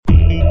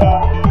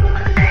Salmon!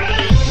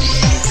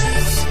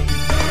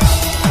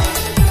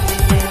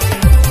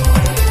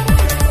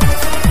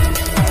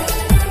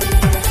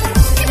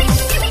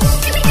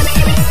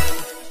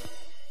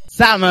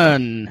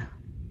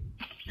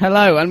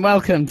 Hello and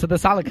welcome to the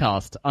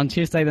Saladcast on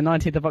Tuesday the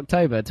 19th of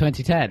October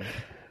 2010.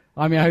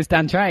 I'm your host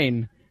Dan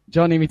Train.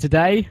 Joining me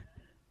today,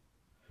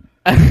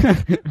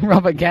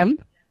 Robert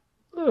Kemp.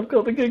 I've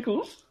got the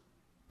giggles.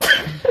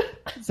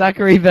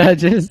 Zachary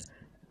Burgess.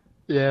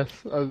 Yes,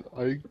 I'm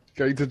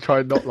going to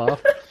try and not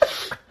laugh.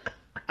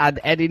 And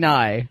Eddie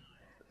Nye.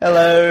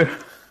 Hello.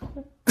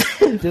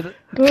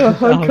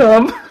 How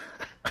come?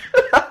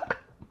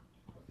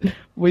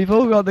 We've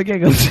all got the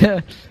giggles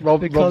here.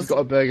 Rob's got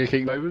a Burger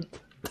King moment.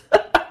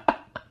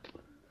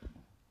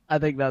 I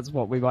think that's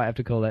what we might have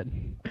to call it.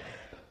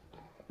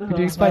 Could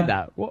you explain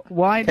that?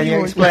 Why Can do you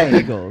you explain?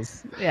 Get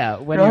giggles? Yeah,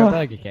 when you're at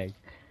Burger King.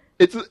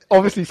 It's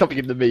obviously something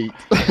in the meat.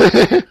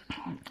 I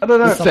don't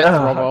know. Sets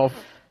Rob off.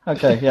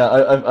 Okay, yeah,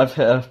 I've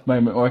hit a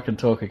moment where I can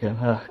talk again.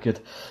 Ah, good.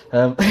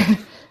 Yeah,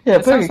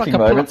 Burger King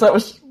moments. That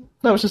was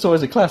just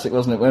always a classic,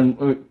 wasn't it?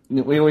 When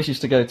we always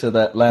used to go to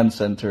that land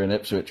centre in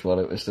Ipswich while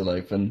it was still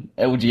open,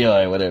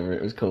 LGI, whatever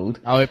it was called.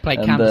 Oh, we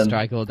played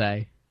Counter-Strike all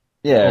day.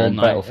 Yeah, all and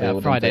night,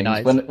 Battlefield Friday and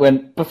things. nights.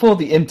 When before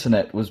the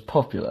internet was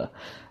popular,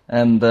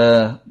 and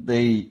the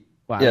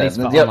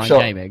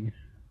upshot gaming.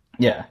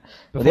 Yeah,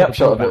 but the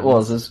upshot of it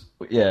was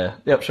we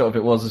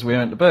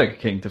went to Burger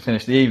King to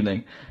finish the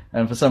evening,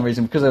 and for some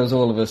reason, because there was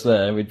all of us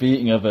there, we'd be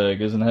eating our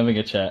burgers and having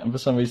a chat, and for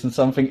some reason,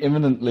 something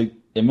eminently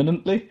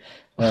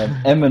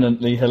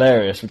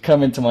hilarious would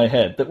come into my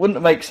head that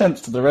wouldn't make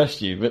sense to the rest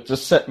of you, but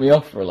just set me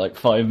off for like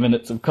 5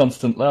 minutes of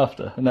constant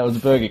laughter, and that was a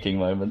Burger King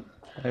moment.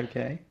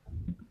 Okay.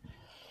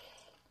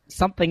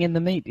 Something in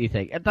the meat, do you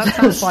think? That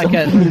sounds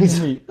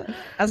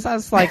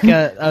like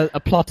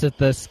a plot of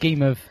the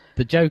scheme of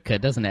the Joker,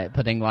 doesn't it?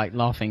 Putting like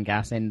laughing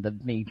gas in the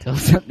meat or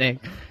something.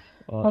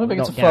 Or I don't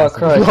think it's a gas, far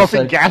cry.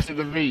 Laughing gas in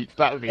the meat.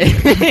 That would be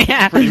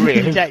yeah, pretty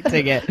weird.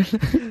 Injecting it.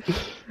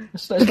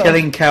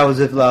 Killing cows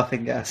with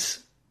laughing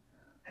gas.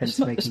 It's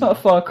not a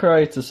far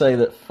cry to say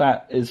that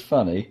fat is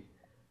funny.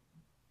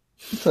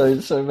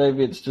 So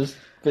maybe it's just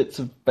bits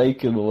of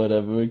bacon or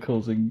whatever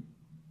causing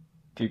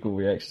giggle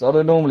reactions.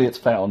 Although normally it's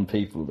fat on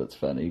people that's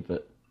funny,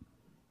 but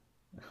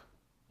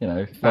you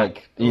know,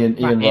 like Ian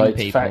writes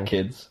people. Fat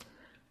Kids.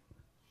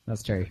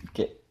 That's true.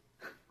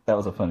 That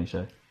was a funny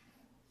show.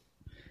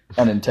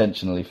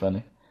 Unintentionally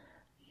funny.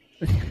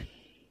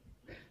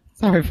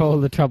 Sorry for all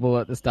the trouble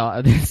at the start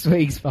of this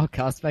week's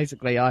podcast.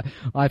 Basically,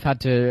 I've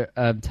had to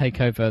take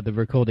over the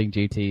recording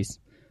duties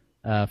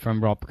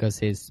from Rob because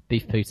his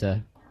beef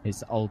pooter,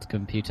 his old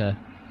computer,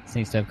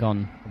 seems to have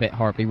gone a bit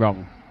horribly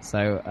wrong.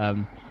 So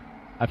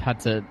I've had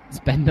to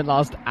spend the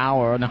last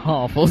hour and a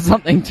half or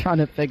something trying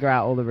to figure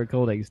out all the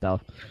recording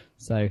stuff.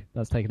 So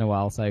that's taken a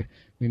while. So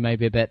we may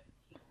be a bit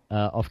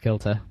off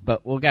kilter,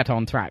 but we'll get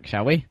on track,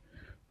 shall we?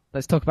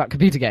 Let's talk about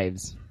computer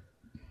games.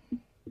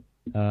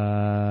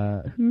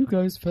 Who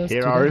goes first?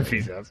 Here are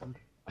enthusiasm.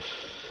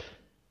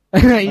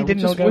 You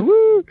didn't all go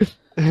woo.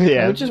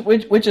 Yeah.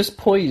 We're just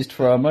poised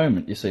for our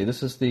moment. You see,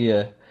 this is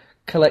the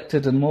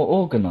collected and more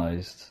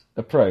organised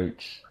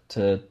approach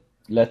to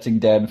letting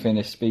Dan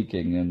finish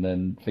speaking and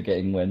then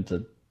forgetting when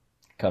to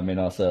come in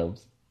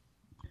ourselves.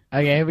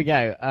 Okay, here we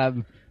go.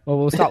 Well,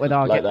 we'll start with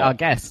Like our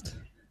guest,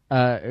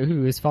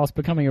 who is fast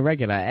becoming a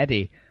regular,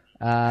 Eddie.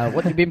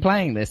 What have you been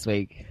playing this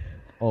week?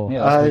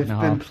 I've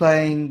been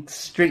playing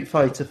Super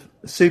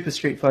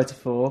Street Fighter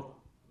 4,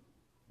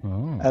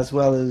 as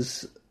well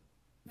as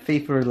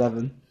FIFA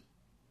 11,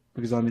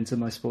 because I'm into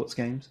my sports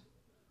games.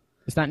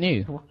 Is that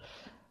new?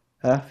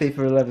 FIFA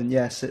 11,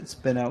 yes, it's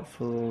been out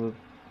for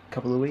a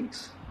couple of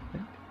weeks, I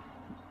think.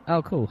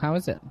 Oh, cool. How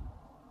is it?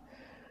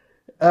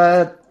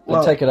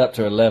 We'll take it up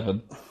to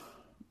 11.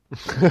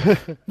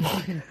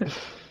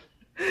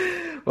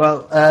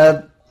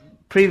 Well,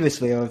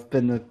 previously I've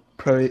been a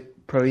Pro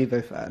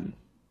Evo fan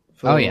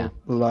for the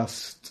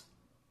last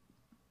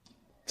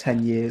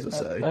 10 years or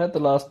so. I had the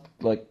last,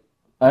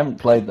 I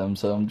haven't played them,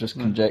 so I'm just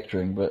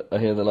conjecturing, but I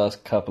hear the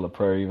last couple of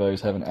Pro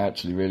Evos haven't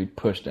actually really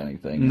pushed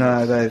anything.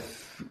 No,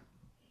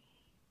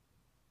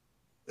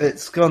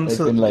 it's gotten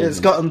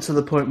to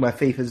the point where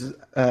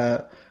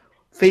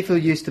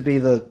FIFA used to be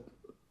the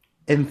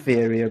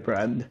inferior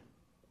brand,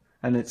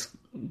 and it's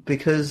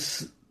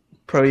because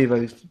Pro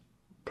Evo's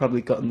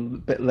probably gotten a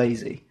bit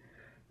lazy.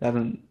 They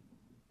haven't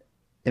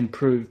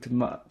improved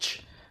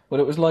much. Well,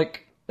 it was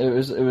like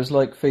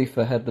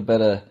FIFA had the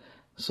better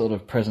sort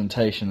of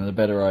presentation and a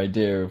better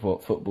idea of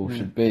what football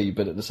should be,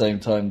 but at the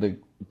same time, the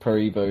Pro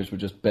Evos were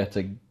just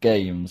better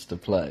games to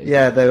play.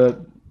 Yeah, they were.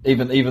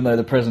 Even though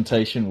the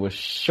presentation was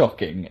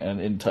shocking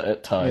and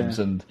at times,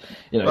 and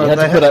you had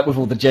to put up with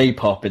all the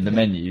J-pop in the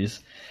menus.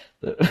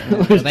 They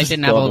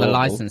didn't have all the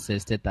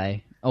licenses, did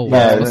they? Oh,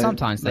 well,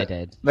 sometimes they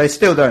did. They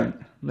still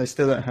don't. They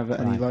still don't have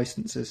any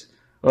licenses.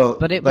 Well,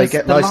 but they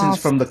get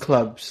licensed from the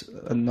clubs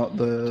and not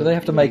the... Do they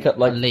have to make up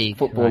league,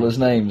 footballers'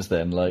 names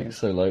then?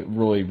 So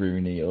Roy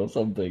Rooney or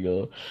something,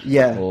 or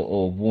yeah,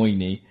 or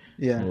Woynie.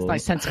 Yeah, it's like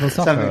sensible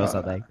soccer or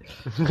something.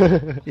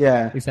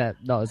 Yeah,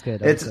 except not as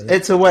good.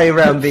 It's a way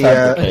around the.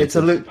 It's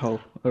a loophole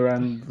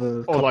around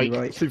the or copyright.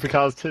 like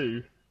Supercars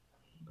 2.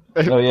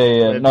 Oh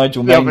yeah.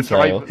 Nigel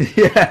Mainsail.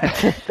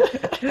 Yeah.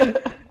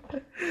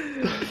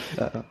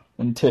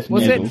 And Tiff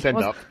Was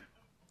Needle.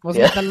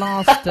 Wasn't it the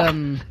last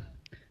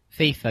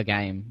FIFA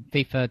game,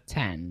 FIFA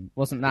 10?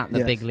 Wasn't that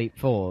the big leap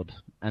forward?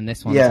 And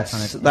this one's a kind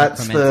of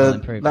incremental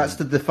improvement. That's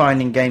the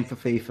defining game for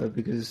FIFA,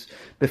 because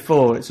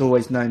before it's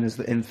always known as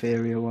the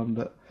inferior one,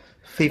 but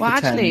FIFA 10... Well,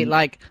 actually,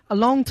 like, a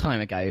long time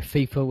ago,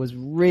 FIFA was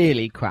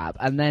really crap,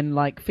 and then,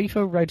 like,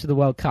 FIFA Road to the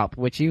World Cup,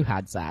 which you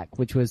had, Zach,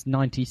 which was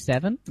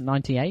 97?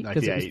 98?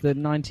 Because it was the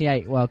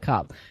 98 World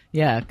Cup.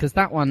 Yeah, because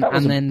that one, that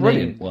was and then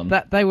brilliant one.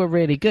 They were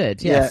really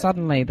good. Yeah,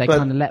 suddenly they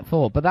kind of let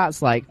fall, but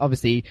that's, like,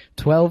 obviously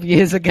 12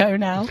 years ago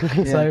now,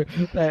 so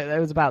it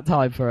was about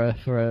time for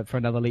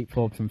another leap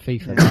forward from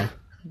FIFA there.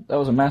 That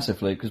was a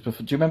massive leap, because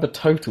do you remember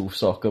Total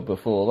Soccer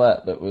before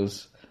that? That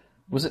was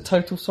it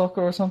Total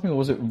Soccer or something, or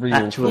was it real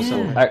Actual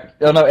Soccer?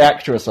 No,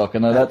 Actua Soccer.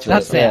 No, that's it.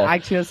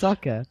 Actua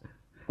Soccer.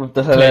 With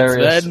the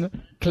hilarious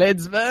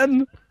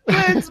Klinsmann.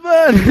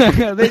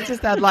 They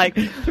just had like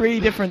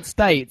 3 different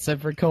states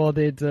of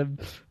recorded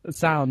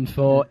sound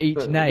for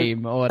each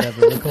name or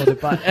whatever recorded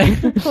by.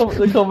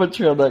 The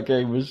commentary on that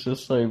game was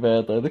just so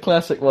bad though. The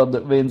classic one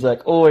that me and Zach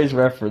always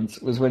reference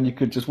was when you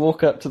could just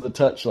walk up to the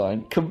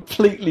touchline,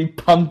 completely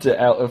punt it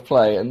out of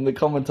play, and the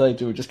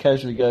commentator would just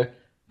casually go,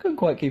 "Couldn't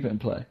quite keep it in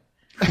play."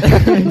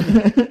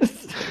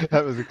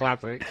 That was a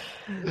classic.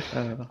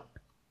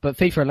 But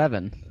FIFA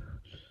 11.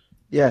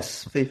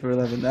 Yes, FIFA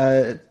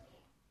 11.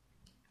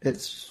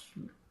 It's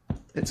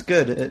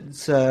good.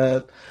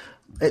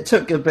 It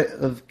took a bit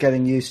of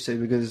getting used to,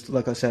 because,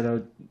 like I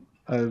said,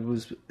 I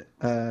was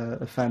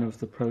a fan of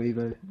the Pro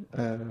Evo,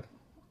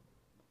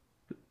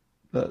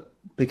 but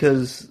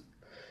because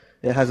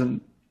it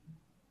hasn't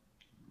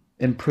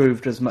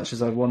improved as much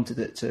as I wanted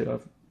it to,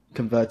 I've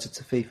converted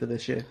to FIFA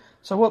this year.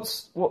 So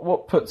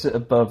what puts it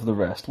above the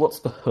rest? What's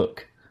the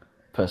hook,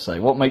 per se?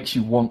 What makes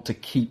you want to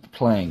keep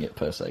playing it,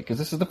 per se? Because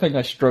this is the thing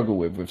I struggle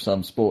with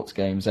some sports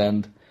games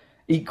and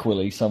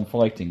equally some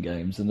fighting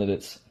games, in that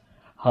it's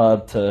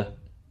hard to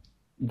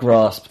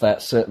grasp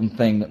that certain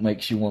thing that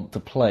makes you want to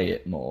play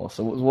it more.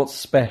 So what's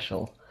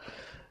special?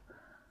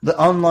 The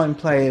online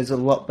play is a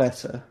lot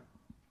better.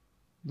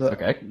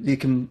 Okay.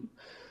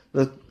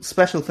 The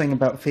special thing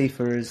about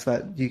FIFA is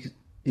that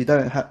you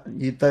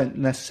don't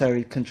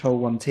necessarily control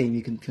one team.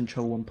 You can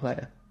control one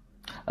player.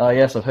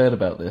 Yes, I've heard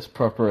about this.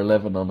 Proper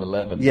 11 on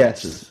 11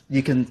 Yes, matches.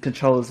 you can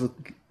control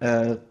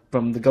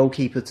from the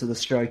goalkeeper to the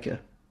striker,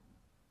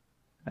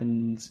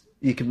 and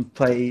you can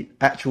play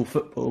actual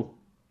football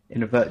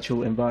in a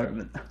virtual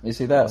environment. You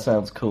see, that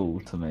sounds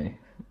cool to me.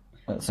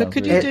 So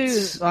could you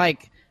do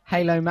like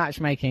Halo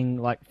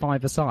matchmaking, like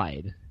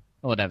 5-a-side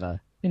or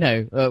whatever? You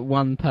know,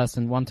 one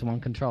person, 1-to-1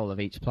 control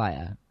of each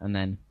player, and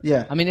then...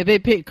 Yeah. I mean, it'd be a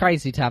bit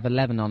crazy to have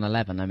 11 on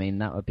 11. I mean,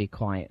 that would be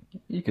quite...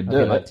 You could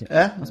do it.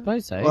 Yeah. I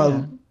suppose so,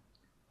 Well,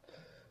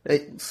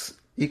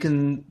 you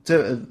can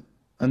do it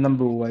a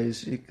number of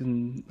ways. You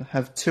can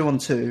have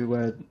 2-on-2,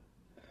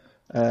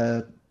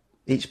 where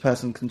each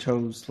person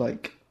controls,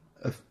 like,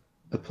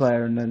 a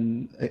player, and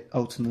then it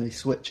alternately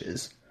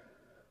switches.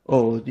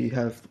 Or you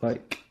have,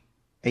 like,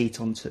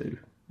 8-on-2,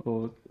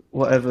 or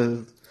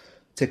whatever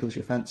tickles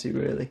your fancy,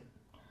 really.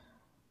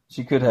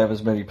 So you could have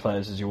as many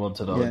players as you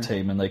wanted on a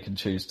team, and they can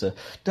choose to...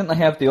 Didn't they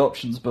have the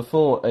options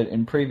before,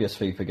 in previous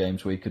FIFA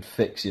games, where you could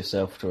fix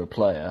yourself to a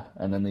player,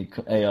 and then the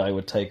AI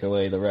would take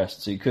away the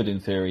rest? So you could, in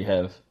theory,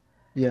 have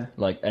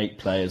like 8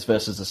 players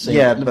versus a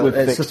single... Yeah, but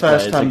it's the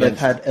first time they've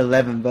had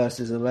 11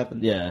 versus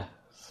 11. Yeah,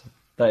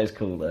 that is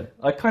cool, though.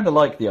 I kind of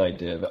like the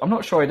idea of it. I'm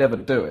not sure I'd ever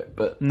do it,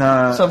 but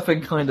something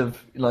kind of,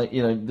 like,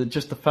 you know,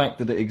 just the fact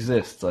that it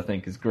exists, I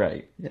think, is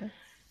great. Yeah.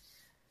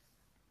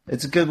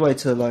 It's a good way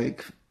to,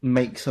 like,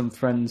 make some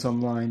friends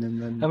online,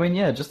 and then... I mean,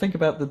 yeah, just think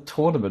about the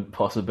tournament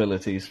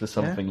possibilities for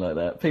something like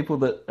that. People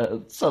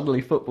that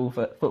suddenly football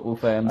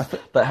fans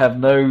that have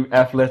no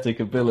athletic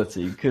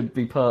ability could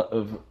be part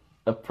of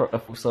a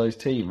full-size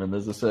team, and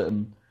there's a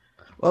certain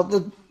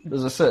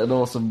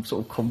awesome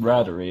sort of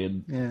camaraderie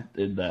in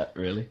that,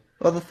 really.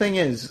 Well, the thing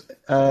is,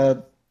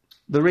 the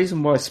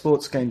reason why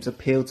sports games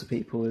appeal to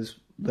people is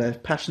they're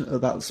passionate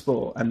about the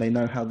sport, and they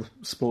know how the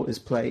sport is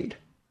played,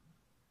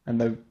 and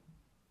the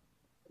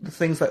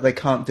things that they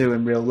can't do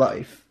in real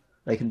life,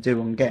 they can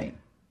do on game.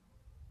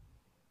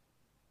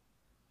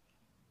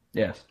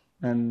 Yes.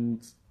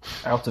 And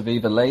out of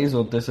either lays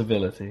or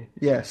disability.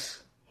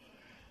 Yes.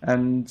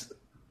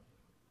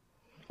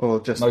 Or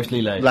just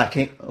mostly lays.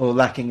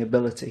 lacking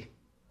ability.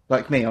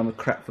 Like me, I'm a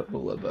crap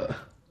footballer, but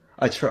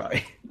I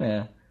try.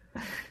 Yeah.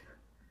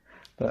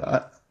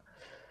 But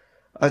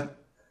I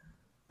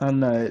don't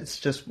know, it's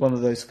just one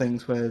of those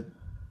things where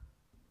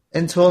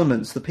in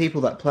tournaments, the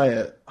people that play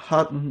it,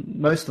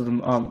 most of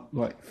them aren't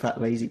like fat,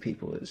 lazy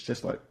people. It's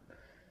just like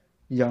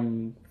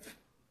young,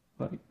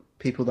 like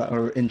people that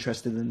are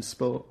interested in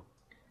sport.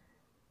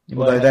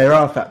 Although there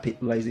are fat,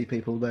 lazy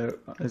people, it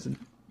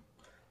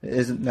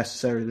isn't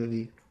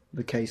necessarily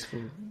the case for.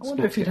 I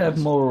wonder if you'd have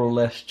more or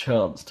less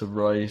chance to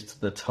rise to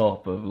the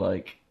top of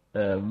like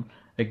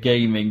a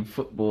gaming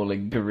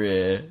footballing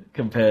career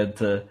compared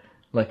to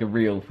like a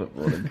real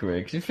footballing career.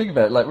 Because you think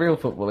about it, like real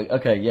footballing,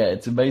 okay, yeah,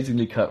 it's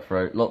amazingly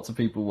cutthroat. Lots of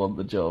people want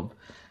the job,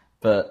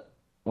 but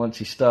once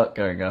you start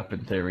going up, in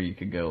theory, you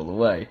can go all the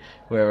way.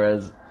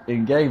 Whereas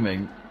in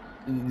gaming,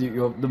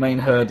 the main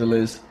hurdle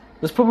is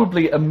there's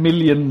probably 1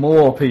 million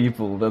more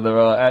people than there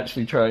are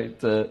actually trying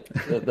to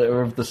that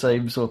are of the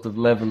same sort of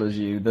level as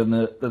you than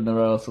there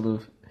are sort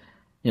of,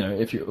 you know,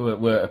 if you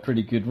were a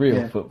pretty good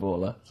real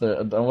footballer.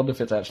 So I wonder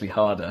if it's actually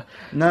harder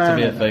to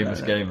be a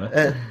famous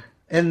gamer.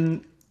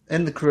 In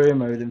the career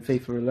mode in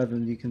FIFA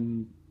 11, you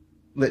can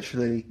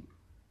literally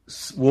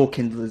walk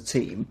into the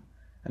team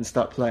and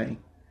start playing,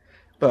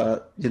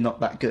 but you're not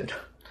that good.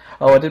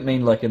 Oh, I didn't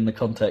mean like in the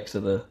context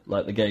of the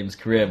game's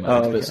career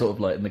mode, but sort of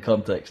like in the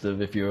context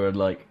of if you were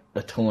like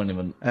a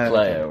tournament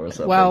player or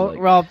something. Well, like,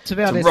 Rob, to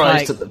be honest, to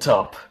rise to the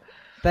top.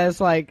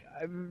 There's like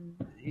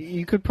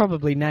you could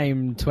probably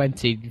name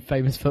 20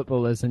 famous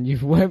footballers, and you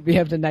won't be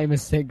able to name a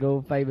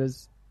single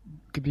famous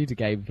computer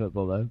game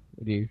footballer,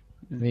 would you?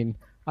 I mean,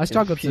 I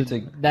struggle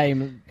to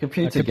name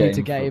computer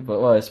game.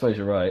 But well, I suppose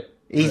you're right.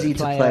 Easy to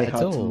play,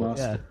 hard to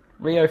master. Yeah.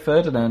 Rio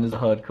Ferdinand is a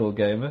hardcore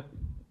gamer.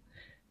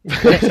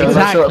 Exactly.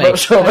 I'm not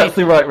sure that's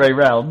the right way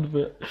round,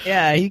 but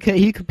yeah, he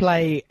could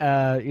play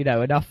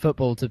enough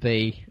football to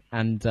be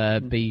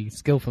be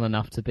skillful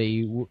enough to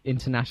be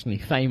internationally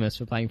famous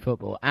for playing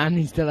football, and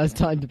he still has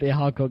time to be a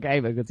hardcore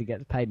gamer because he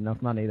gets paid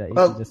enough money that he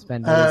can just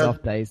spend all his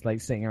off days like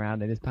sitting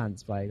around in his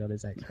pants playing on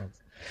his Xbox.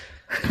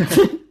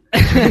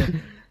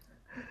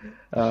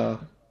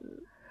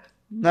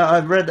 No, I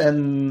read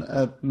in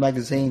a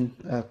magazine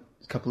a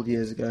couple of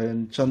years ago,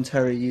 and John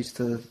Terry used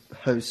to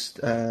host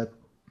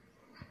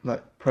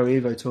like Pro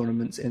Evo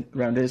tournaments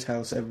around his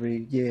house every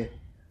year.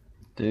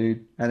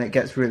 Dude. And it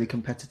gets really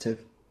competitive.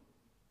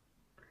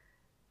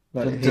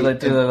 Like, do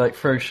they like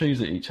throw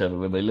shoes at each other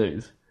when they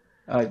lose?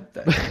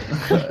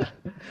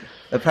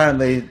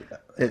 Apparently,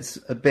 it's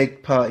a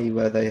big party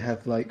where they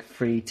have like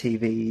free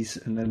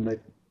TVs, and then they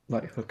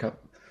like hook up.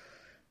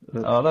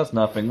 Oh, that's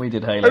nothing. We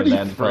did Halo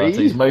LAN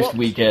parties most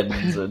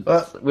weekends, and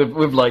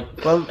with like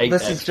 8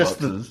 this Xboxes. Is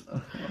just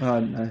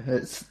no,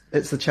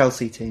 it's the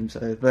Chelsea team,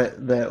 so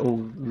they're all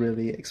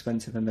really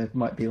expensive, and there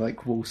might be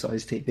like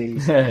wall-sized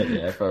TVs.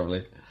 Yeah,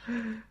 probably.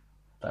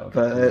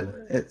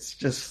 It's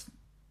just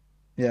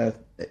you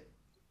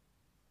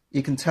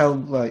can tell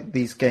like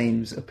these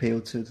games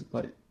appeal to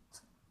like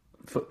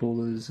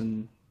footballers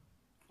and.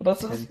 To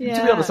be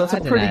honest, that's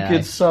a pretty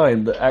good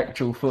sign that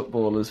actual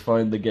footballers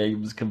find the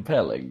games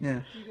compelling. Yeah.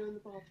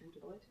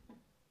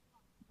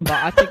 But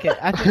I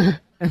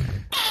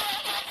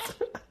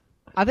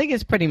think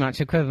it's pretty much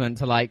equivalent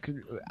to like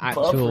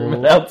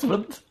actual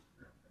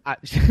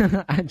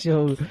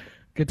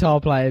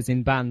guitar players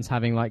in bands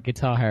having like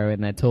Guitar Hero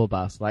in their tour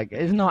bus. Like,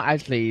 it's not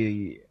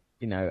actually,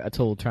 at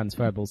all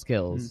transferable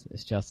skills.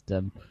 It's just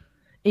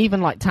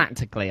even like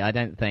tactically, I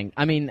don't think.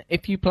 I mean,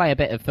 if you play a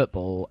bit of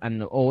football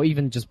or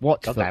even just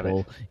watch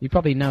football, you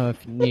probably know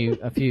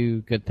a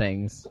few good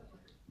things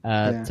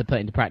to put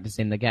into practice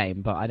in the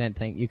game. But I don't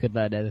think you could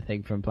learn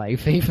anything from playing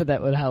FIFA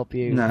that would help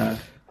you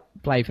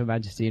play for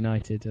Manchester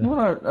United. Well,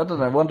 I don't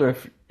know. I wonder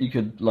if you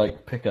could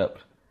like pick up,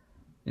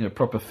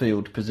 proper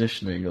field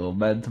positioning or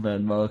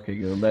man-to-man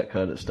marking or that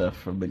kind of stuff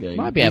from the game.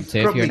 Might be able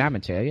to if you're an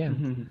amateur, yeah.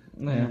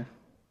 Yeah.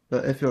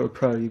 But if you're a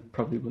pro, you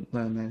probably wouldn't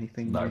learn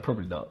anything. No,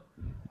 probably not.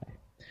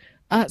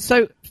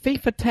 So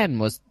FIFA 10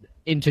 was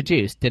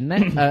introduced, didn't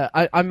it?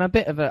 I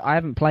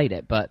haven't played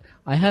it, but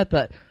I heard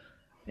that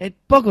it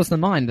boggles the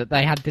mind that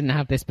they didn't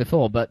have this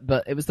before, but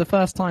it was the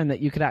first time that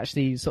you could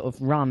actually sort of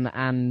run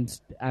and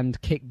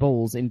kick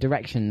balls in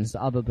directions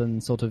other than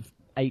sort of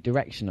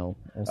 8-directional.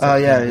 Oh,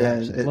 yeah.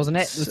 Wasn't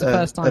it? It was the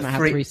first time it had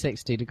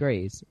 360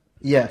 degrees.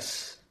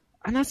 Yes.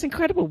 And that's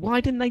incredible.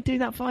 Why didn't they do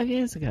that 5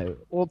 years ago?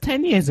 Or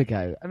 10 years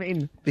ago? I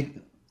mean...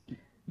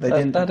 They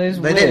didn't have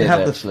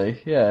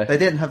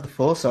the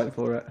foresight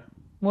for it.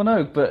 Well,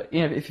 no, but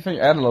if you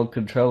think analog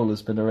control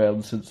has been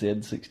around since the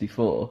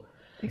N64,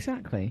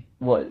 exactly.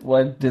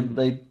 Why didn't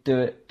they do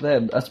it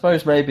then? I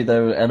suppose maybe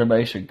there were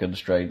animation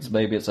constraints.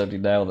 Maybe it's only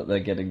now that they're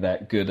getting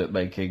that good at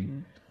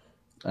making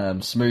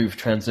smooth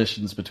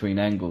transitions between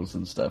angles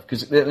and stuff.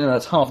 Because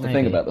that's half the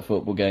thing about the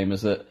football game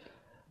is that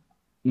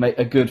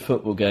a good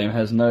football game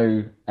has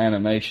no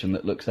animation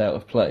that looks out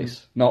of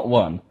place. Not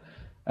one.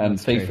 And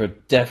that's FIFA true.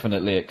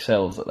 Definitely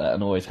excels at that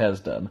and always has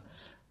done.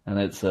 And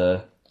it's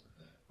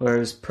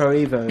whereas Pro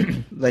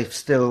Evo, they're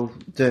still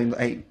doing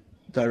the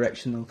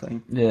 8-directional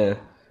thing. Yeah,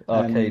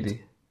 arcadey.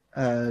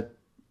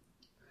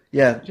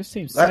 It just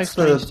seems so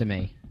strange to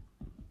me.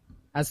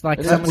 As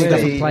like someone who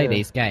doesn't play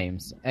these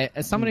games,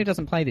 as someone who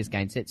doesn't play these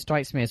games, it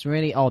strikes me as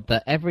really odd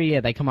that every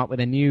year they come up with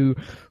a new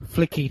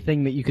flicky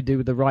thing that you could do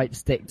with the right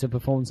stick to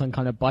perform some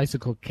kind of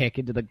bicycle kick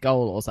into the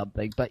goal or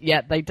something, but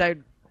yet they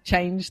don't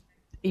change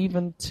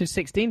even to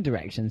 16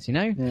 directions,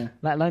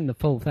 let alone the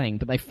full thing.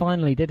 But they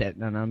finally did it,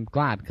 and I'm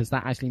glad because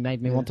that actually made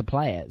me want to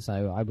play it.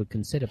 So I would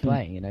consider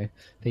playing,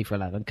 FIFA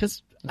 11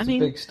 because it's a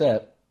big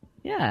step.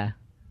 Yeah,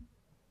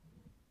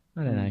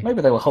 I don't know.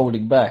 Maybe they were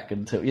holding back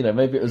until,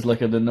 maybe it was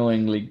like an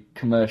annoyingly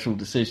commercial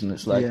decision.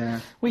 It's like,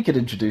 we could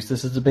introduce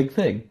this as a big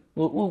thing.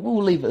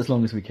 We'll leave it as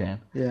long as we can.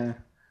 Yeah.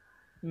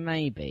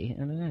 Maybe. I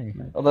don't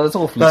know. Although it's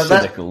awfully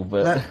cynical,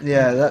 but...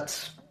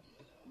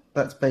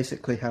 That's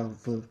basically how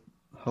the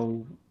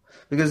whole...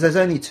 Because there's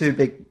only two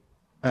big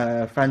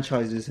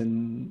franchises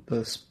in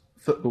the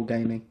football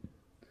gaming,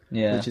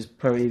 which is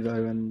Pro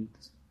Evo and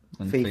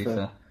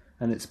FIFA.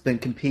 And it's been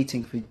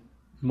competing for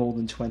more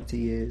than 20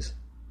 years.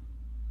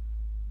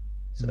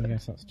 So. I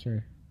guess that's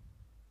true.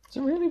 Has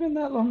it really been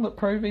that long that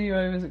Pro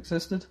Evo has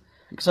existed?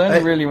 Because I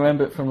only really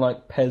remember it from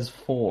like PES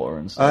 4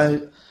 and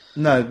stuff.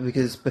 No,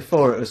 because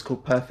before it was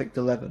called Perfect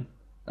 11.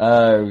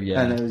 Oh,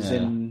 yeah. And it was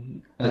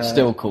in... And it's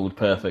still called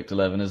Perfect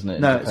 11, isn't it?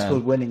 No, it's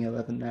called Winning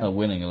 11 now. Oh,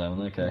 Winning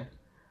 11, okay.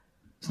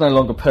 It's no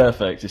longer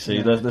perfect, you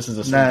see. No. This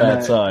is a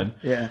bad sign.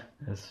 Yeah.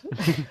 Yes.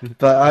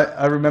 But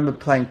I remember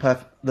playing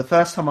Perfect... The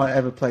first time I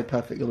ever played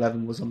Perfect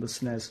 11 was on the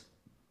SNES.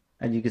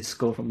 And you could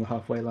score from the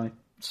halfway line.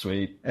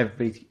 Sweet.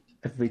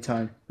 Every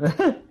time.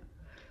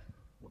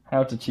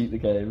 How to cheat the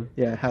game.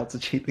 Yeah, how to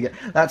cheat the game.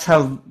 That's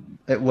how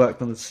it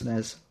worked on the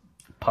SNES.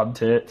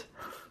 Punt it.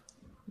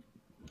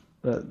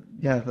 But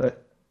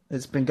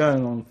it's been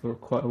going on for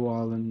quite a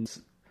while, and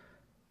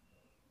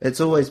it's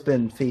always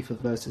been FIFA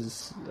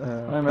versus...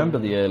 I remember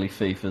the early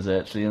FIFAs,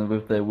 actually, and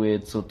with their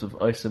weird sort of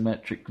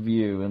isometric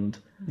view and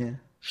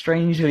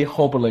strangely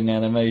hobbling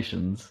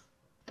animations.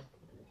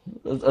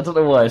 I don't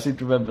know why, I seem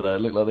to remember that.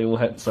 It looked like they all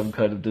had some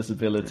kind of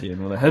disability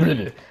and were like...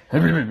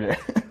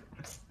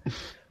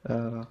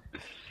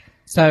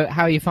 So,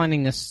 how are you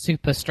finding the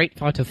Super Street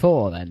Fighter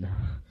 4 then?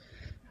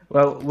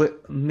 Well,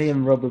 me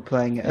and Rob were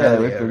playing it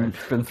earlier.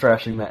 We've been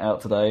thrashing that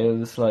out today. It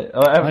was like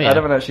I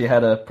haven't actually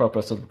had a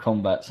proper sort of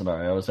combat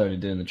scenario. I was only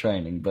doing the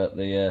training, but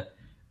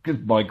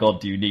my God,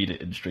 do you need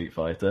it in Street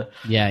Fighter?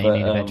 Yeah, you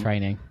need a bit of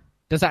training.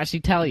 Does it actually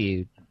tell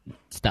you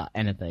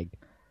anything?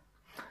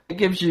 It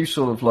gives you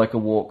sort of like a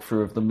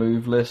walkthrough of the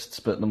move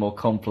lists, but the more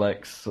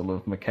complex sort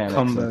of mechanics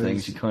and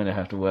things you kind of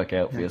have to work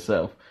out for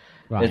yourself.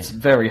 Right. It's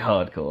very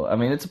hardcore. I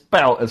mean, it's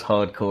about as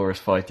hardcore as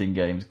fighting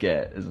games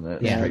get, isn't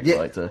it? Yeah. Street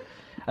Fighter.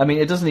 I mean,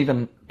 it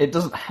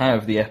doesn't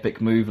have the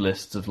epic move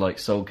lists of like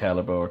Soul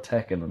Calibur or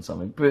Tekken and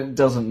something, but it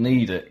doesn't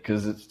need it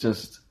because it's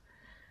just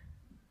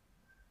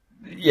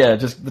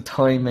the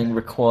timing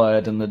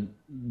required and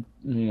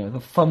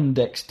the fun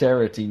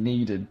dexterity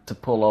needed to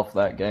pull off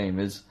that game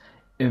is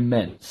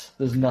immense.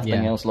 There's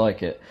nothing else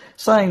like it.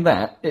 Saying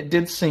that, it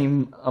did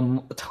seem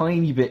a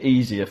tiny bit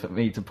easier for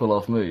me to pull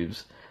off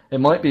moves. It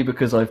might be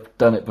because I've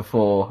done it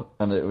before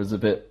and it was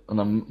and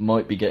I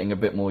might be getting a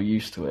bit more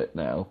used to it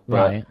now. But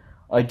right.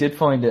 I did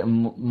find it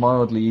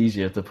mildly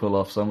easier to pull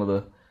off some of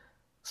the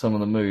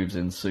moves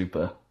in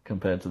Super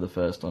compared to the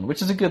first one,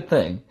 which is a good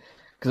thing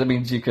because it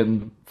means you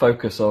can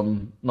focus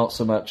on not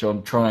so much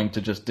on trying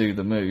to just do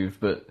the move,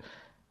 but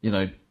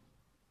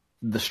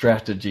the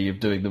strategy of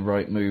doing the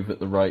right move at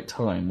the right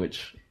time,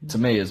 which to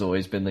me has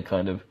always been the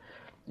kind of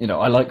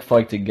I like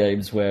fighting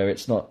games where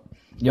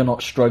you're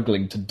not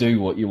struggling to do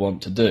what you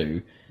want to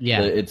do.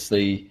 Yeah, it's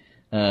the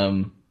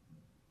when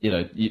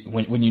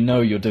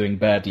you're doing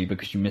badly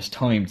because you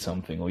mistimed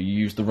something or you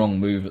used the wrong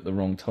move at the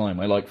wrong time.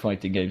 I like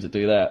fighting games that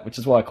do that, which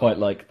is why I quite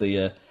like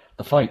the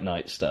Fight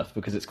Night stuff,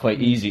 because it's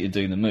quite easy to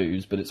do the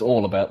moves, but it's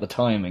all about the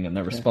timing and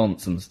the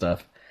response and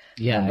stuff.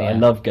 Yeah, I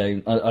love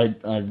games.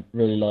 I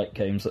really like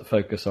games that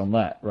focus on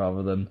that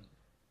rather than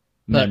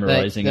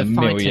memorizing a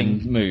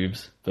million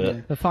moves.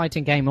 But the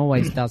fighting game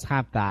always does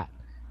have that.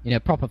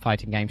 Proper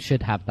fighting games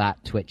should have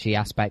that twitchy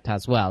aspect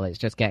as well. It's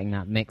just getting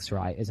that mix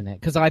right, isn't it?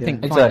 Because I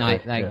think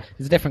Fight Night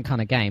is a different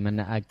kind of game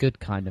and a good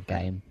kind of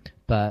game.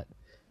 But,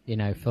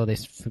 for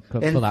this, for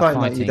that Fight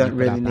fighting, Night, you don't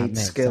really need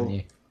mix,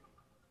 skill.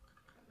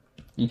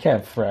 You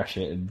can thrash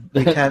it.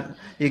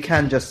 You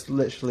can just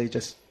literally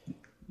just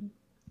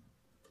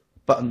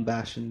button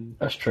bash and...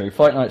 That's true.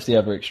 Fight Night's the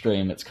other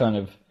extreme. It's kind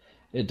of...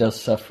 It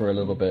does suffer a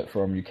little bit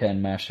from you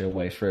can mash your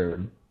way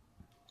through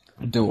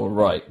and do all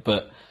right,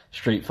 but...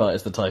 Street Fighter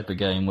is the type of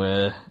game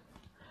where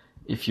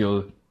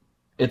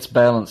it's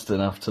balanced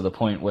enough to the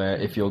point where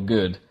if you're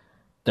good,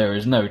 there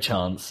is no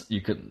chance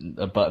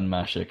a button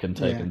masher can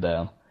take him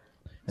down.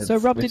 So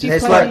Rob, did you play?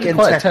 It's like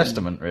quite a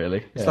testament,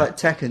 really. It's like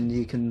Tekken,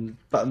 you can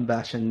button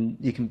bash and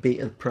you can beat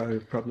a pro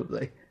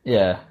probably.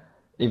 Yeah,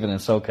 even in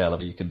Soul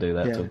Calibur you can do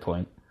that to a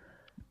point.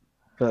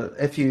 But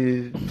if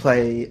you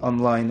play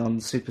online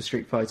on Super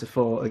Street Fighter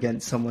 4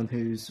 against someone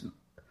who's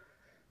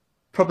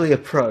probably a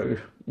pro,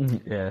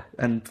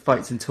 and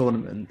fights in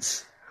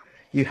tournaments,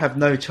 you have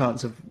no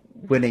chance of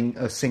winning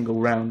a single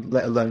round,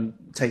 let alone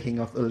taking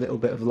off a little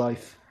bit of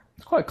life.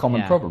 It's quite a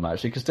common problem,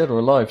 actually, because Dead or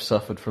Alive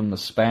suffered from the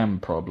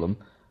spam problem,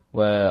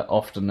 where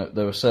often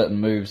there were certain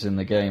moves in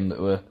the game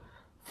that were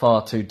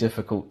far too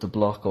difficult to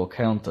block or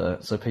counter,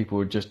 so people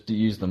would just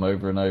use them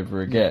over and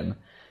over again.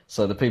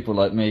 So the people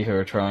like me who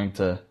are trying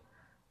to...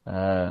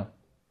 I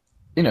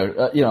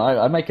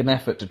make an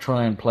effort to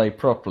try and play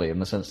properly in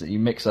the sense that you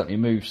mix up your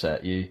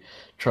moveset, you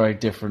try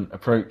different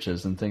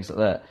approaches and things like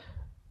that.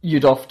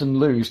 You'd often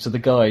lose to the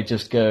guy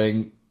just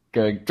going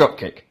drop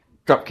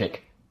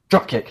kick,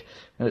 drop kick,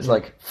 and it's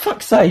like,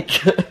 fuck's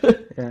sake.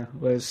 Yeah,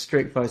 whereas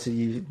Street Fighter,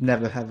 you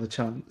never have a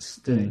chance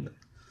doing that.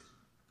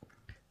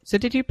 So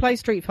did you play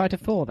Street Fighter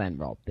 4 then,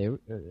 Rob? You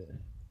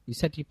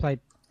said you played,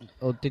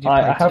 or did you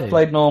play I have 2?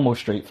 played normal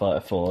Street Fighter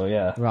 4,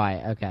 yeah.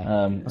 Right, okay.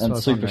 And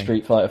Super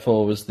Street Fighter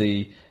 4 was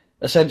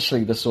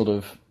essentially the sort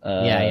of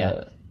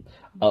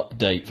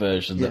update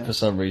version that for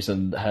some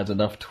reason had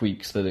enough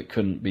tweaks that it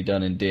couldn't be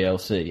done in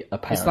DLC,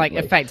 apparently. It's like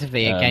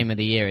effectively a Game of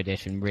the Year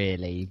edition,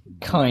 really.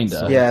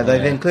 Kinda. Yeah,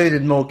 they've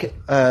included more...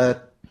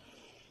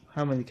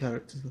 how many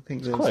characters? I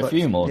think there's quite a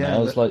few more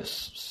now. There's like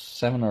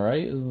 7 or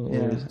 8.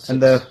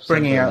 And they're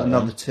bringing out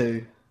another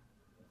 2.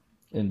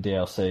 In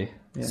DLC.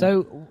 Yeah.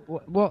 So,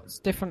 what's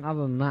different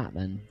other than that,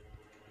 then?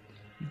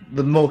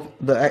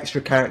 The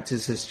extra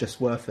characters is just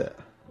worth it.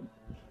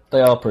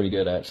 They are pretty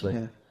good, actually.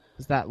 Yeah.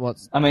 Is that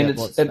what's... I mean,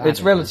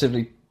 it's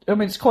relatively... I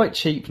mean, it's quite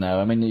cheap now.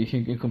 I mean, you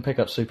can pick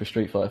up Super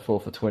Street Fighter 4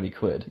 for 20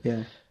 quid.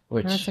 Yeah.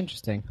 That's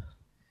interesting.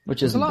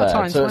 Which isn't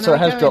bad. So it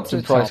has dropped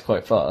in price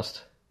quite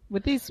fast.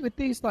 With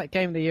these like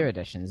Game of the Year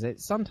editions,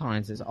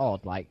 sometimes it's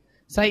odd. Like,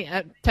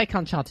 say, take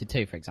Uncharted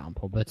 2 for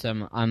example. But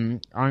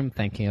I'm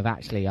thinking of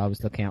actually, I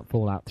was looking at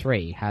Fallout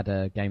 3 had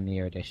a Game of the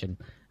Year edition,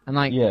 and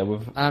like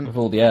with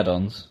all the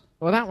add-ons.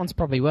 Well, that one's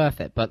probably worth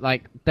it, but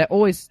like they're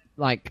always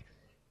like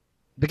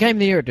the Game of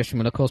the Year edition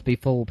will of course be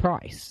full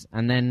price,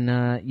 and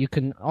then you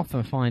can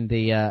often find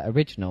the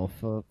original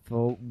for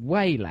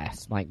way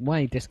less, like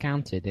way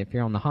discounted if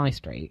you're on the high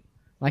street.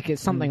 Like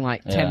it's something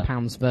like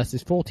 £10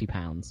 versus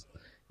 £40.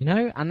 You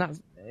know,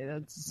 and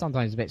it's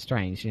sometimes a bit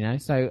strange, you know.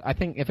 So I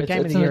think if a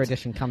Game of the Year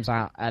edition comes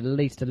out at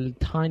least a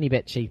tiny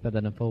bit cheaper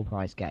than a full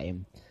price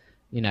game,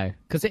 you know,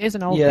 because it is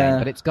an old game,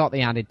 but it's got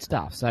the added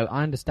stuff. So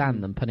I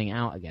understand them putting it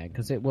out again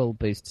because it will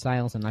boost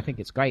sales, and I think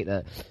it's great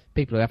that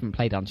people who haven't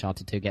played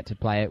Uncharted 2 get to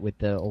play it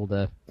with all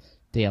the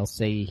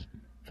DLC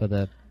for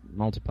the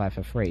multiplayer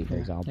for free, for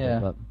example. Yeah.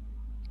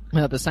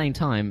 But at the same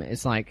time,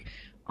 it's like,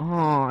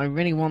 I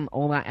really want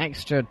all that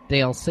extra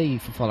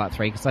DLC for Fallout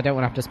 3 because I don't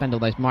want to have to spend all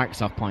those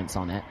Microsoft points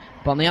on it.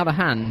 But on the other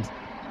hand,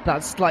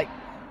 that's like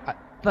a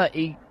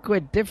 30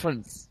 quid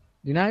difference,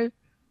 you know?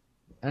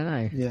 I don't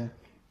know. Yeah.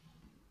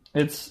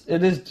 It's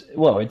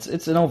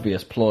an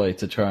obvious ploy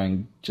to try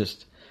and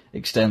just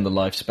extend the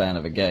lifespan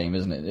of a game,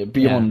 isn't it?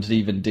 Beyond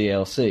even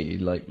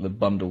DLC, like the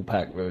bundle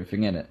pack with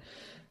everything in it.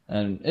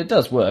 And it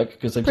does work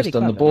because they've just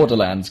done the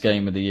Borderlands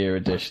Game of the Year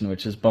edition,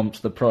 which has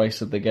bumped the price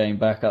of the game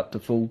back up to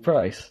full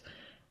price.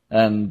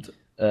 And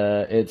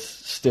it's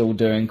still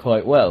doing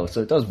quite well,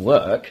 so it does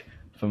work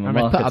from a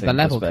marketing perspective. Put up the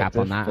level cap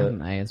on that, haven't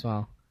they, as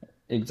well?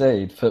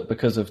 Indeed,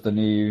 because of the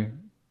new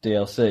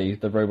DLC,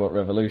 the Robot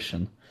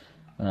Revolution,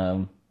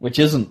 which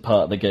isn't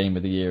part of the Game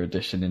of the Year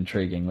edition,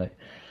 intriguingly.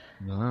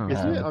 Wow.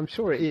 Isn't it? I'm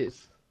sure it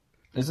is.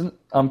 Isn't?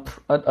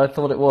 I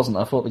thought it wasn't.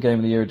 I thought the Game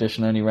of the Year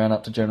edition only ran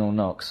up to General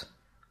Knox.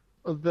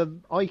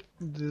 I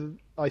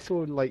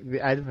saw like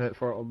the advert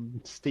for it on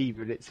Steam,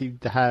 and it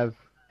seemed to have...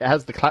 It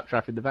has the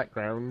claptrap in the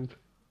background.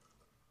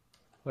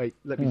 Wait,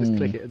 let me just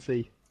click it and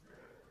see.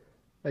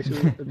 I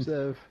shall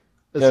observe.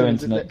 As soon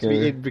as it lets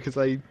me in, because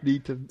I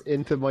need to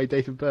enter my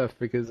date of birth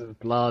because of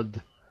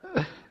blood.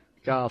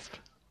 Gasp.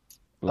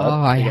 Blood?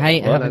 Oh, I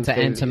hate having to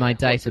enter my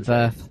date of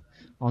birth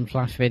on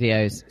Flash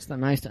videos. It's the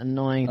most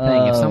annoying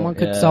thing. If someone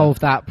could solve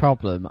that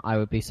problem, I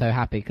would be so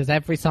happy, because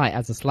every site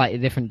has a slightly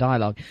different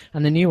dialogue,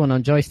 and the new one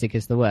on joystick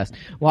is the worst.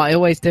 What I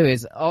always do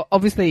is,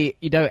 obviously,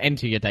 you don't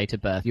enter your date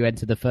of birth. You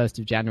enter the 1st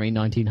of January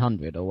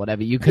 1900, or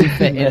whatever you can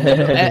fit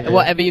in,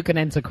 whatever you can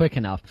enter quick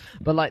enough.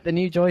 But like the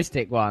new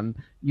joystick one,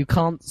 you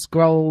can't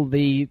scroll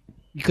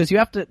because you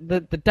have to,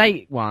 the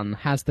date one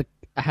has the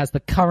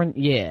current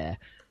year,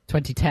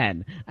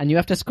 2010, and you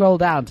have to scroll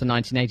down to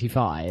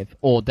 1985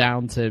 or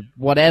down to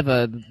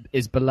whatever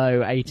is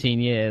below 18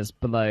 years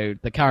below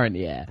the current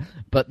year.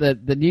 But the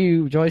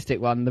new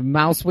joystick one, the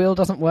mouse wheel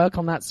doesn't work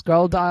on that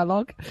scroll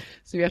dialogue,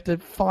 so you have to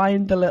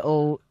find the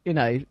little,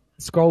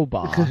 scroll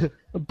bar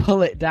and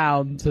pull it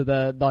down to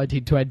the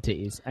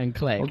 1920s and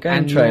click. Well,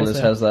 Game Trailers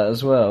has that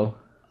as well.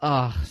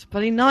 Oh, it's a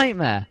bloody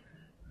nightmare.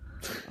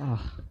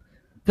 Oh.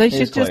 They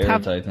should just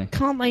have.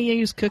 Can't they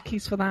use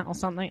cookies for that or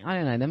something?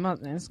 I don't know.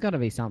 There's got to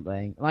be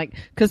something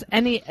because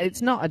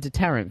it's not a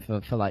deterrent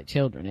for like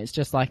children. It's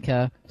just like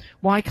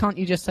why can't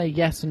you just say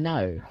yes and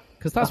no?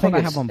 Because that's what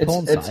they have on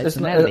porn sites.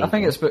 I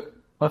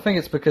think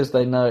it's because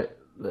they know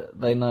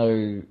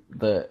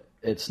that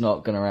it's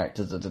not going to act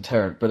as a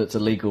deterrent, but it's a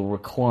legal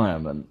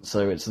requirement.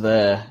 So it's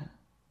there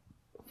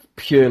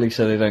purely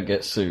so they don't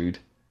get sued.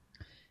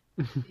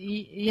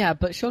 Yeah,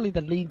 but surely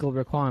the legal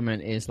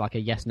requirement is like a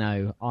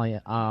yes/no.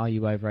 Are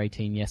you over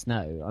 18?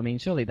 Yes/no. I mean,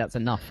 surely that's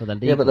enough for the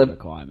legal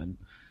requirement.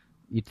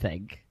 You'd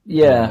think.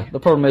 Yeah, the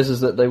problem is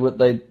that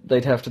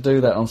they'd have to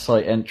do that on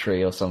site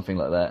entry or something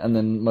like that, and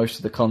then most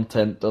of the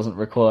content doesn't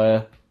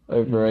require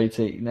over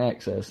 18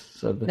 access.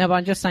 So no, but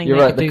I'm just saying you're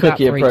they right, could the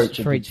do cookie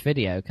that for each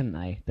video, couldn't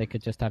they? They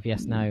could just have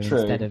yes/no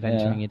instead of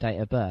entering your date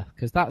of birth,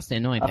 because that's the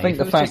annoying thing. I think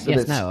if it was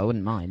just yes/no, I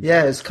wouldn't mind.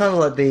 Yeah, it's kind of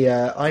like the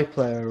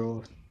iPlayer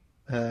or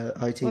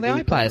ITV. Well,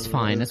 the iPlayer's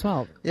fine as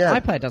well. Yeah.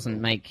 iPlayer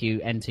doesn't make you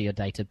enter your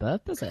date of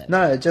birth, does it?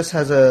 No, it just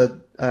has a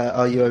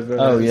are you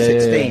over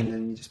 16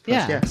 and you just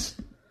press yes.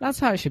 That's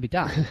how it should be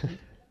done.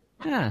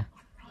 Yeah.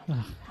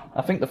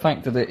 I think the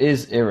fact that it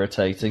is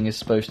irritating is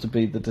supposed to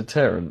be the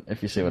deterrent,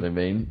 if you see what I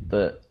mean.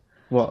 That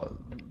what?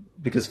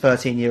 Because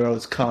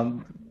 13-year-olds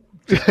can't.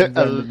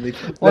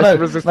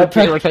 Resistant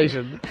to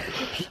irritation.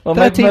 Well,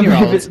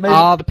 13-year-olds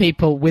are the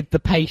people with the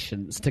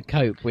patience to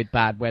cope with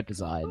bad web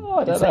design.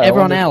 It's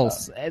everyone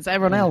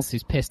else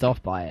who's pissed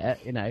off by it,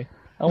 you know.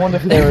 I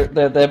wonder if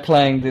they're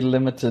playing the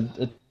limited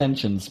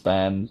attention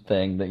span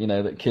thing that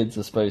that kids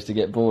are supposed to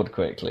get bored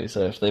quickly.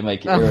 So if they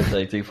make it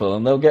irritating for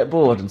them, they'll get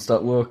bored and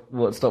stop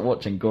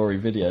watching gory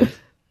videos.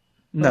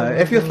 No,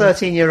 if you're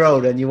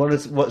 13-year-old and you want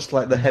to watch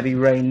like the heavy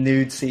rain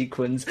nude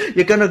sequence,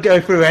 you're going to go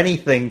through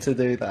anything to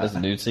do that. There's a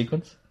nude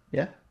sequence?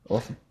 Yeah.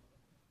 Awesome.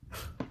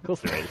 Of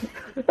course there is.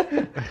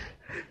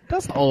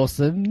 That's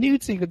awesome.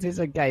 Nude sequences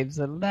in games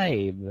are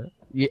lame.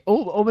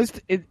 Almost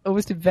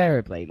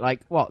invariably. Like,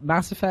 what,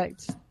 Mass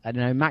Effect? I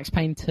don't know, Max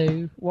Payne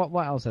 2?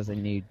 What else has a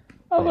nude?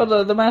 Oh,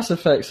 well, the Mass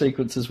Effect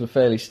sequences were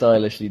fairly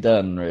stylishly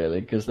done,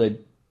 really, because they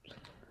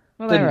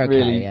didn't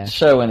really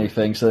show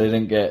anything, so they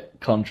didn't get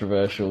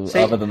controversial,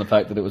 other than the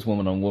fact that it was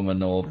woman on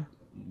woman or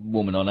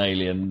woman on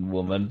alien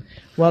woman.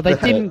 Well, they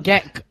didn't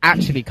get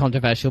actually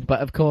controversial, but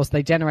of course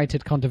they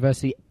generated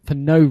controversy for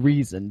no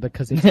reason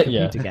because it's a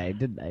computer game,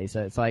 didn't they?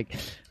 So it's like,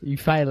 you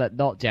fail at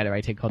not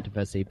generating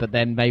controversy, but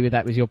then maybe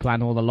that was your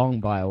plan all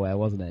along, BioWare,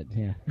 wasn't it?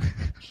 Yeah.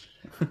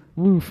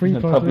 Woo, free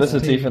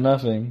publicity for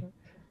nothing.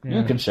 Yeah.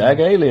 You can shag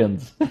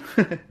aliens.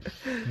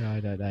 I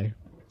don't know.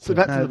 So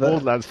back to the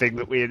Borderlands thing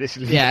that we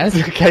initially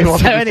came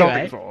on the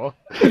topic for.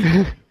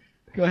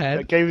 Go ahead.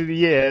 That Game of the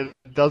Year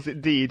does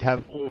indeed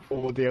have all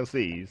 4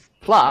 DLCs.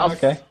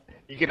 Plus,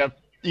 you get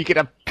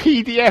a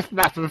PDF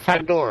map of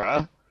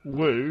Pandora.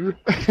 Woo!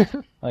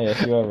 Oh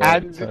yes, you are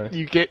right. And Sorry.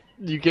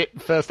 you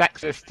get first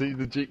access to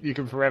the Duke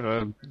Nukem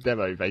Forever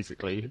demo,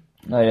 basically.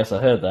 Oh yes,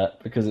 I heard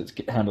that because it's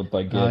handled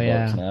by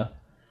Gearbox now.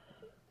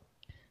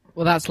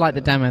 Well, that's like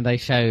the demo they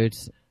showed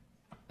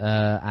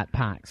at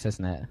PAX,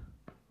 isn't it?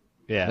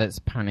 Yeah. That's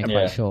apparently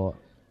quite short.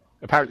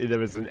 Apparently there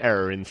was an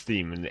error in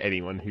Steam and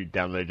anyone who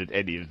downloaded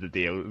any of the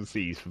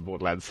DLCs for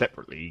Borderlands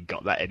separately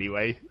got that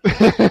anyway.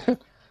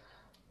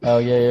 Oh,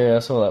 yeah, I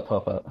saw that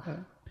pop up.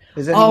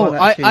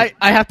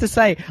 I have to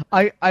say,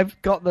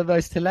 I've got the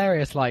most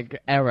hilarious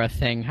error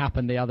thing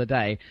happen the other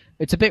day.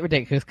 It's a bit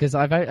ridiculous because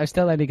I've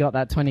still only got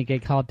that 20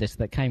 gig hard disk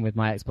that came with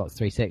my Xbox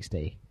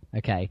 360.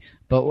 Okay,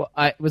 but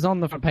I was on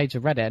the front page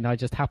of Reddit and I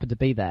just happened to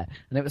be there.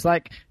 And it was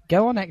like,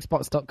 go on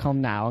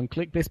Xbox.com now and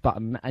click this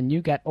button and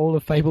you get all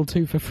of Fable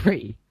 2 for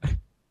free.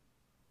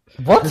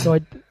 What? So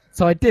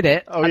I did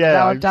it, and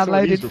now I've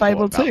downloaded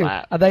Fable 2.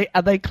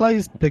 And they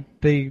closed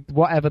the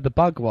whatever the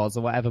bug was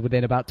or whatever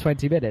within about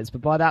 20 minutes, but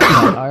by that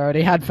point I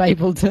already had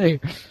Fable 2.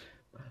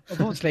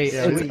 Unfortunately,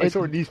 I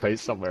saw a news page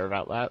somewhere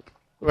about that.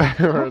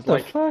 Where it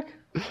was fuck?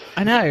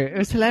 I know, it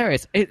was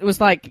hilarious. It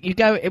was like,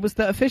 it was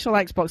the official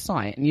Xbox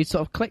site, and you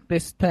sort of click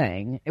this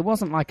thing. It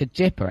wasn't like a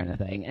JIP or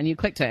anything, and you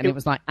clicked it, and it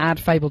was like, add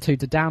Fable 2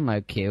 to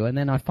download queue, and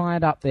then I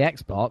fired up the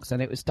Xbox, and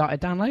it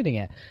started downloading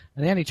it.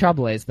 And the only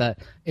trouble is that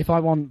if I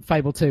want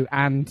Fable 2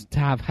 and to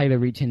have Halo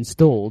Reach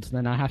installed,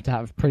 then I have to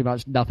have pretty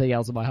much nothing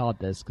else on my hard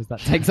disk, because that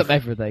takes up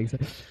everything. So.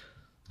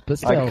 But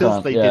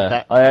still, did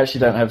that. I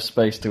actually don't have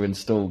space to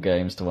install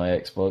games to my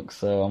Xbox,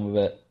 so I'm a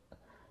bit...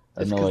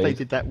 It's because they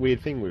did that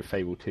weird thing with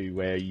Fable 2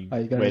 where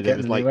there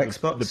was like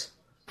the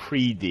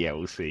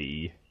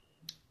pre-DLC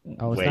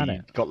where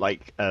you got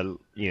like a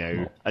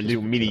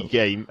little mini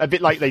game, a bit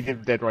like they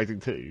did Dead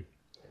Rising 2,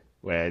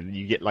 where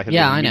you get like a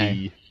little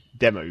mini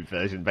demo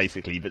version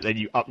basically, but then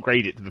you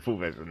upgrade it to the full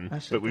version.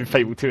 But with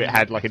Fable 2 it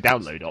had like a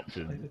download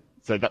option,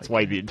 so that's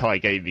why the entire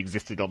game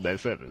existed on their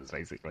servers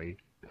basically.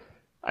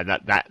 And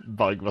that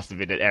bug must have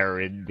been an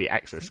error in the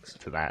access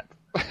to that.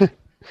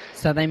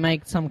 So they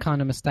made some kind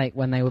of mistake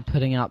when they were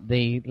putting up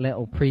the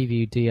little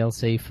preview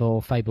DLC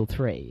for Fable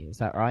 3, is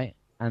that right?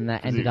 And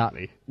that ended up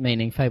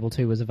meaning Fable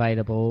 2 was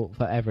available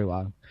for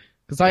everyone.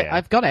 Because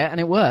I've got it and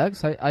it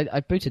works.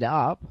 I booted it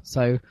up.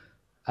 So,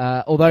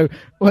 although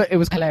it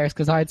was hilarious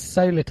because I had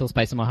so little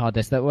space on my hard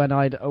disk that when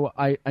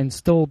I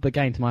installed the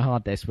game to my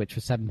hard disk, which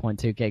was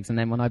 7.2 gigs, and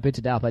then when I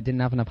booted it up, I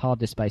didn't have enough hard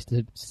disk space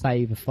to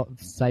save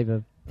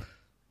a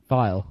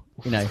file,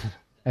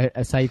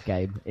 a save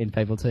game in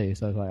Fable 2,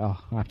 so I was like, I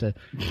have to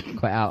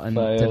quit out and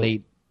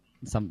delete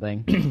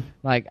something.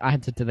 I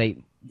had to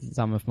delete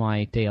some of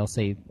my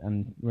DLC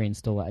and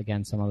reinstall it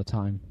again some other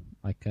time,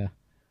 like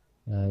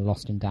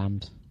Lost and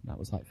Damned. That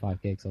was like 5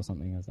 gigs or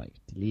something. I was like,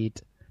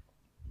 delete.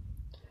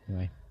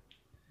 Anyway.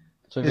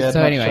 So have you had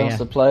much chance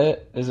to play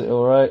it? Is it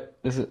alright?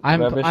 Is it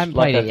rubbish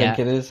like I think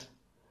it is?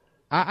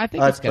 I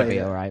think it's going to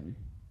be alright.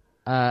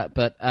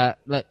 But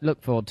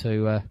look forward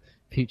to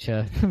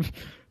future...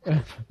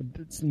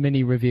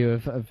 mini review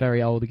of a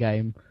very old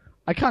game.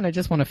 I kind of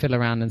just want to fiddle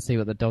around and see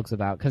what the dog's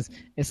about, because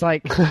it's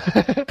like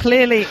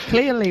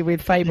clearly with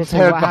Fable 2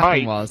 what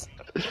happened was,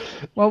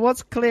 well,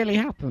 what's clearly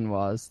happened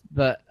was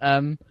that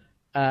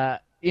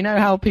you know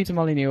how Peter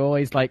Molyneux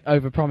always like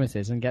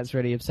overpromises and gets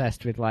really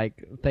obsessed with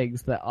like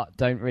things that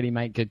don't really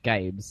make good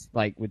games,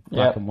 like with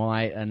Black and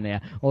White and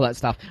all that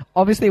stuff.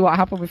 Obviously, what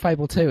happened with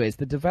Fable 2 is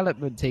the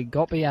development team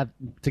got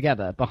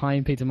together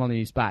behind Peter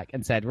Molyneux's back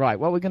and said, right,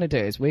 what we're going to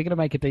do is we're going to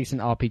make a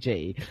decent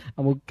RPG,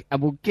 and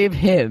we'll give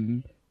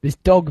him this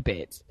dog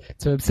bit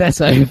to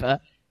obsess over,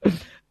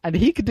 and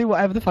he can do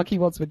whatever the fuck he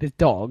wants with this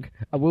dog,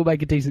 and we'll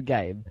make a decent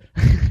game.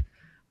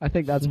 I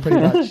think that's pretty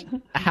much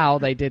how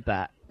they did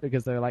that.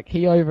 Because they were like,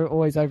 he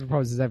always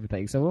overpromises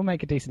everything, so we'll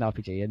make a decent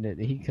RPG, and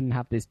he can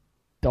have this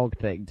dog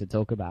thing to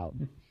talk about.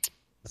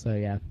 So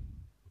yeah.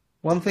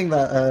 One thing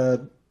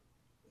that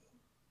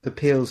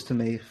appeals to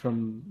me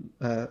from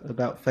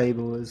about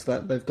Fable is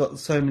that they've got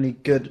so many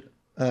good,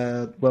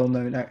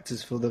 well-known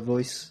actors for the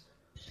voice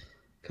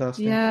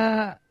casting.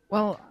 Yeah,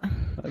 well,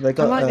 they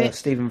got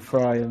Stephen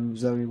Fry and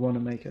Zoe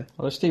Wanamaker.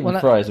 Well, Stephen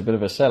Fry is a bit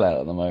of a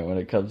sellout at the moment when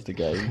it comes to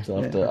games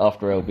after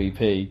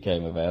LBP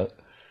came about.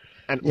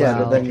 And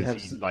but then you have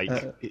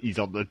he's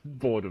on the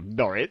board of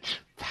Norwich.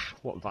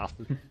 What a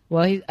bastard!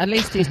 Well, at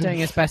least he's doing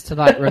his best to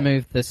like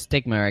remove the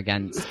stigma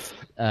against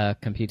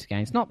computer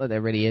games. Not that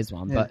there really is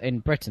one, but in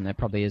Britain there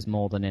probably is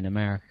more than in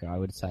America. I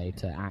would say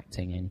to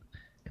acting in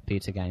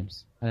computer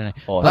games. I don't know.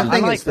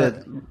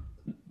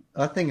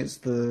 I think it's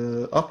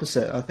the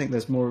opposite. I think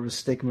there's more of a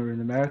stigma in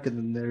America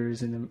than there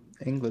is in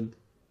England.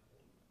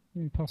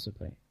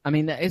 Possibly. I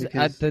mean, there is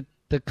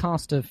the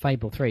cast of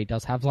Fable 3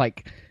 does have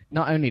like.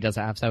 Not only does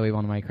it have Zoe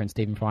Wanamaker and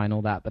Stephen Fry and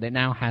all that, but it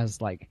now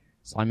has like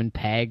Simon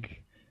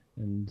Pegg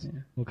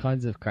and all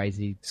kinds of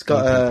crazy. It's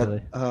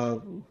got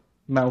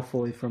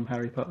Malfoy from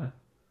Harry Potter.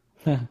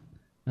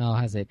 Oh,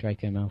 has it?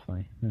 Draco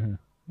Malfoy.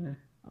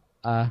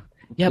 But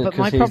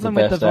my problem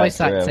with the voice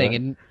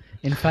acting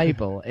in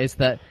Fable is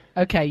that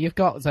okay, you've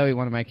got Zoe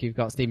Wanamaker, you've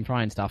got Stephen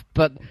Fry and stuff,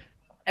 but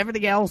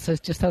everything else has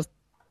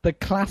the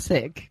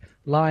classic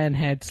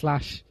Lionhead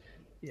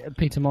 /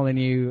 Peter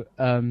Molyneux.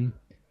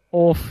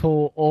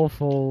 Awful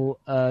regional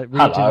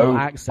Hello,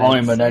 accents.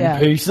 I'm an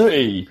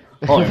NPC.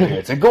 I'm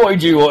here to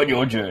guide you on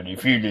your journey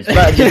through this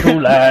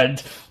magical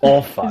land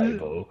of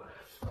Fable.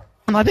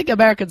 And I think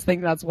Americans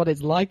think that's what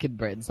it's like in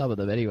Britain, some of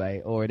them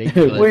anyway, or in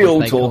England. We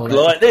all talk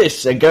like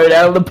this and go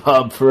down the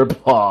pub for a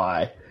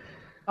pie.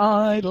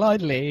 I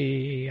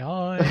lightly.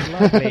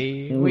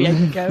 We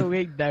ain't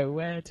going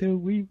nowhere till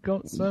we've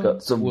got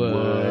some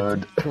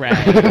word.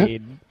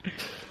 Grain.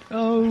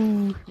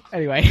 Oh,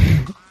 anyway.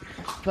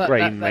 But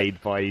grain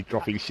made by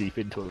dropping sheep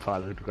into a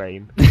pile of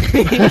grain.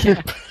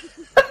 That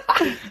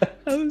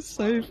was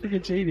so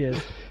freaking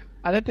genius.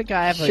 I don't think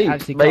I ever sheep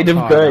actually got made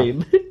of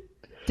grain.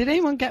 Did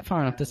anyone get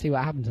far enough to see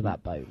what happened to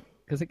that boat?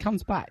 Because it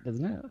comes back,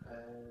 doesn't it?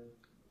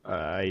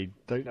 I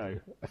don't know.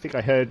 I think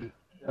I heard...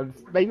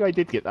 maybe I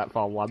did get that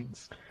far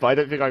once, but I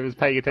don't think I was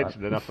paying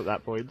attention enough at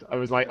that point. I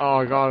was like,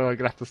 oh god, I'm going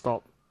to have to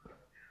stop.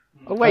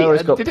 Oh wait, I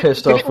always got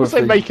pissed off with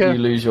you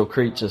lose your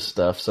creature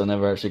stuff, so I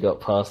never actually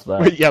got past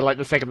that. Yeah, like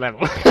the second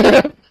level.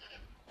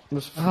 It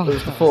was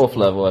the fourth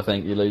level, I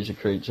think, you lose your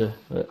creature,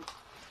 but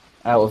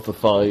out of the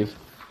 5,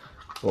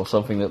 or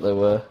something that there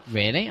were.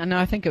 Really? No,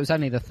 I think it was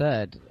only the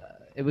 3rd.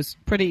 It was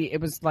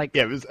like...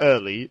 Yeah, it was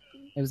early.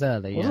 It was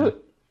early, was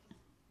it?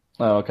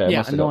 Oh, okay, I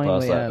must have got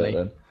past that bit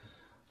then.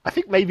 I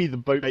think maybe the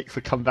boat makes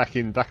a comeback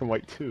in Black and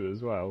White 2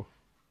 as well.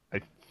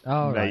 Maybe.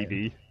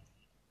 Right.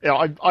 Yeah,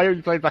 I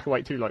only played Black and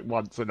White 2 like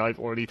once, and I've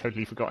already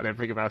totally forgotten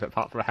everything about it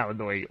apart from how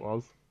annoying it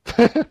was.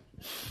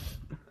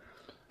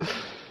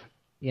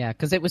 Yeah,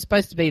 because it was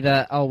supposed to be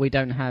that, we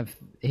don't have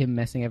him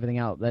messing everything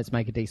up, let's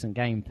make a decent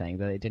game thing,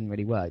 but it didn't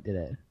really work, did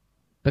it?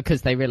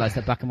 Because they realised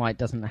that Black and White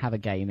doesn't have a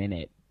game in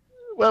it.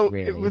 Well,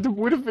 really. It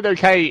would have been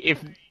okay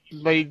if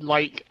they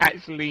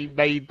actually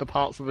made the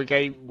parts of the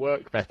game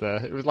work better.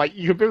 It was like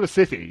you could build a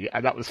city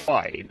and that was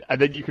fine, and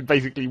then you could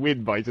basically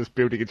win by just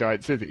building a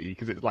giant city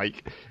because it's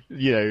like,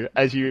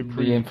 as you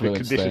improve the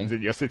conditions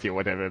in your city or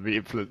whatever, the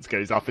influence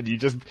goes up, and you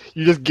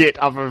just get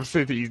other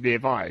cities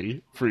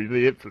nearby through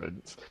the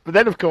influence. But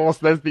then of course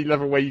there's the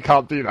level where you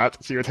can't do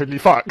that, so you're totally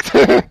fucked.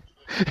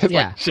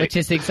 Which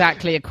is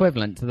exactly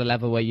equivalent to the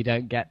level where you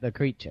don't get the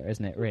creature,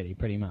 isn't it? Really,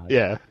 pretty much.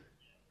 Yeah.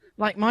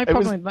 Like, my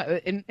problem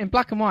in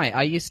Black and White,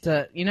 I used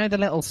to... You know the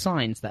little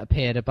signs that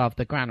appeared above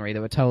the granary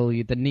that were telling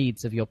you the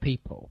needs of your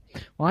people?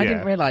 Well, I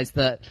didn't realise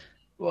that...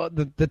 Well,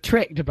 the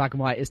trick to Black and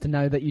White is to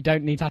know that you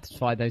don't need to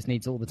satisfy those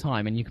needs all the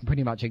time, and you can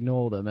pretty much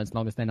ignore them as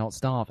long as they're not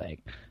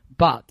starving.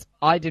 But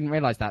I didn't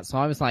realise that, so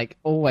I was, like,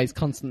 always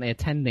constantly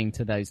attending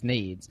to those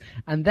needs.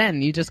 And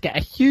then you just get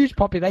a huge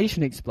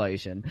population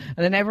explosion,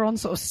 and then everyone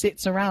sort of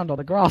sits around on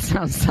the grass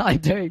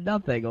outside doing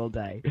nothing all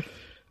day.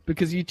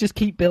 Because you just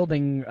keep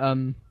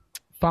building...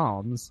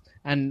 farms,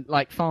 and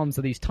like farms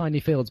are these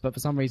tiny fields, but for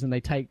some reason they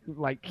take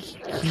like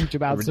huge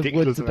amounts of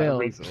wood to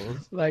build.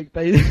 Like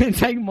they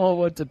take more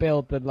wood to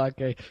build than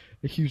like a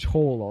huge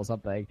hall or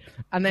something.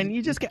 And then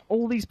you just get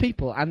all these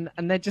people, and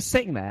they're just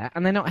sitting there,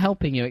 and they're not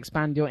helping you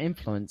expand your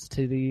influence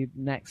to the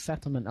next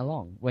settlement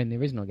along. When the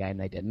original game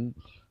they didn't.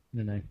 I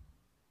don't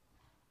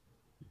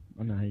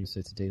know how you're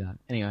supposed to do that.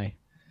 Anyway,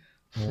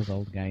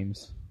 old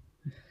games.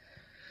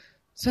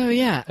 So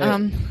yeah,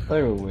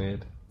 they were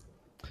weird.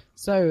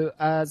 So,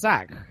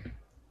 Zach,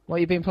 what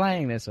have you been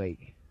playing this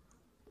week?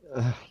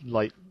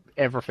 Like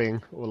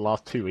everything, or the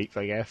last 2 weeks,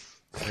 I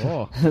guess.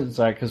 Oh,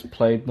 Zach has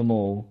played them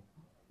all.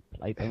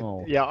 played them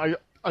all. Yeah,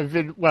 I've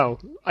been,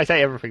 well, I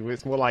say everything, but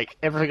it's more like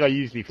everything I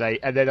usually play,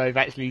 and then I've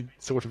actually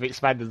sort of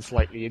expanded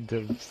slightly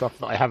into stuff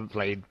that I haven't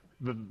played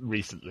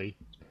recently.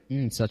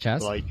 Such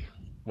as? Like,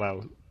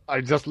 well,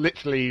 I just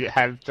literally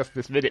have just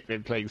this minute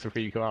been playing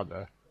Supreme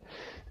Commander.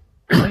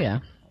 Oh, yeah.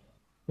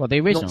 Well,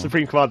 the original. Not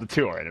Supreme Commander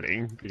 2 or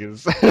anything,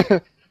 because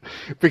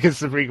because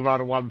Supreme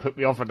Commander 1 put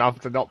me off enough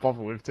to not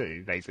bother with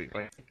 2,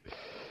 basically.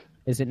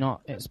 Is it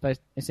not?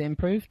 Is it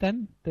improved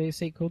then? The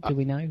sequel? Do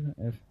we know?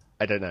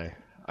 I don't know.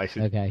 I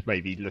should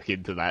maybe look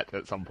into that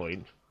at some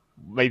point.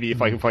 Maybe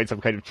if I can find some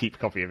kind of cheap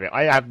copy of it.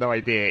 I have no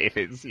idea if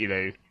it's,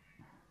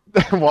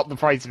 what the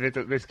price of it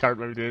at this current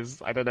moment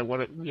is. I don't know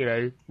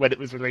when it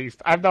was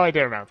released. I have no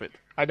idea about it.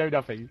 I know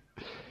nothing.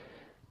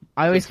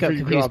 I always got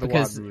confused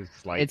because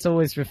it's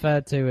always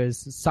referred to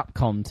as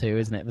Supcom 2,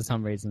 isn't it, for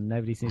some reason?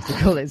 Nobody seems to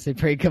call it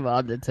Supreme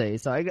Commander 2.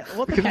 So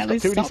what the hell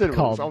is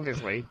Supcom?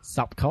 Obviously.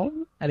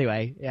 Supcom?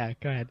 Anyway, yeah,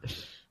 go ahead.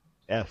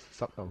 Yes,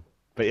 Supcom.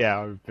 But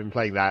yeah, I've been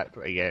playing that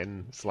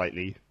again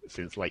slightly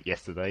since like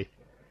yesterday.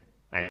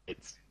 And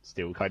it's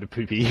still kind of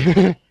poopy.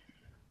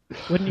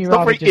 Wouldn't you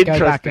rather just go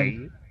back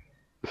and...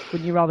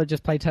 Wouldn't you rather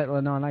just play Total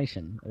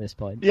Annihilation at this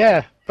point?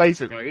 Yeah,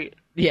 basically.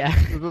 Yeah.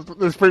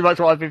 That's pretty much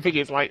what I've been thinking.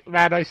 It's like,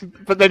 man, I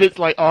should... But then it's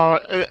like,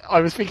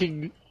 I was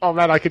thinking, oh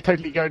man, I could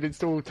totally go and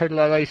install Total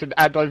Annihilation,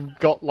 and I've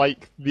got,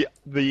 like,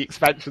 the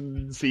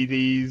expansion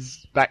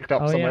CDs backed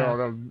up somewhere on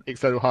an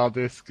external hard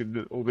disk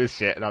and all this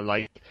shit, and I'm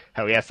like,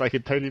 hell yes, I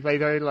could totally play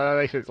Total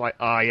Annihilation. It's like,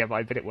 yeah, but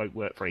I bet it won't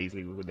work very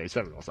easily with Windows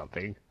 7 or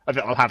something. I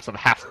bet I'll have some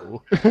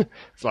hassle.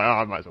 It's like,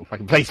 I might as well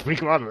fucking play Supreme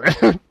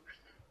Commander.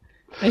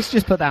 Let's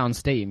just put that on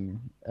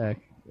Steam.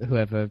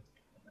 Whoever.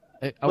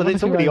 Well,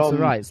 it's already on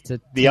the rights to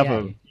the TA.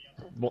 other.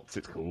 What's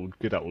it called?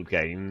 Good Old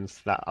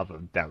Games. That other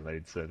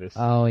download service.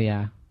 Oh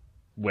yeah.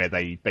 Where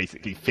they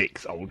basically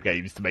fix old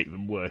games to make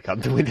them work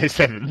under Windows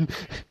 7.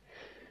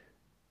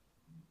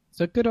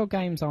 So Good Old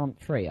Games aren't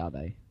free, are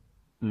they?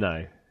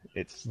 No,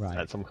 it's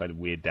some kind of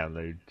weird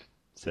download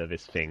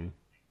service thing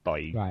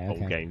by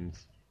old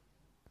games.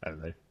 I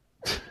don't know.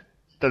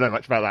 Don't know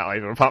much about that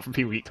either, apart from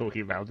people keep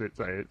talking about it.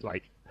 So it's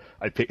like.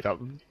 I picked up.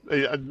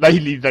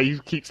 Mainly, they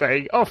keep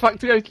saying, "Oh, fuck,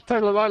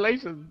 Total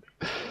Annihilation."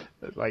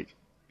 It's like,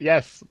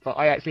 yes, but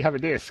I actually have a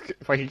disc.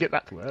 If I can get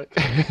that to work.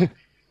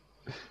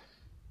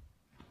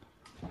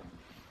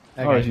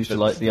 I always used to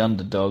like the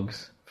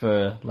Underdogs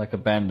for like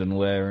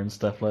abandonware and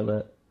stuff like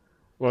that.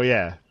 Well,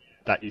 yeah,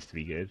 that used to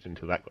be good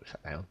until that got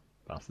shut down.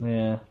 Bastard.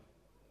 Yeah.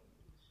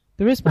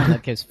 There is one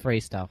that gives free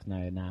stuff now.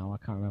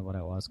 I can't remember what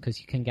it was because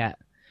you can get.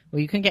 Well,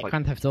 you can get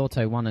Grand Theft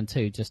Auto 1 and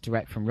 2 just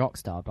direct from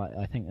Rockstar, but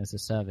I think there's a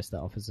service that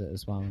offers it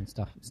as well and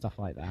stuff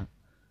like that.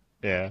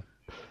 Yeah.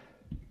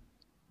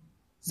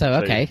 So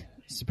okay,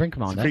 Supreme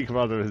Commander. Supreme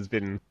Commander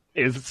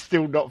is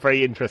still not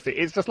very interesting.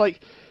 It's just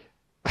like,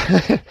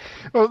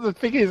 well, the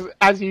thing is,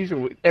 as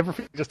usual,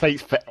 everything just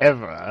takes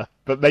forever,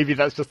 but maybe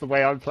that's just the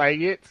way I'm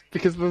playing it,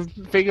 because the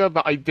thing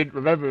that I didn't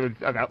remember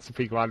about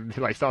Supreme Commander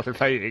until I started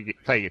playing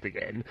it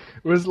again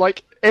was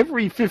like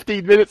every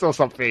 15 minutes or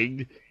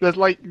something, there's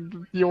like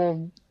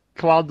your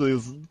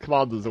commanders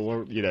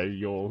or,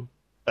 your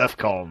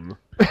Earthcom,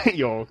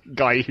 your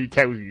guy who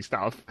tells you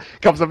stuff,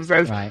 comes up and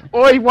says,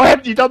 Oi, why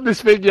haven't you done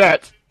this thing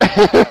yet?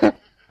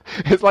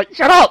 It's like,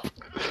 shut up!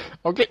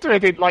 I'll get to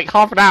it in like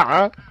half an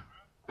hour.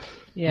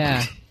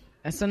 Yeah.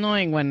 It's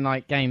annoying when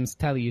like games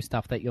tell you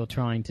stuff that you're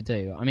trying to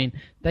do. I mean,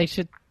 they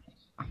should...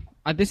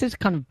 this is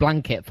kind of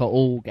blanket for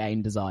all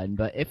game design,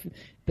 but if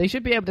they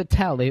should be able to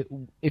tell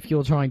if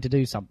you're trying to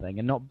do something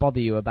and not bother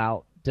you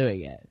about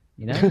doing it,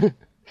 you know?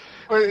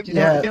 Well, do you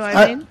know what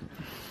I mean?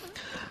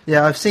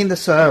 Yeah, I've seen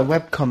this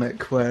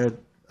webcomic where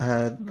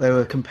they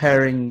were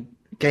comparing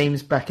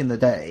games back in the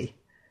day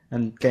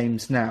and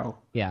games now.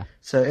 Yeah.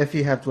 So if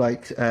you have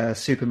like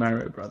Super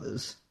Mario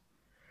Brothers,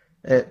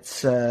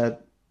 it's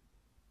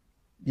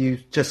you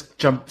just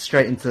jump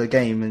straight into the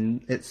game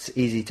and it's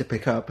easy to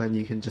pick up and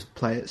you can just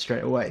play it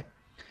straight away.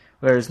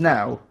 Whereas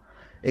now,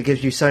 it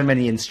gives you so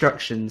many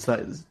instructions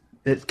that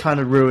it kind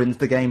of ruins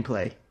the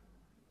gameplay.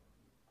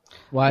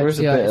 Well, it's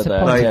a bit of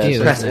that.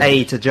 Like, press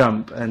A to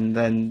jump and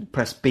then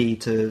press B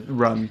to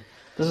run.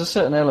 There's a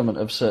certain element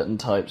of certain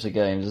types of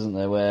games, isn't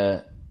there,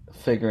 where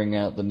figuring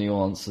out the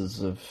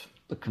nuances of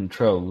the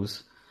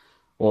controls,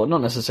 or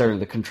not necessarily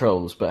the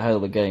controls, but how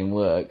the game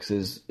works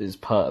is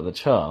part of the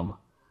charm.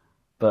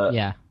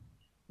 But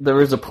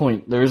there is a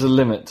point, there is a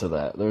limit to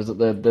that.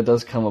 There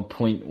does come a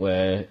point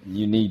where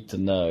you need to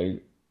know,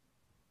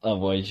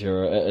 otherwise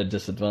you're at a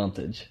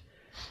disadvantage.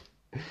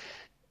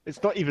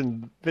 It's not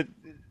even...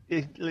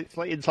 It's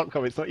like in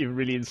Supcom, it's not even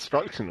really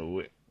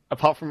instructional.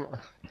 Apart from...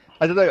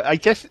 I don't know, I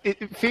guess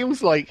it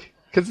feels like...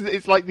 Because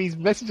it's like these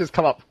messages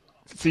come up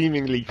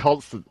seemingly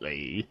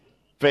constantly,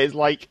 but it's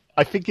like...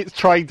 I think it's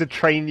trying to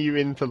train you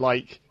into,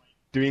 like,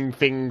 doing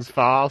things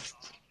fast,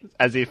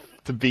 as if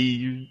to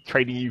be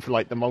training you for,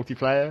 like, the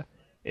multiplayer,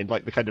 in,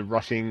 like, the kind of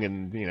rushing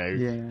and,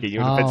 getting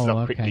your defenses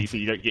up quickly so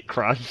you don't get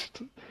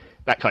crushed.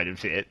 that kind of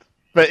shit.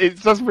 But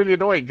it's just really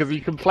annoying because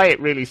you can play it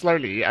really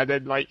slowly, and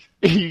then like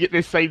you get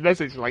this same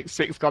message like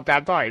 6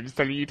 goddamn times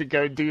telling you to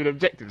go and do an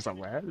objective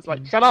somewhere. It's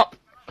like, shut up!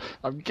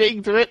 I'm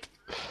getting to it.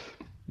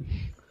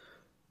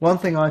 One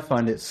thing I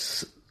find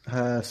it's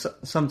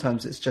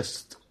sometimes it's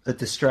just a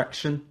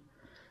distraction.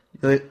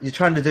 You're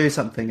trying to do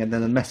something, and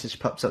then a message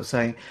pops up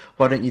saying,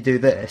 "Why don't you do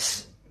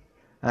this?"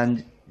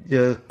 And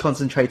you're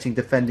concentrating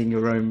defending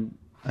your own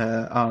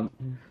arm.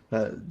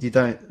 But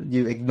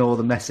you ignore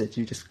the message,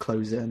 you just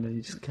close it and then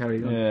you just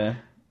carry on. Yeah.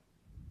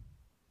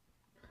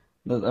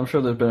 I'm sure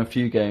there's been a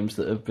few games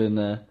that have been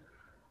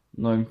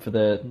known for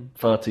their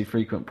far too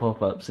frequent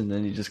pop-ups, and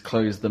then you just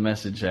close the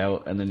message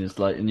out, and then it's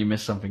like, and you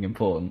miss something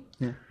important.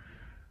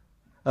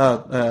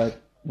 Yeah.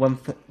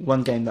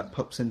 One game that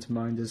pops into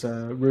mind is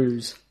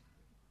Ruse.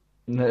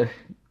 No.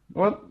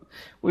 Well,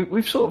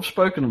 we've sort of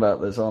spoken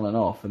about this on and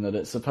off, and that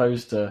it's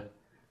supposed to...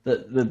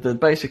 That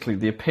basically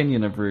the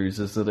opinion of Ruse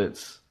is that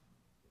it's...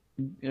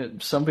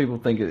 some people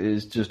think it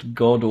is just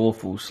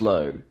god-awful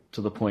slow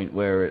to the point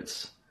where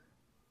it's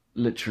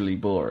literally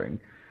boring.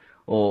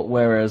 Or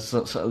whereas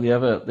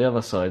the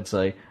other side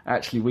say,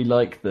 actually, we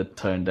like the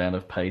tone down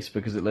of pace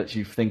because it lets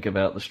you think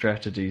about the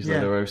strategies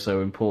that are oh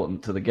so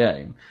important to the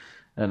game.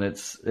 And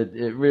it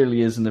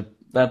really isn't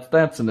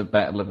that's in a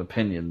battle of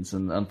opinions,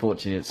 and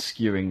unfortunately it's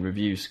skewing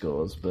review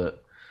scores.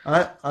 But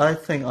I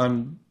think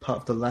I'm part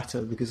of the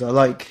latter because I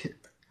like.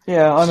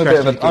 Yeah, I'm a bit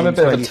of a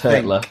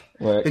turtler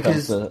where it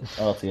comes to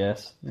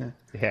RTS.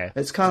 Yeah.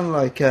 It's kind of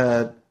like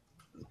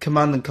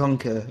Command and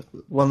Conquer.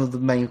 One of the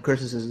main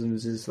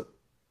criticisms is,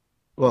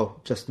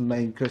 well, just the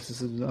main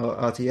criticism of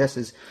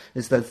RTS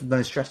is there's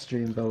no strategy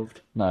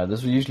involved. No,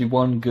 there's usually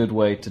one good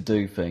way to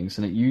do things,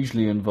 and it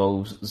usually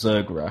involves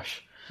Zerg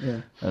Rush.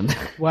 Yeah. And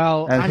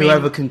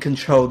whoever can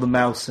control the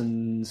mouse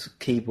and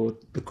keyboard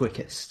the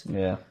quickest.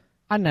 Yeah.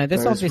 I know.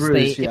 There's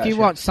obviously, if you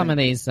watch some of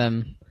these,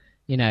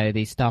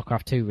 these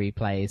StarCraft 2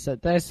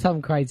 replays, there's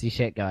some crazy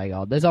shit going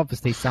on. There's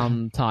obviously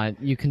sometimes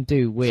you can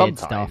do weird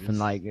stuff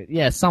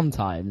and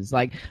sometimes.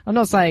 Like, I'm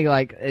not saying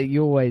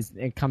you're always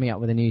coming up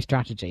with a new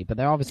strategy, but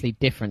there are obviously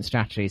different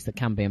strategies that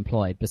can be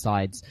employed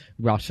besides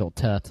Rush or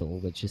Turtle,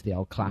 which is the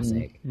old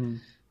classic. Mm-hmm.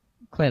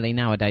 Clearly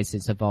nowadays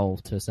it's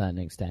evolved to a certain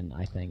extent,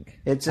 I think.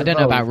 I don't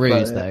know about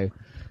Ruse though.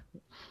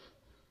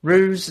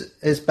 Ruse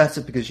is better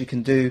because you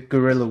can do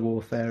guerrilla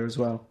warfare as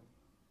well.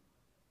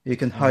 You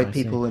can hide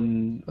people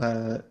in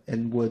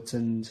woods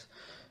and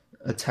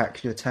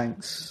attack your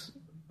tanks.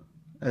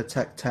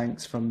 Attack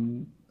tanks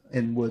from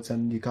in woods,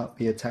 and you can't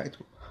be attacked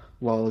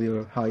while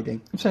you're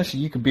hiding.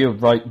 Essentially, you could be a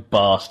right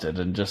bastard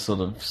and just sort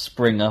of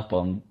spring up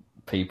on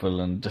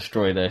people and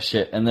destroy their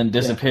shit, and then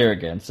disappear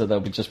again. So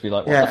they'll just be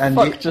like, "What the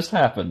fuck just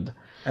happened?"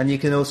 And you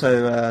can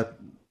also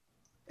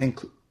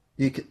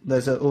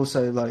there's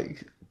also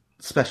like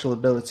special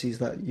abilities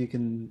that you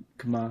can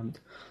command.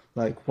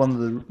 Like, one of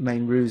the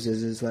main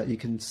ruses is that you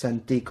can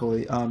send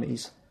decoy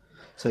armies.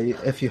 So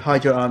if you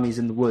hide your armies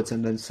in the woods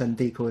and then send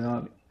decoy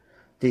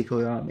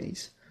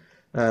armies,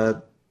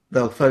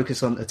 they'll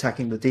focus on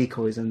attacking the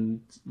decoys, and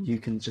you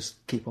can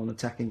just keep on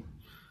attacking.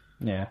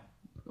 Yeah.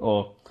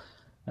 Or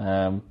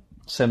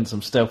send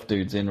some stealth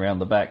dudes in round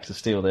the back to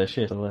steal their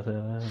shit or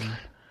whatever.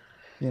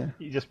 Yeah.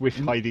 You just wish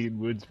hiding in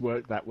woods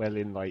worked that well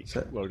in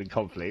World in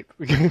Conflict.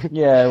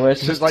 Yeah, where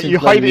it's just like you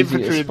hide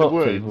infantry in the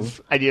woods,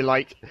 people. And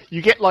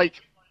you get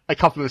a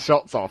couple of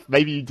shots off.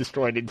 Maybe you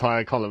destroy an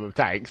entire column of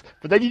tanks,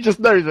 but then you just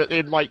know that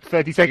in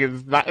 30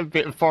 seconds, that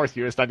bit of forest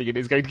you were standing in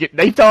is going to get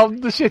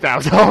napalmed the shit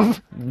out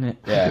of.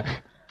 Yeah.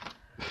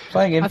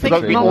 Playing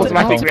infantry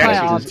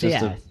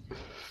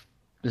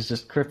is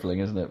just crippling,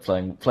 isn't it?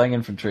 Playing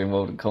infantry in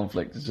World in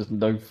Conflict is just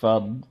no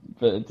fun,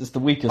 but it's the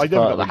weakest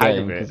part of the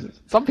game.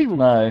 Some people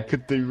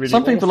could do really.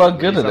 Some people are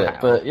good at it,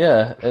 but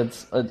yeah,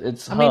 it's hard.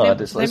 It's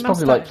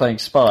probably like playing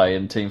Spy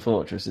in Team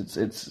Fortress.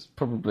 It's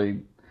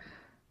probably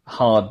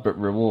hard but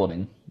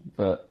rewarding.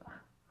 But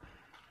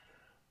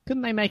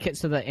couldn't they make it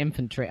so that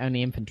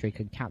only infantry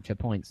could capture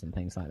points and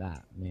things like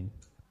that? I mean,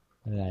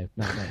 I don't know.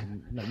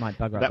 That might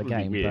bugger up the game.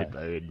 That would be weird, but...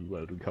 though, in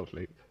World in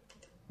Conflict.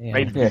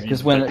 Yeah,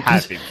 because when it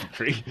has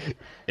infantry,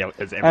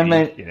 as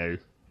every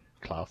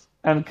class,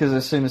 and because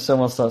as soon as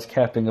someone starts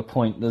capping a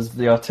point, there's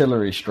the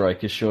artillery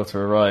strike is sure to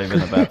arrive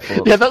in about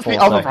 4 yeah, that's 4 the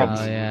other seconds.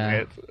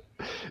 problem.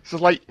 It's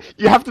just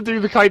you have to do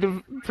the kind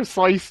of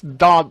precise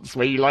dance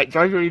where you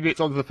drive your units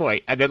onto the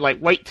point and then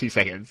wait 2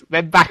 seconds,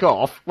 then back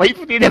off, wait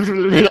for the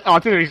inevitable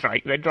artillery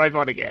strike, then drive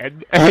on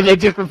again, and then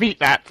just repeat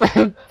that,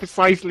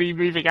 precisely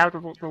moving out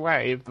of the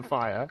way of the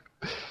fire.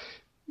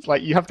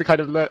 It's you have to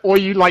kind of learn, or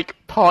you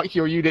park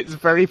your units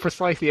very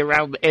precisely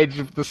around the edge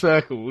of the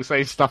circle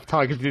so stuff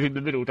targeted in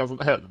the middle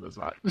doesn't hurt them as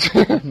much.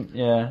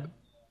 Yeah.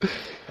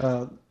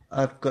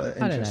 I've got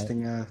an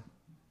interesting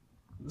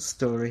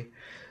story.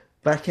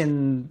 Back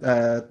when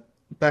I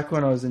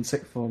was in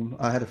sixth form,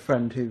 I had a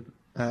friend who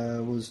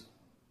was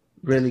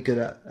really good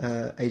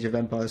at Age of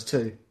Empires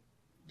 2.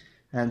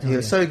 And he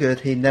was so good,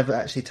 he never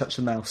actually touched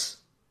the mouse.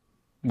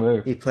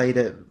 Whoa. He played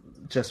it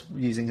just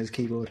using his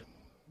keyboard.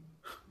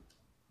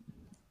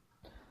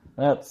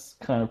 That's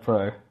kind of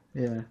pro.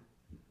 Yeah.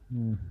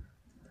 Mm.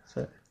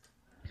 So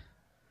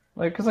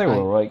Because they were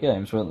alright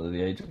games, weren't they?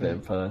 The Age of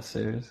Empires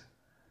series.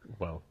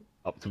 Well,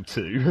 up to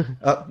 2.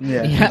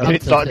 Yeah.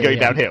 It started going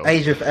downhill.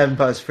 Age of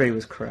Empires 3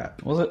 was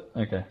crap. Was it?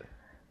 Okay.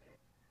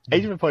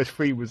 Age of Empires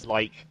 3 was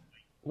like...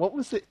 What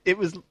was it? It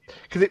was...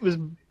 Because it was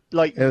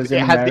like... It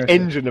had America. the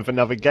engine of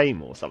another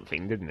game or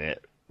something, didn't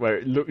it? Where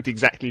it looked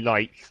exactly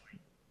like...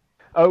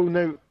 Oh,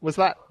 no. Was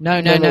that...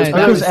 No.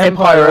 That was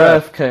Empire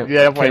Earth came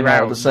out round.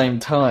 at the same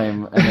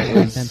time, and it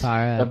was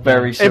Empire a Earth,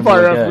 very similar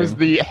Empire Earth game. was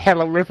the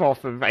hella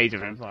rip-off of Age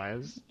of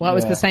Empires. Well, it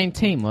was the same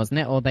team, wasn't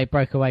it? Or they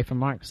broke away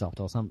from Microsoft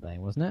or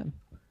something, wasn't it?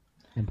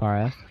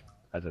 Empire Earth.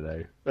 I don't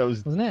know.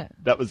 Wasn't it?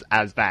 That was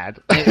as bad.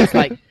 It was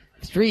like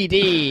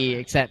 3D,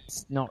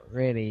 except not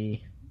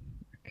really.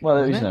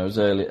 Well, it was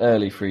early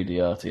 3D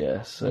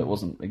RTS, so it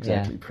wasn't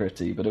exactly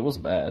pretty, but it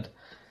wasn't bad.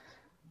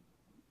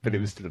 But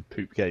it was still a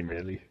poop game,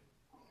 really.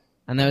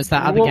 And there was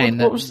that other game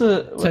that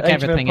took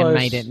Age of everything and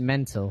Empires- made it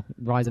mental.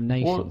 Rise of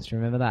Nations, do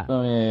you remember that?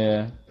 Oh,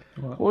 yeah.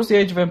 What was the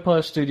Age of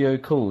Empires studio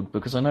called?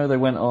 Because I know they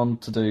went on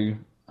to do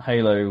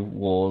Halo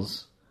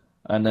Wars,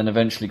 and then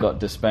eventually got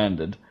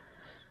disbanded.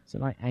 Is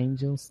it like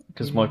Angels?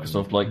 Because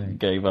Microsoft,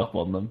 gave up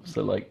on them,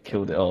 so,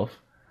 killed it off.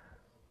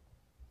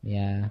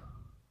 Yeah.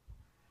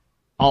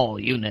 All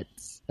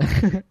units.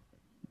 Halo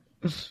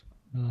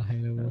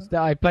Wars.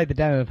 I played the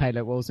demo of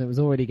Halo Wars and it was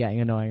already getting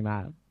annoying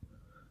that.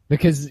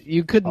 Because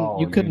you couldn't,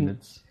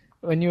 Units.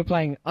 when you were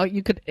playing,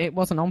 it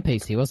wasn't on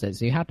PC, was it?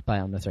 So you had to play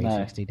on the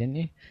 360, didn't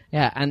you?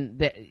 Yeah,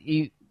 and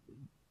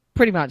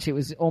pretty much it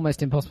was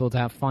almost impossible to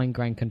have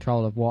fine-grained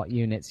control of what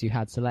units you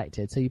had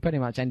selected. So you pretty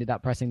much ended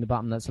up pressing the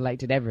button that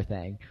selected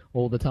everything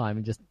all the time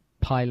and just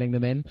piling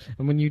them in.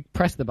 And when you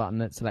pressed the button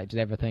that selected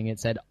everything, it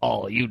said,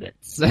 all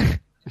units.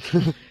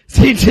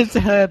 So you just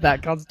heard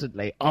that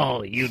constantly.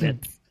 All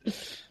units.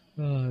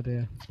 Oh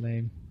dear,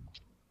 lame.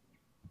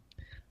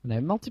 No,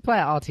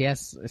 multiplayer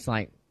RTS is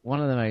like one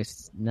of the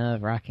most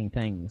nerve-wracking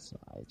things.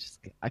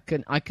 I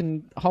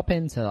can hop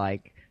into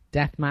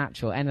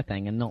deathmatch or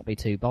anything and not be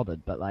too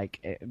bothered, but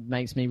it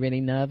makes me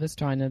really nervous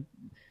trying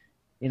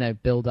to,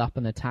 build up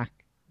an attack,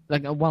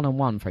 like a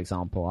one-on-one, for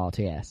example,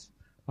 RTS.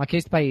 I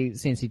used to play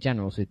CNC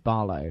Generals with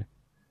Barlow,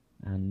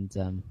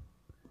 and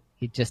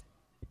he'd just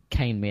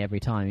cane me every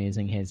time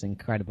using his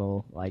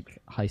incredible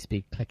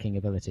high-speed clicking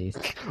abilities.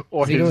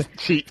 Or his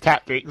cheap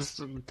tactics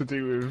to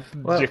do with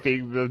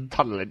jipping the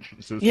tunnel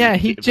entrances. Yeah,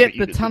 he'd jip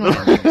the tunnel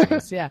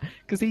entrances, yeah.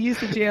 Because he used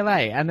the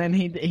GLA, and then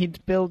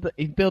he'd build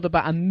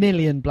about 1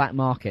 million black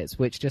markets,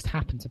 which just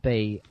happened to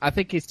be... I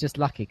think he's just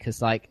lucky,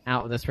 because out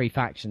of the 3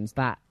 factions,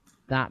 that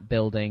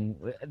building...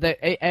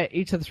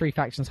 each of the 3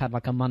 factions had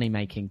a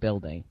money-making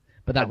building.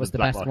 But that was the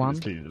best one.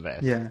 The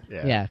best.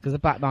 Yeah, because the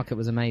black market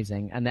was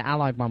amazing, and the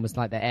allied one was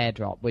the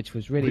airdrop, which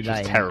was really lame.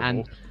 Was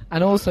terrible.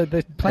 And also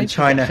the place and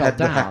China had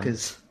the down.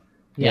 hackers.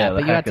 Yeah, but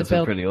the you had to hackers build.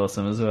 were pretty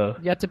awesome as well.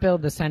 You had to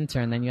build the center,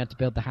 and then you had to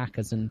build the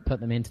hackers and put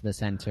them into the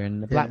center.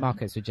 And the black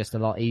markets were just a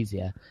lot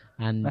easier.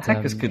 And the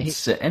hackers could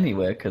sit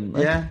anthere, couldn't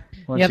they?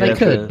 Yeah, they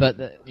could, but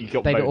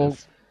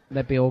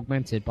they'd be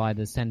augmented by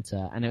the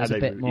center, and it was a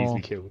bit more.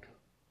 Easily killed.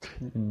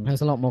 There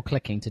was a lot more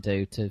clicking to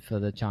do for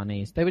the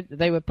Chinese.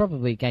 They would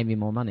probably gave you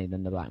more money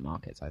than the black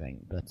markets, I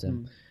think, but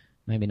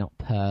maybe not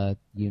per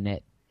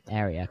unit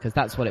area, because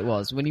that's what it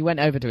was. When you went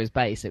over to his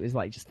base, it was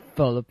just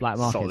full of black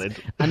markets.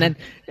 Solid. And then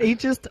he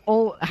just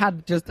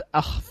had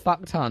a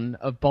fuck ton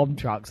of bomb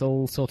trucks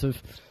all sort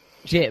of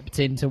gypped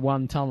into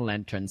one tunnel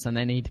entrance, and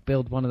then he'd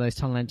build one of those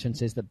tunnel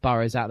entrances that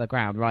burrows out of the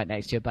ground right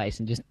next to your base,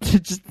 and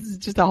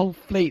just a whole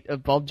fleet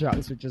of bomb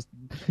trucks would just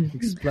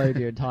explode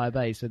your entire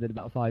base within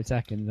about 5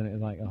 seconds, and it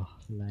was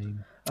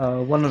lame.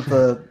 One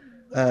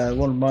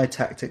of my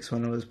tactics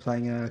when I was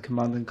playing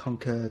Command and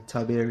Conquer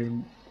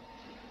Tiberium.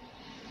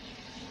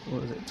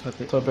 What was it?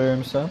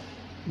 Tiberium Sun?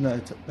 No,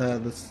 is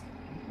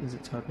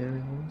it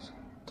Tiberium Wars?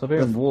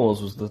 Tiberium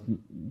Wars was the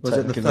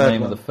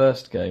name of the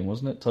first game,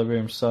 wasn't it?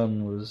 Tiberium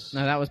Sun was...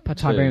 No, that was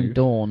Tiberium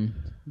Dawn.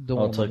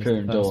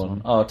 Tiberium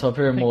Dawn. Oh,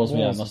 Tiberium Wars,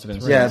 it must have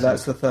been... Yeah,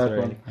 that's the third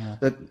one.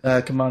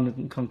 The Command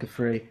and Conquer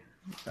 3.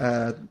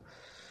 One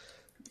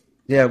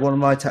of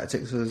my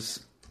tactics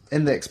was,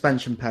 in the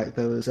expansion pack,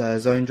 there was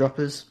zone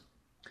droppers,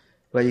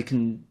 where you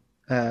can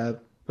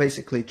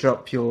basically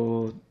drop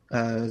your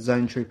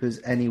zone troopers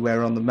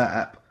anywhere on the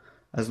map,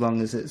 as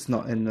long as it's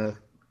not in the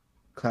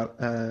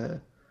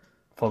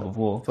Fog of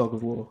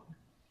War.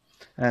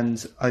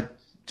 And I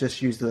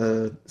just used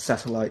the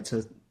satellite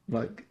to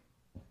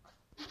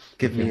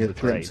give me a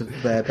glimpse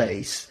of their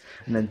base,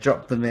 and then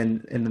drop them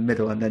in the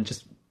middle, and then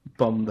just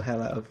bomb the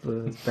hell out of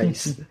the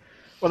base.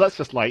 Well, that's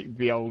just like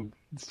the old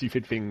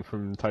stupid thing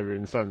from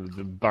Tiberium Sun,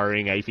 the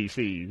burrowing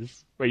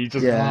APCs, where you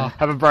just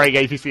have a burrowing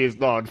APC as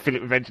Lord, fill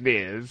it with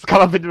engineers,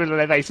 come up in the middle of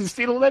their base and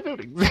steal all their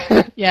buildings.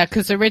 Yeah,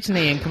 because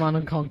originally in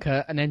Command &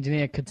 Conquer, an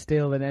engineer could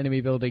steal an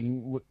enemy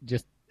building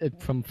just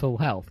from full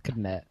health,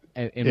 couldn't it?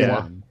 In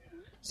one.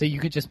 So you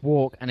could just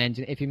walk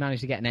if you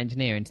managed to get an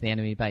engineer into the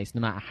enemy base, no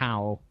matter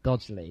how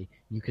dodgily,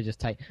 you could just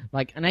take...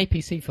 an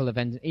APC full of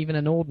even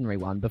an ordinary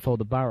one before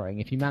the burrowing,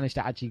 if you managed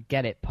to actually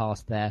get it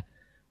past their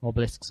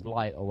obelisks of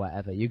light or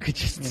whatever, you could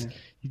just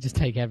you just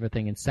take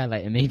everything and sell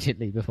it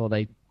immediately before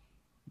they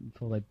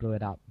blew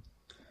it up.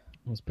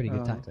 It was pretty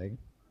good tactic.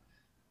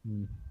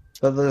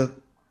 But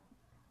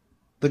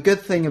the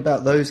good thing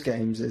about those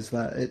games is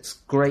that it's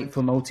great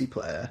for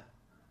multiplayer.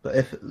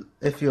 But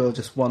if you're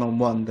just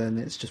one-on-one, then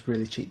it's just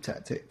really cheap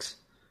tactics,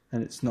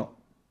 and it's not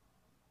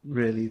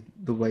really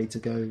the way to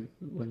go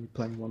when you're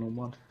playing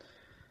one-on-one.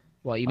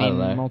 What, you mean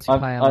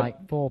multiplayer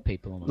like 4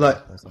 people on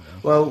like, or something?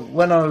 Well,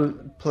 when I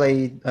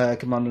played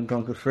Command &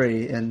 Conquer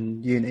 3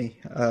 in uni,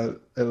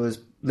 it was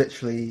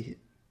literally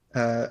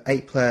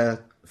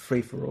 8-player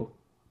free-for-all.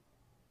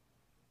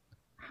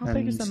 How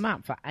big is the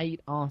map for 8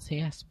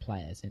 RTS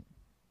players?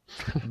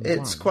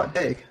 It's quite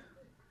big.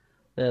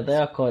 Yeah, they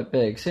are quite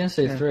big.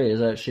 CNC3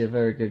 is actually a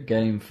very good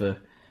game for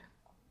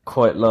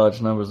quite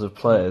large numbers of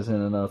players in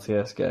an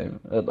RTS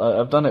game.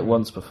 I've done it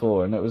once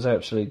before, and it was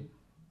actually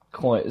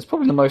it's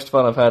probably the most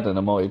fun I've had in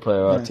a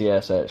multiplayer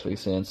RTS, actually,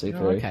 CNC3.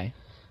 Oh, okay.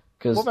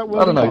 Because, I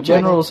don't know,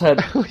 Generals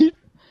had...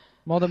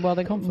 Modern World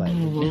in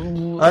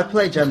Conflict. I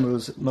play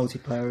Generals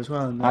multiplayer as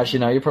well. Actually,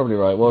 no, you're probably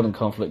right. World in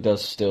Conflict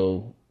does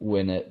still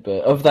win it,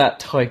 but of that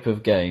type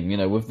of game,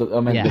 with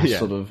the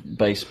sort of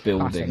base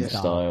building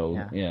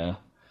style,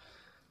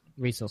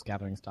 resource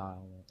gathering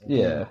style.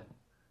 Yeah.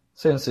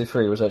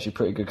 CNC3 was actually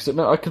pretty good, because it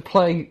meant I could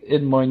play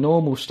in my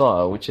normal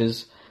style, which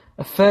is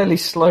a fairly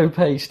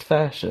slow-paced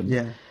fashion.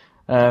 Yeah.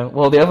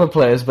 While the other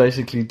players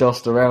basically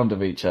dust around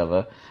of each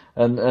other,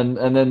 and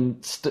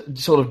then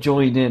sort of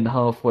join in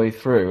halfway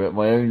through at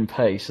my own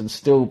pace and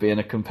still be in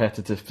a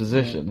competitive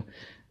position.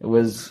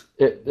 Yeah.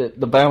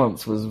 The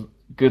balance was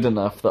good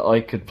enough that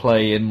I could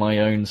play in my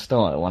own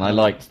style, and I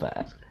liked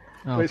that.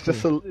 Oh, it's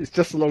just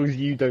as long as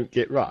you don't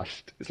get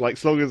rushed. It's like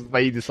as long as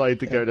they decide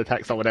to go and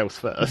attack someone else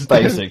first.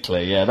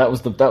 Basically, yeah, that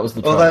was the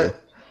trouble.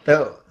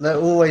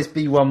 There'll always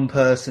be one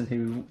person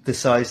who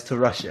decides to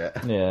rush it.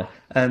 Yeah.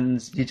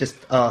 And you just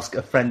ask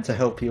a friend to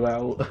help you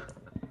out.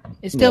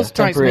 It still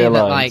strikes me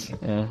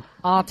that,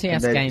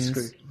 RTS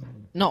games,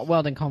 not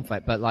World in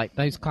Conflict, but,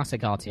 those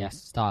classic RTS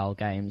style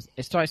games,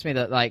 it strikes me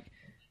that,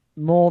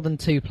 more than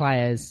 2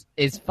 players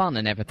is fun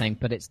and everything,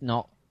 but it's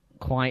not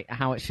quite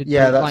how it should be.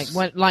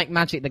 Like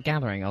Magic the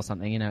Gathering or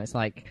something, it's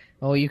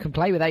you can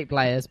play with 8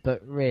 players,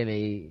 but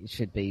really it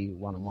should be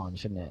 1-on-1,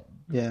 shouldn't it?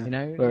 Yeah.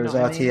 Whereas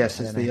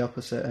RTS is the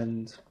opposite,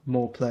 and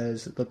more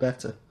players, the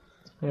better.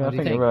 Yeah, I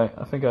think you're right.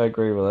 I think I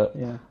agree with it.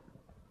 Yeah.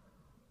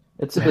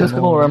 It's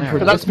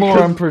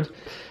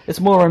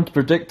more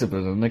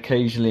unpredictable and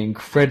occasionally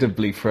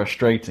incredibly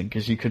frustrating,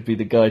 because you could be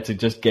the guy to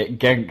just get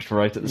ganked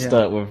right at the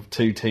start with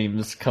 2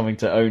 teams coming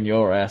to own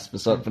your ass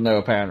for no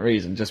apparent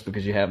reason, just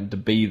because you happen to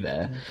be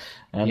there.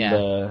 And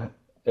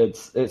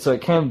so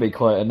it can be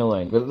quite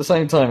annoying, but at the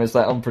same time, it's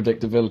that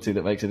unpredictability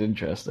that makes it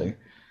interesting.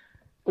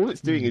 All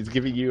it's doing is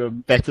giving you a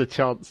better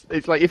chance.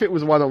 It's like if it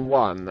was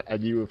 1-on-1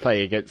 and you were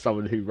playing against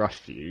someone who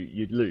rushed you,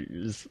 you'd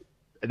lose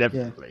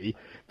inevitably. Yeah.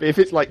 But if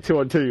it's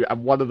 2-on-2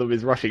 and one of them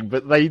is rushing,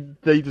 but they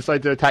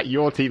decide to attack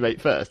your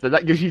teammate first, then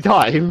that gives you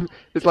time.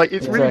 It's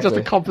really just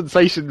a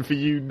compensation for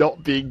you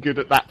not being good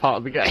at that part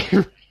of the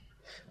game.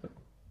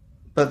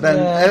 But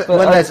then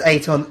when there's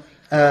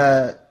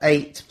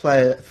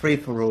 8-player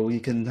free-for-all, you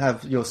can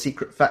have your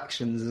secret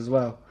factions as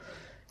well.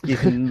 You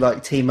can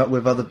team up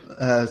with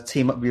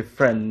your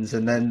friends,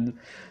 and then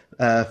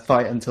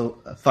fight at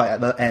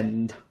the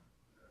end.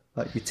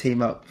 You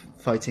team up,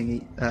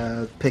 fighting,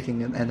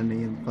 picking an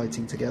enemy and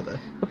fighting together.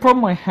 The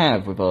problem I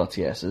have with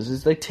RTSs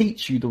is they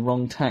teach you the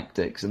wrong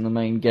tactics in the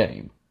main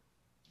game.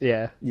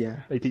 Yeah.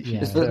 They teach you.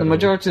 The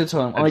majority of the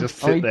time, I just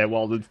sit there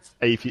while the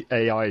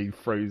AI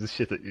throws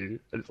shit at you,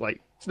 and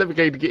it's never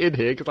going to get in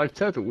here because I've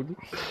turtled.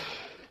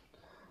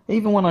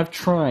 Even when I've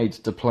tried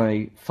to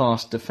play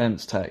fast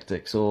defense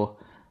tactics or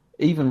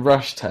even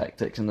rush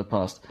tactics in the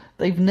past,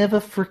 they've never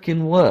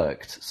frickin'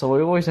 worked, so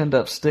I always end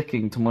up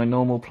sticking to my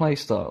normal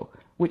playstyle,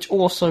 which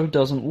also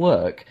doesn't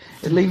work.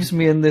 It leaves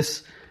me in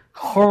this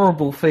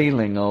horrible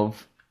feeling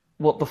of,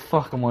 what the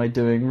fuck am I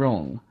doing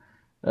wrong?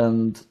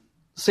 And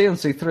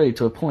CNC3,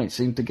 to a point,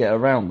 seemed to get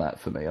around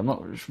that for me. I'm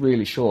not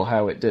really sure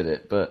how it did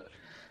it, but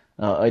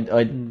I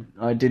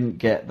didn't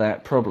get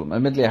that problem.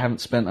 Admittedly, I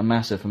haven't spent a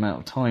massive amount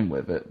of time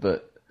with it,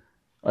 but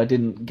I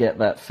didn't get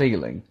that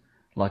feeling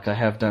like I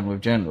have done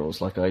with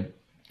Generals, like I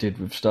did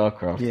with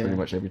StarCraft pretty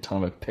much every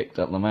time I picked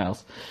up the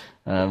mouse.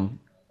 And,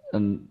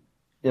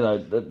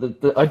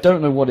 I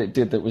don't know what it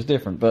did that was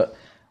different, but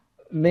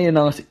me and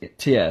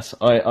RTS,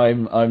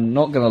 I'm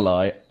not going to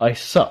lie, I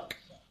suck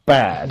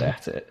bad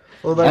at it.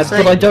 But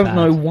I don't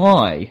know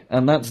why,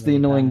 and that's the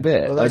annoying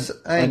bit. Well, that's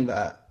saying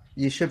that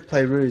you should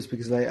play Ruse,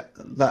 because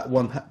that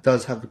one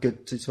does have a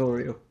good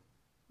tutorial.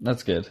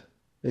 That's good.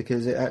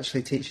 Because it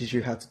actually teaches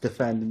you how to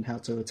defend and how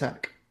to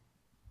attack.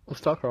 Well,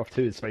 StarCraft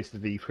 2 is supposed to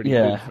be pretty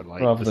good for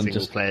rather the than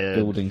single just player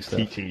building stuff.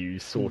 teaching you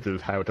sort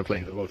of how to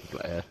play the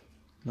multiplayer.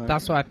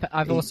 That's why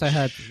I've also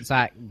heard,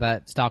 Zach,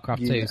 that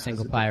StarCraft 2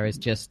 single player is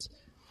just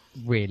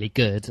really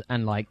good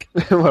and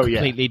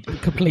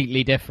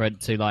completely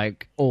different to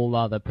all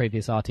other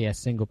previous RTS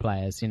single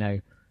players.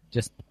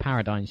 Just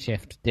paradigm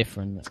shift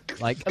different,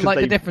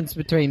 the difference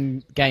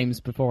between games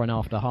before and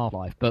after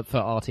Half-Life, but for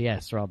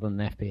RTS rather than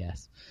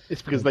FPS.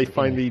 It's because they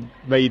finally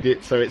made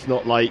it so it's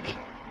not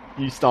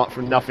you start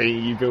from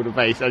nothing, you build a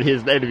base, and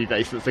here's an enemy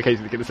base that's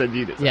occasionally going to send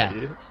units at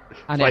you.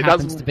 And it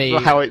happens to be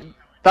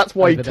that's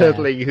why over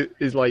turtling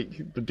is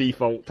like the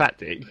default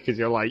tactic, because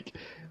you're like,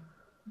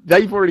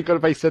 they've already got a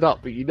base set up,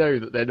 but you know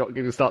that they're not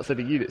going to start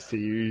sending units to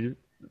you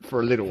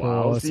for a little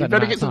while, so you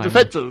better get some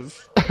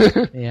defenders.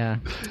 Yeah,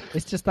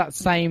 it's just that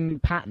same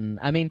pattern.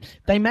 I mean,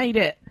 they made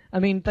it. I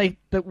mean,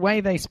 the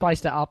way they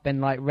spiced it up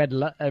in like Red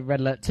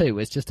Alert 2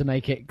 was just to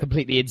make it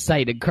completely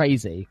insane and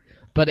crazy.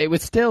 But it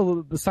was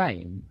still the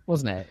same,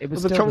 wasn't it? It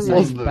was still the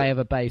same Bay of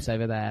a base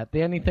over there.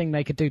 The only thing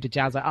they could do to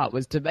jazz it up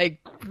was to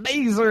make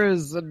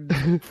lasers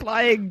and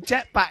flying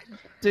jetpack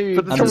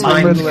dudes. And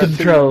time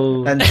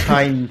control. And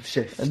time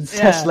shift. And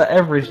Tesla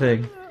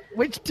everything.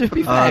 Which, to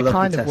be fair,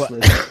 kind of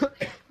worked.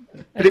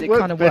 But it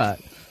kind of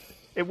worked.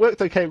 It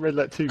worked okay in Red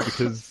Alert 2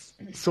 because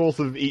sort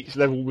of each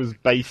level was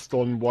based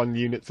on one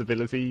unit's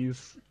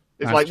abilities.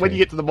 It's That's like true. When you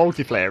get to the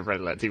multiplayer of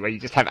Red Alert 2 where you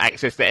just have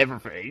access to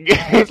everything.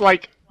 It's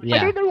like, I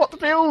don't know what to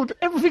build.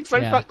 Everything's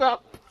so fucked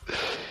up.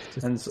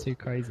 It's just too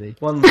crazy.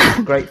 One of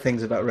the great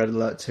things about Red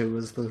Alert 2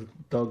 was the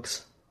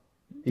dogs.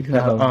 You could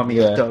have an army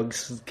of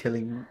dogs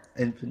killing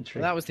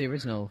infantry. Well, that was the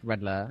original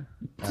Red Alert.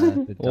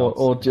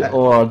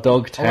 Or our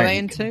dog tank. Were they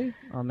in 2?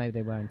 Or maybe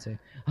they were in 2.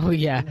 Oh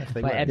yeah,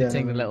 by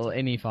editing the little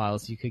ini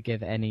files, you could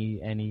give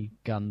any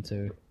gun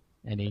to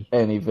any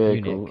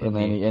vehicle unit, and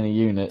any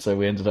unit. So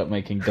we ended up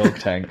making dog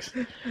tanks.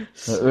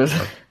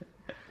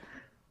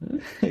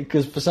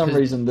 Because for some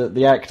reason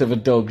the act of a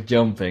dog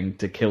jumping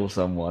to kill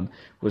someone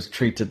was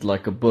treated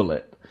like a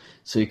bullet.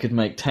 So you could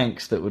make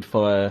tanks that would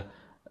fire.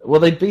 Well,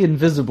 they'd be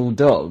invisible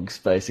dogs,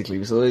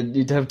 basically. So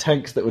you'd have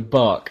tanks that would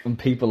bark, and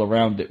people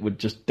around it would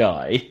just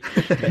die.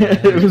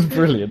 It was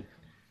brilliant.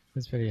 It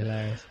was pretty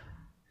hilarious.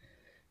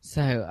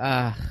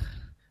 So,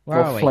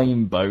 where are we?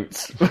 Flame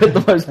boats.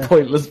 The most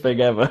pointless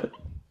thing ever.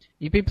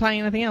 You've been playing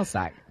anything else,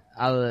 Zach?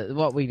 What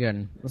are we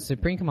doing? The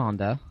Supreme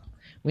Commander.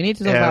 We need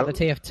to talk about the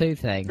TF2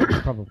 thing,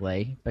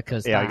 probably,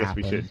 because I guess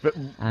happened. we should. But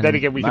then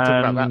again, we can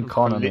talk about that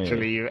for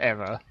literally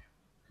ever.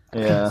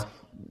 Yeah.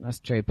 That's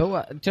true.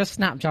 But just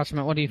snap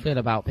judgment, what do you feel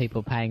about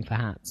people paying for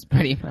hats?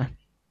 Pretty much.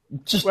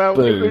 Just it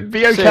would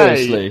be okay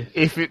Seriously.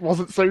 If it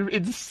wasn't so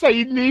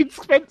insanely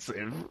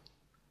expensive.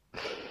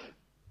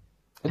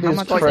 It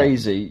is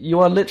crazy. You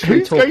are literally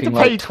Who's talking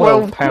going to pay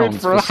like £12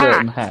 for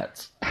certain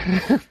hat?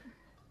 hats.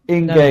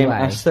 In-game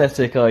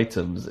aesthetic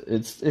items.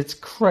 It's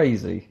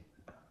crazy.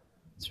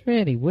 It's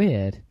really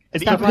weird.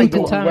 And Stuff like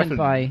determined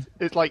by...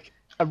 It's like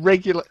a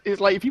regular...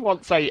 It's like if you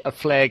want, say, a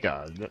flare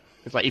gun...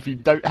 It's like if you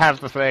don't have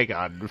the flare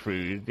gun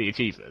through the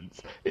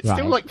achievements, it's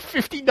still like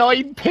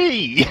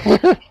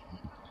 59p!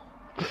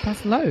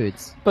 That's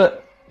loads.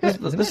 But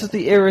this is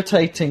the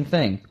irritating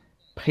thing.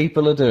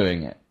 People are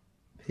doing it.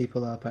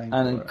 People are paying for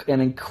it.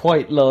 And in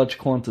quite large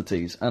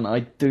quantities, and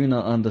I do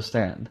not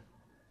understand.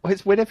 Well,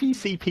 it's whenever you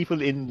see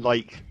people in,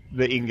 like,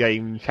 the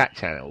in-game chat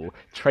channel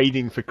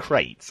trading for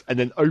crates and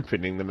then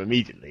opening them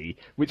immediately,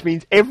 which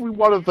means every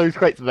one of those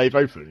crates that they've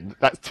opened,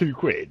 that's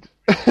 £2.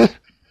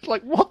 It's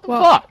like, what the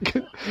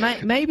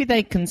fuck? Maybe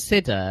they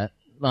consider,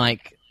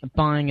 like,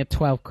 buying a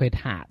 12 quid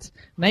hat.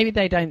 Maybe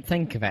they don't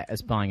think of it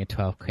as buying a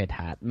 12 quid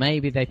hat.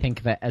 Maybe they think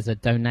of it as a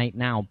donate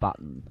now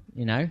button,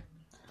 you know?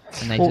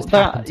 And they just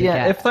happen to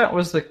get... if that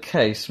was the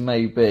case,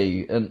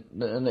 maybe,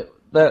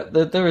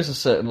 there is a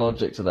certain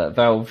logic to that.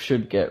 Valve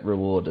should get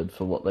rewarded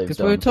for what they've done.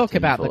 Because we were talking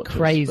about the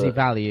crazy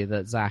value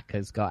that Zach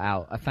has got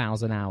out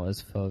 1,000 hours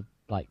for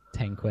like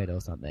 10 quid or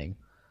something.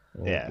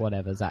 Or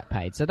whatever Zach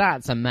paid. So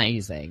that's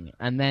amazing.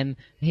 And then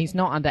he's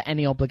not under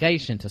any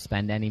obligation to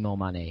spend any more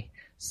money.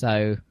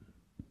 So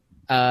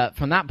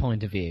from that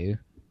point of view,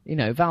 you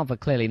know, Valve are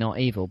clearly not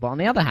evil. But on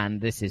the other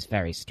hand, this is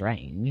very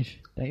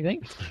strange. Don't you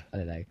think? I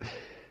don't know.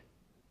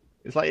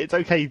 It's like, it's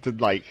okay to,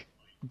 like,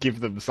 give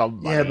them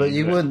some money. Yeah, but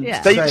you wouldn't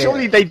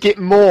surely they'd get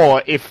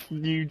more if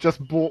you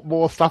just bought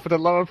more stuff at a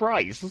lower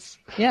price.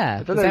 Yeah,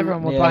 because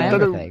everyone would buy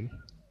everything.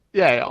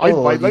 Yeah, I'd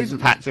buy loads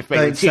of hats if they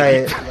don't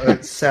say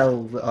it,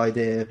 sell the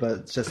idea,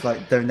 but just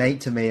like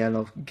donate to me and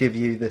I'll give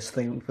you this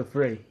thing for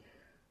free.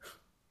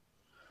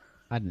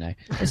 I don't know.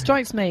 It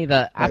strikes me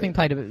that having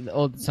played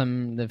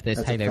some of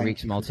this Halo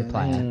Reach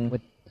multiplayer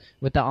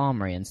with the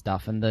armory and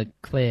stuff and the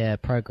clear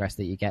progress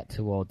that you get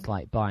towards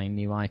like buying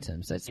new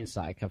items, it seems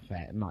like a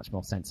much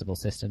more sensible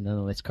system than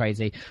all this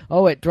crazy,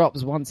 it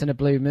drops once in a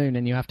blue moon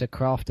and you have to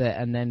craft it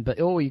and then,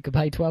 you could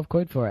pay 12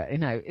 quid for it. You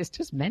know, it's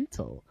just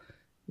mental.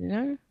 You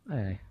know? I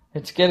don't know.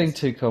 It's getting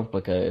too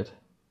complicated.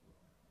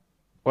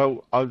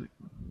 Well,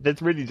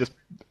 there's really just...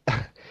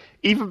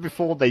 Even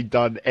before they'd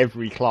done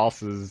every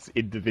class's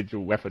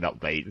individual weapon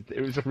update,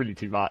 it was just really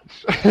too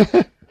much.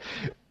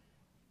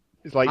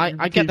 It's like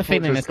I get the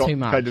feeling it's too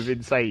much. Kind of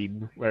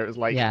insane, where it was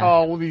like,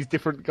 all these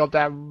different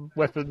goddamn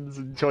weapons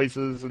and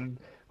choices, and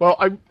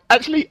I'm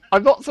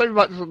not so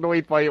much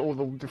annoyed by all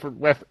the different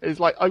weapons.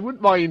 It's like I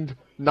wouldn't mind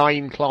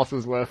 9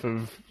 classes worth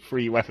of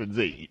free weapons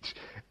each.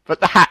 But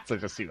the hats are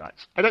just too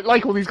much. I don't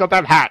like all these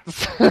goddamn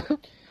hats.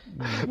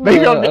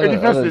 Maybe I'm the only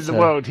person in the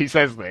world who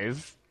says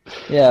this.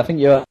 Yeah, I think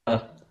you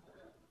are.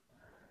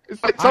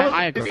 It's like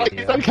I agree.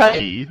 It's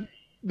okay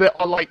that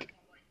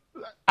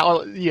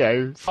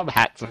some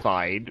hats are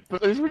fine,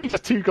 but there's really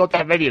just too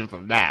goddamn many of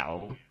them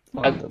now.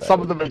 And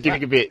some of them are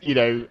getting a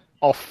bit,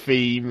 off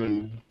theme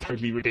and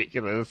totally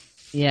ridiculous.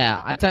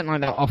 Yeah, I don't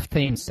like that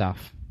off-theme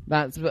stuff.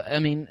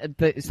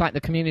 It's like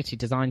the community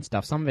design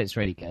stuff. Some of it's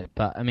really good,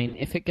 but I mean,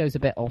 if it goes a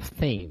bit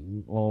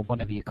off-theme or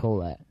whatever you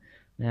call it,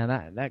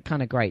 yeah, that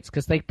kind of grates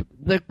because the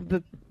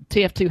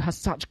TF2 has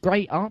such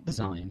great art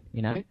design,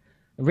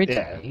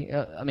 Originally,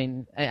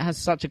 it has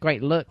such a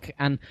great look,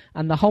 and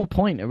the whole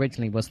point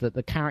originally was that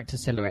the character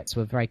silhouettes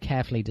were very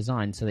carefully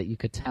designed so that you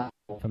could tell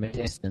from a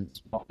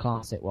distance what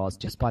class it was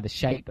just by the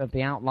shape of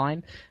the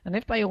outline. And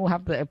if they all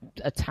have a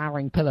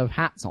towering pillar of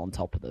hats on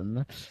top of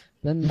them,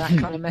 then that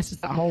kind of messes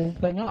that whole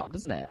thing up,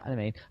 doesn't it? I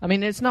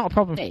mean, it's not a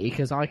problem for me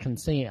because I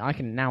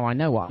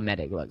know what a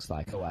medic looks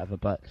like or whatever.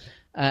 But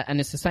and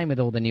it's the same with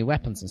all the new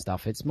weapons and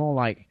stuff. It's more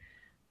like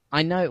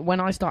I know when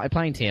I started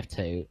playing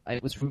TF2,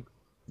 it was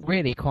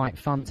really quite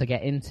fun to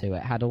get into.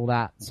 It had all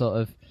that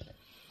sort of,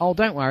 oh,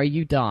 don't worry,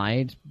 you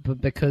died,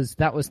 but because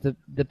that was the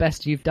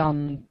best you've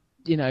done,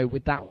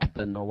 with that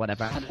weapon or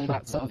whatever. It had all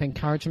that sort of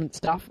encouragement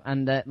stuff,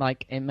 and it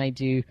made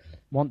you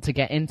want to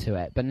get into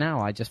it. But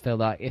now I just feel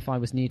like if I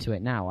was new to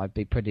it now, I'd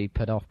be pretty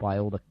put off by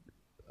all the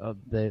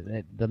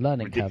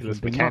learning curve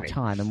would be much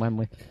higher than when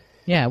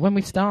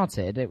we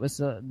started. It was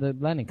the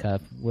learning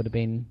curve would have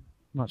been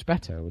much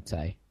better, I would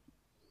say.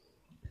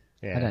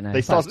 Yeah. I don't know.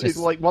 It's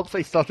like once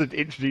they started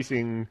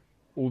introducing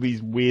all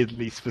these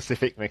weirdly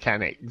specific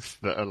mechanics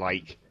that are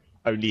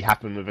only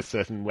happen with a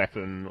certain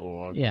weapon,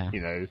 or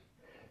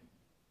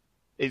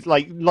it's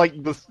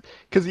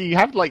because you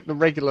have the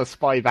regular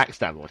spy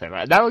backstab or whatever,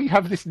 and now you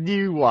have this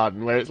new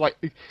one where it's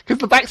because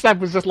the backstab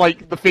was just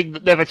the thing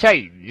that never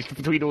changed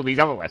between all these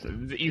other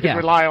weapons. You can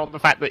rely on the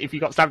fact that if you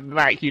got stabbed in the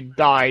back, you'd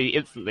die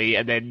instantly,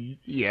 and then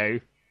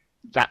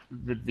that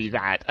would be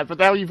that. But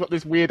now you've got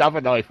this weird other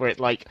knife where it's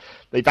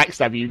they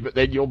backstab you, but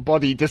then your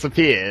body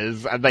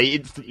disappears and they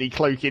instantly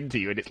cloak into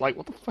you, and it's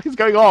what the fuck is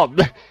going on?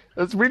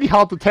 It's really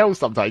hard to tell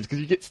sometimes because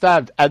you get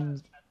stabbed,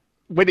 and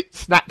when it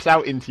snaps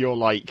out into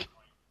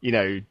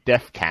your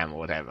death cam or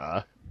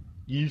whatever,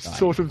 you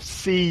sort of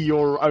see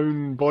your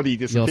own body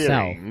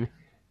disappearing. Yourself.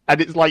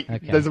 And it's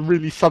there's a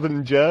really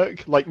sudden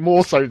jerk,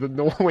 more so than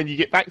normal when you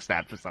get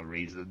backstabbed for some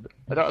reason.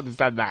 I don't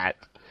understand that.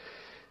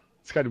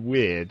 It's kind of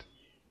weird.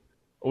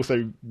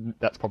 Also,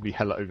 that's probably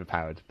hella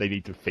overpowered. They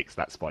need to fix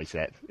that spy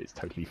set. It's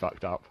totally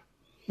fucked up.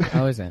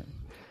 Oh, is it?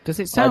 Because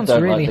it sounds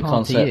really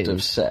hard to use. I don't like the concept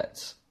of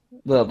sets.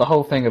 The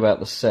whole thing about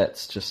the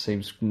sets just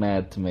seems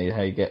mad to me,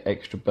 how you get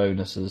extra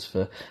bonuses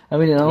for... in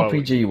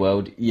RPG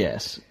world,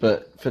 yes,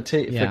 but for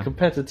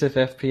competitive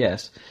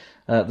FPS,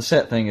 the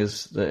set thing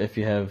is that if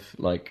you have,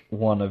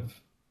 one of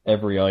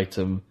every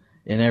item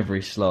in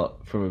every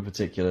slot from a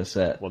particular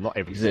set... Well, not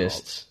every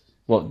exists. slot.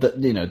 Well,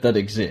 that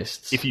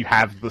exists. If you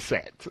have the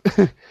set.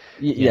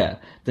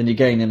 Then you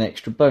gain an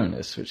extra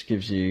bonus, which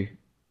gives you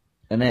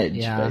an edge,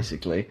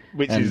 basically.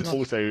 Which is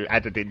also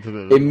added into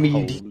the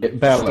immediate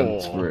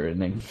balance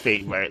ruining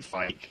thing, where it's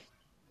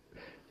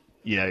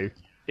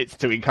it's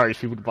to encourage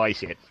people to buy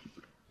shit.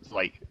 It's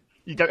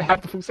you don't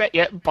have the full set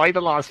yet, buy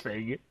the last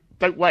thing.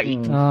 Don't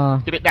wait.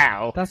 Get it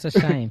now. That's a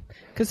shame.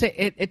 Because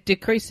it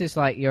decreases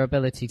your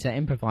ability to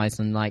improvise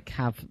and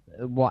have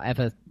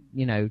whatever...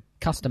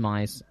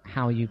 customize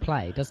how you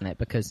play, doesn't it?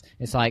 Because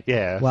it's I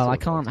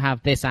can't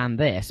have this and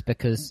this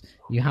because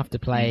you have to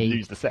play... You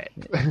lose the set.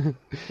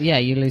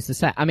 You lose the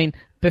set. I mean,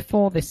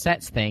 before this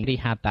sets thing, we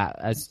had that,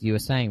 as you were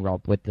saying,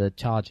 Rob, with the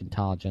charge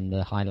and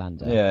the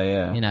Highlander.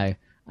 Yeah.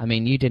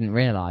 You didn't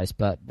realise,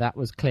 but that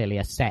was clearly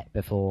a set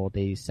before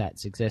these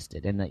sets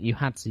existed, in that you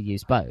had to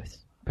use both,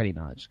 pretty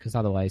much, because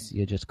otherwise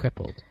you're just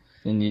crippled.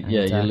 And you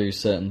lose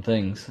certain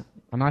things.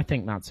 And I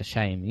think that's a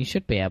shame. You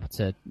should be able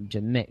to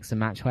mix and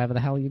match however the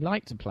hell you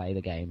like to play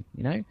the game.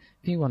 If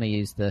you want to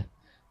use the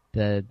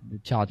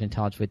charge and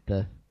charge with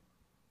the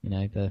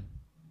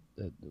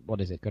what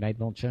is it, grenade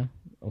launcher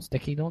or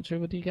sticky launcher?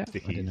 What do you get?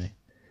 Stickies. I don't know.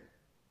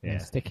 Yeah,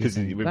 stickies.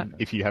 Because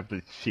if you have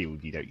the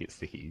shield, you don't get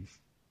stickies.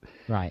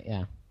 Right.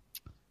 Yeah.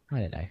 I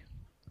don't know.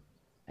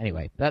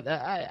 Anyway, but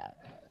I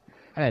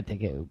don't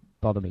think it would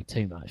bother me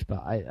too much.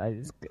 But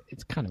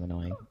it's kind of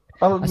annoying.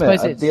 I'll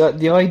admit,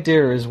 the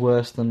idea is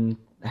worse than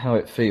how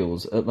it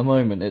feels. At the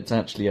moment, it's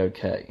actually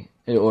okay,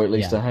 or at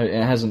least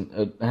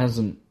it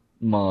hasn't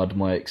marred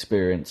my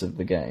experience of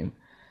the game.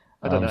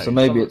 I don't know. So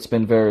maybe it's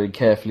been very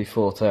carefully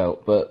thought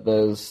out, but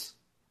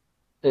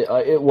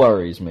it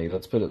worries me.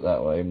 Let's put it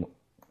that way.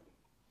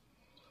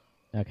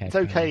 Okay, it's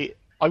okay.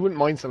 I wouldn't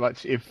mind so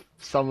much if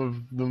some of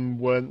them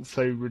weren't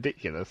so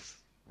ridiculous.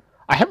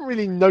 I haven't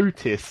really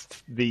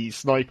noticed the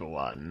sniper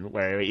one,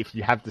 where if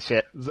you have the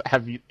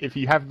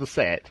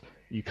set,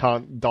 you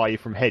can't die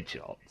from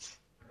headshots.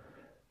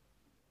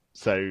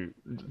 So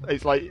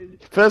it's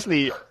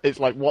firstly, it's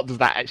what does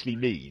that actually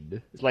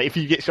mean? It's if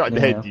you get shot in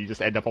the head, you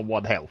just end up on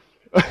 1 health,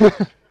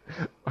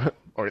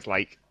 or it's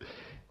if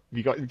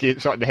you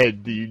get shot in the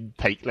head, do you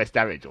take less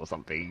damage or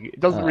something? It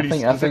doesn't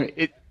really.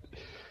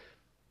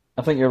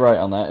 I think you're right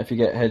on that. If you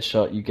get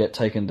headshot, you get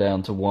taken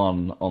down to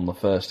 1 on the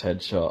first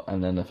headshot,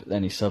 and then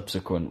any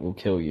subsequent will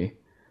kill you.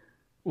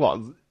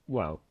 Well,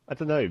 Well, I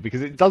don't know,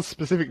 because it does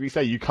specifically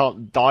say you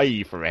can't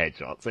die from a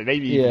headshot, so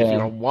maybe even if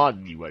you're on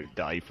 1, you won't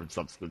die from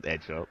subsequent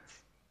headshots.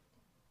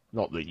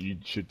 Not that you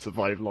should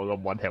survive long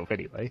on 1 health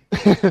anyway.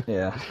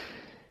 Yeah.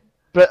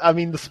 But, I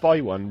mean, the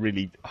spy one,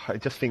 really, I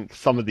just think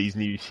some of these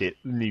new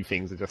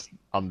things are just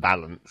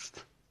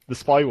unbalanced. The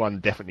spy one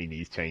definitely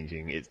needs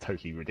changing. It's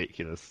totally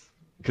ridiculous.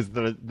 Because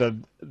the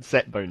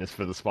set bonus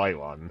for the spy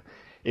one,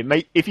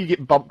 if you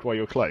get bumped while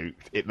you're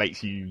cloaked, it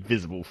makes you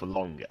visible for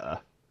longer.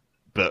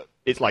 But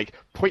it's like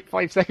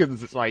 0.5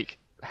 seconds, it's like,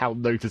 how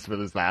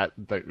noticeable is that?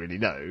 Don't really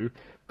know.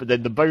 But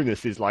then the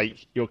bonus is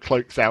like, your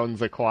decloak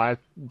sounds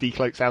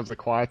are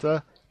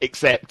quieter,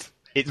 except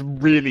it's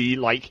really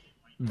like,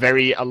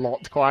 very a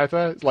lot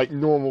quieter. It's like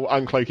normal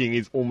uncloaking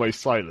is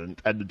almost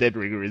silent, and the dead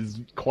ringer is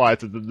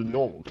quieter than the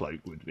normal cloak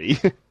would be.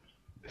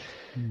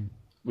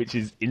 Which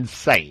is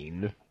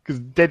insane, because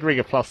dead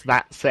ringer plus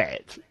that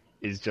set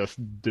is just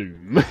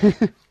doom.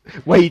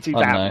 Way too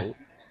powerful.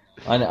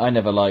 I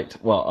never liked...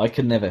 Well, I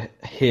could never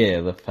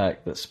hear the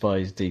fact that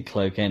spies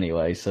decloak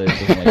anyway, so it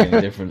doesn't make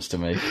any difference to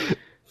me.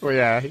 Well,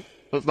 yeah,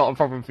 that's not a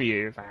problem for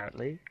you,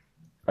 apparently.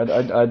 I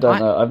don't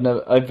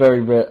know. I've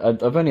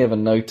only ever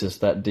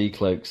noticed that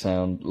decloak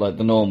sound, like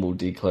the normal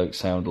decloak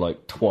sound,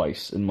 like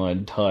twice in my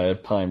entire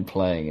time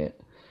playing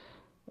it.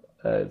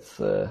 I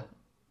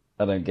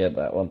don't get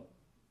that one.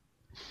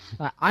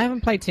 I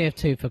haven't played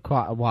TF2 for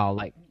quite a while,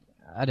 like,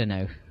 I don't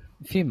know,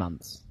 a few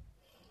months,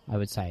 I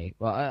would say.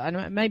 Well,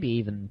 I maybe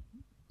even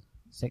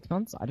 6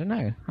 months? I don't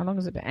know. How long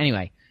has it been?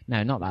 Anyway,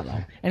 no, not that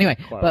long. Anyway,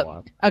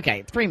 but,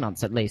 okay, 3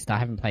 months at least I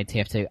haven't played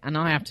TF2, and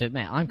I have to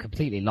admit, I'm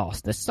completely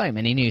lost. There's so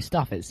many new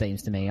stuff, it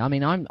seems to me. I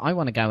mean, I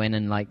want to go in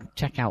and, like,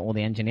 check out all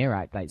the engineer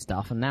update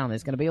stuff, and now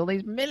there's going to be all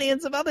these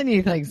millions of other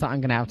new things that I'm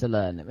going to have to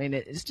learn. I mean,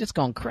 it's just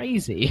gone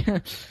crazy.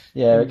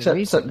 Yeah,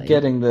 except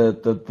getting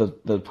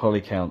the poly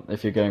count.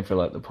 If you're going for,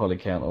 like, the poly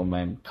count or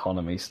main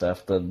economy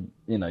stuff, then,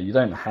 you know, you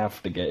don't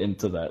have to get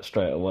into that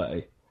straight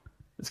away.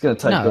 It's going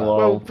to take a while.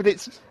 Well, but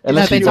it's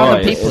other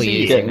people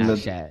using that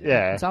shit.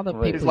 Yeah. It's other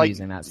people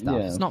using that stuff.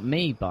 Yeah. It's not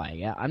me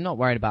buying it. I'm not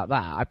worried about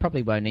that. I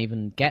probably won't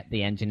even get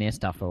the engineer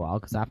stuff for a while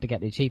because I have to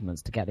get the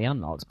achievements to get the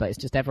unlocks, but it's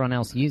just everyone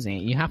else using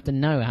it. You have to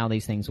know how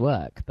these things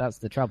work. That's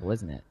the trouble,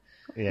 isn't it?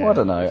 Yeah. Well, I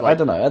don't know. I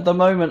don't know. At the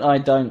moment, I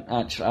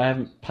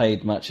haven't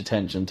paid much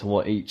attention to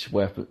what each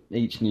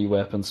new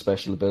weapon's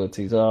special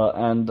abilities are,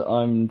 and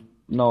I'm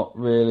not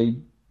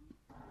really,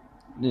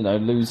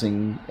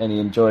 losing any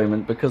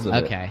enjoyment because of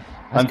it. Okay.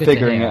 I'm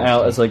figuring it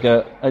out as I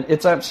go.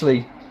 It's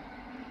actually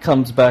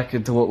comes back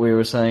into what we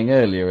were saying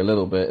earlier a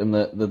little bit, and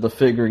the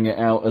figuring it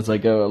out as I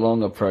go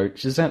along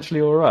approach is actually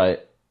all right.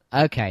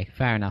 Okay,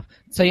 fair enough.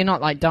 So you're not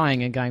like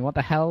dying and going, "What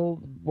the hell?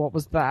 What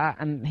was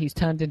that?" And he's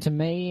turned into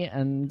me,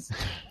 and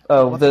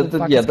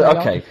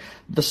okay.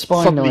 The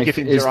spy knife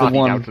is the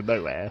one out of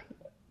nowhere.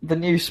 The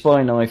new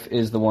spy knife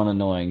is the one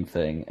annoying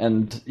thing,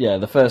 and yeah,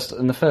 the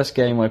first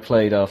game I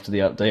played after the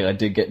update, I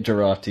did get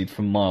Girati'd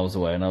from miles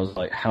away, and I was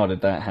like, "How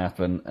did that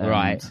happen?" And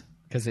right,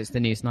 because it's the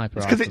new sniper.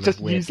 It's because it just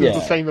uses the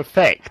same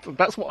effect.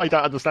 That's what I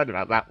don't understand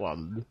about that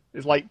one.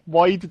 It's like,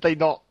 why did they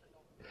not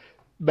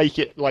make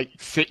it like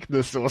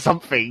sickness or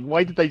something?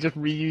 Why did they just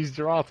reuse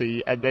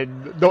Girati and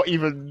then not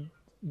even,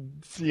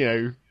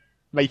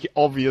 make it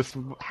obvious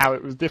how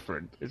it was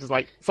different? It's just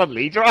like,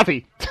 suddenly,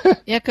 Girati!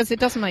 Yeah, because it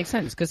doesn't make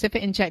sense. Because if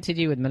it injected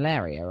you with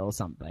malaria or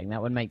something,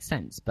 that would make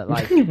sense. But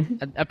like,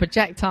 a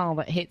projectile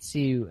that hits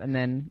you and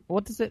then,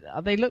 what does it,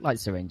 they look like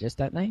syringes,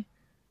 don't they?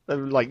 They're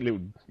like little,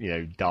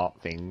 dart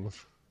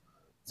things.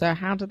 So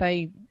how do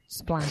they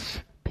splash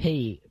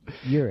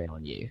urine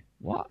on you?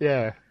 What?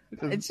 Yeah.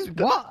 It's just,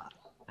 what?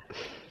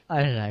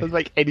 I don't know. It doesn't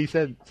make any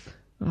sense.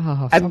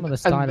 Oh, some of the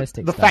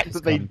stylistic the stuff fact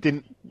that they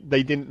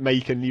didn't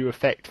make a new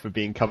effect for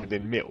being covered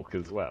in milk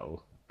as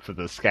well, for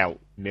the Scout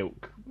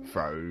milk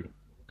throw.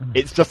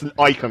 It's just an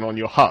icon on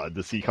your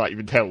HUD, so you can't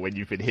even tell when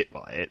you've been hit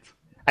by it.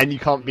 And you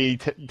can't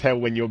tell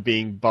when you're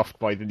being buffed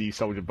by the new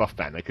soldier buff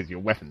banner because your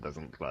weapon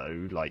doesn't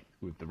glow, like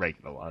with the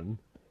regular one.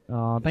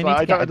 Oh,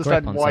 I don't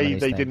understand why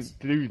they didn't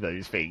do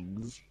those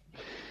things.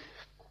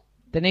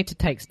 They need to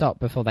take stock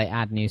before they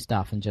add new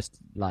stuff and just,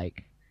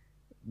 like,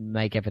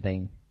 make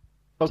everything...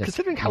 Well,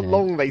 considering how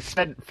long they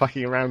spent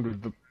fucking around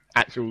with the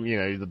actual,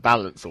 the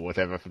balance or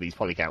whatever for these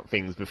polycount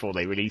things before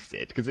they released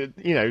it, because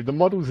the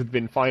models had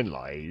been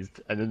finalised,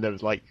 and then there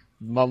was like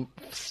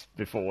months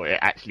before it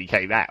actually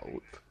came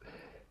out.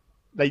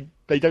 They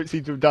don't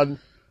seem to have done.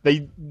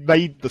 They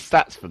made the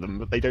stats for them,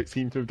 but they don't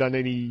seem to have done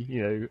any,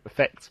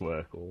 effects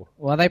work or.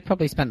 Well, they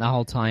probably spent the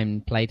whole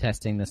time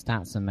playtesting the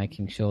stats and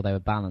making sure they were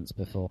balanced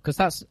before, because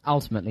that's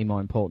ultimately more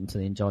important to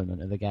the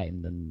enjoyment of the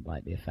game than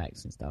like the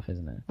effects and stuff,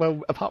 isn't it?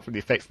 Well, apart from the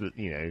effects that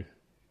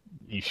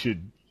you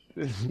should.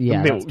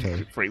 Yeah, milk, that's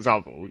true. For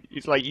example,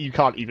 it's like you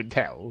can't even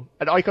tell.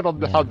 An icon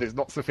on the HUD is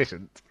not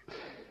sufficient.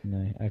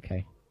 No,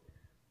 okay.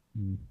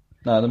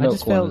 No, the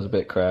milk one is a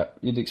bit crap.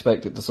 You'd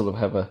expect it to sort of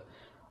have a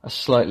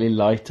slightly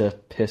lighter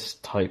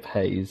piss-type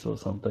haze or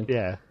something.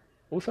 Yeah.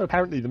 Also,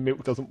 apparently the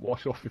milk doesn't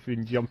wash off if you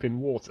jump in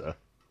water,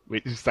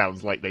 which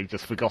sounds like they've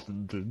just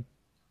forgotten to...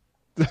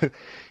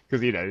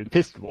 Because,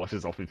 piss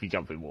washes off if you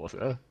jump in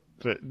water.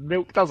 but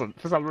milk doesn't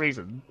for some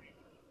reason.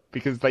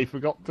 Because they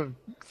forgot to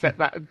set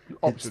that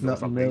option It's not or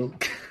something.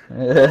 milk.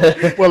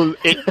 Well,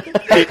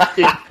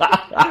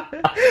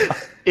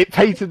 it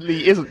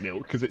patently isn't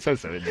milk because it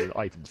says so in the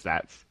item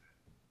stats.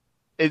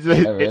 It's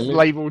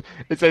labelled.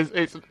 It says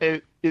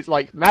it's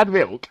like mad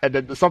milk, and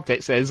then the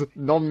subtext says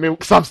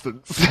non-milk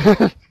substance.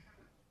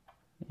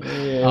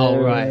 Yeah.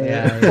 Oh right,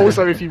 yeah.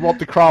 Also, if you want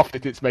to craft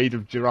it, it's made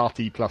of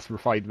Girardi plus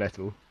refined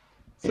metal.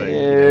 So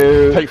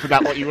take from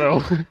that what you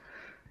will.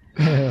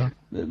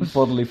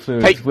 Bodily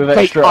fluids with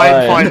extra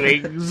iron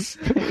filings.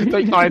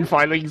 Take iron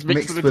filings,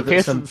 mix them into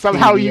piss, and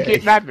somehow you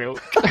get mad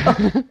milk.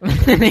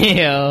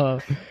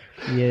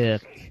 Yeah.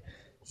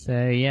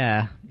 So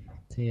yeah,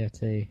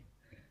 TFT.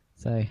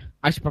 So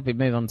I should probably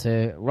move on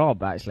to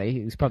Rob. Actually,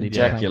 who's probably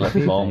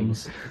ejaculate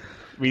bombs.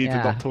 We need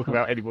to not talk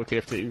about any more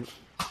TFT.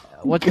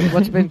 What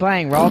you been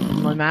playing, Rob,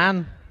 my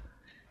man?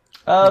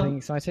 Anything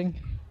exciting?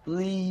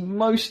 The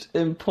most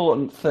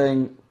important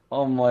thing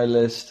on my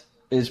list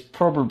is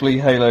probably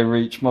Halo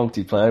Reach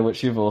multiplayer,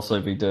 which you've also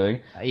been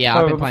doing. Yeah,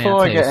 I've been playing before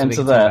that too, I get so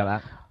into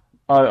that,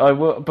 I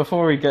will.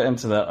 Before we get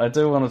into that, I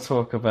do want to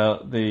talk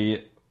about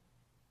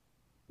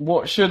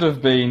what should have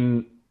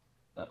been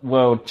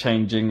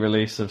world-changing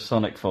release of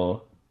Sonic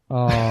 4.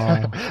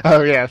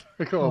 Oh yes,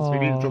 of course. We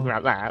need to talk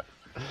about that.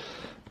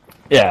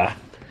 Yeah.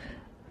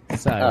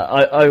 So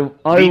I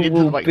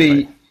will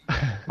be.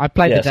 I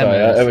played the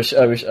demo.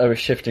 Sorry, I was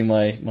shifting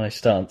my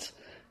stance.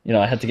 You know,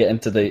 I had to get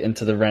into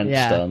the rant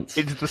stance.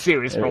 Into the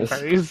serious role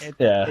phase.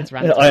 It's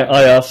rant.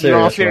 I are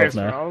serious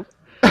now.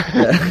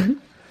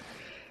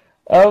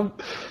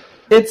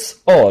 It's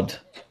odd,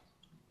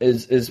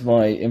 is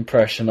my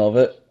impression of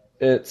it.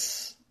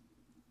 It's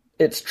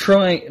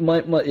trying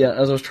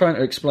as I was trying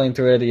to explain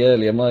to Eddie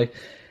earlier. My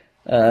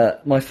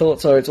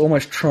thoughts are it's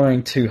almost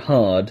trying too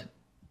hard,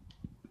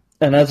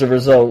 and as a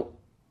result,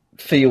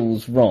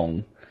 feels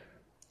wrong.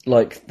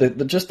 Like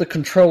just the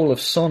control of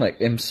Sonic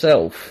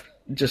himself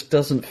just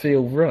doesn't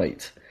feel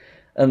right.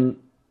 And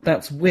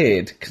that's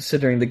weird,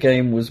 considering the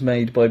game was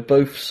made by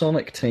both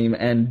Sonic Team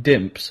and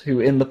Dimps, who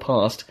in the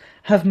past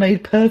have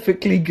made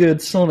perfectly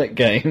good Sonic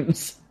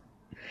games.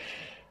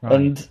 Right.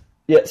 And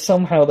yet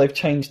somehow they've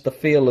changed the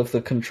feel of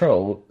the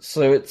control,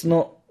 so it's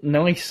not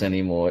nice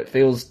anymore. It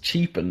feels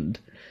cheapened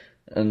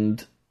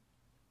and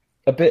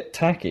a bit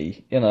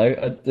tacky, you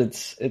know.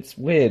 It's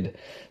weird.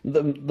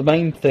 The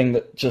main thing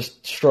that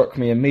just struck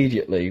me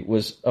immediately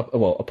was,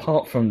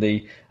 apart from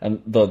the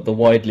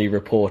widely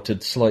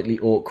reported slightly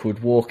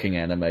awkward walking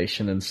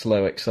animation and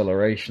slow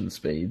acceleration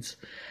speeds,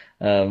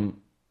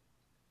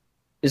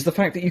 is the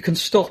fact that you can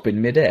stop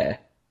in midair,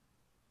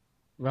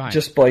 right?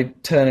 Just by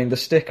turning the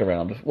stick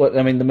around.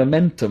 The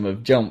momentum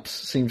of jumps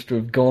seems to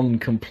have gone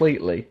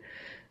completely.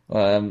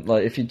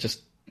 Like if you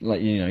just.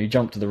 You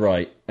jump to the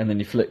right and then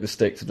you flick the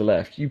stick to the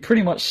left, you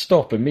pretty much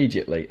stop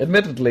immediately.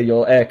 Admittedly,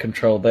 your air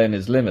control then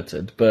is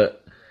limited,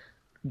 but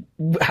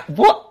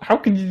what? How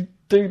can you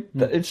do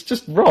that? It's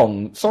just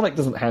wrong. Sonic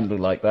doesn't handle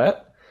like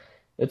that.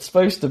 It's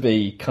supposed to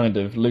be kind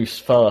of loose,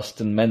 fast,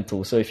 and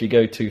mental, so if you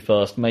go too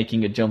fast,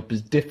 making a jump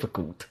is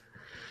difficult.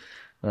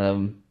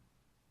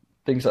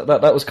 Things like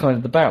that. That was kind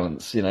of the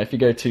balance. You know, if you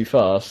go too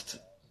fast,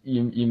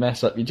 you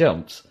mess up your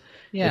jumps.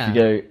 Yeah. If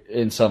you go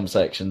in some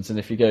sections, and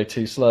if you go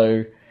too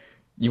slow,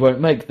 you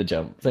won't make the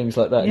jump, things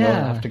like that.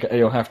 Yeah.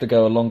 You'll have to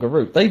go a longer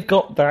route. They've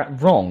got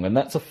that wrong, and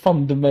that's a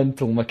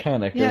fundamental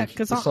mechanic of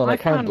the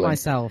Sonic handling.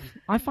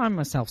 I find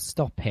myself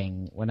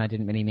stopping when I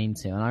didn't really mean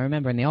to, and I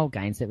remember in the old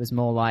games it was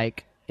more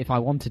like if I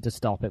wanted to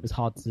stop, it was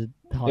hard to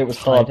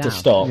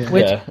stop,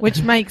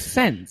 which makes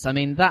sense. At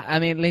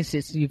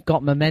least you've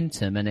got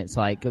momentum, and it's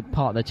like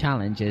part of the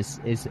challenge is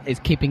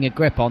keeping a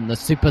grip on the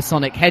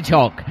supersonic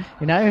hedgehog,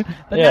 you know.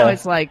 But now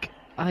it's like,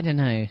 I don't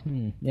know.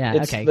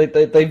 Okay.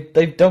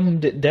 They've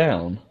dumbed it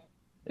down.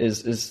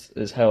 Is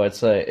how I'd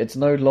say it. It's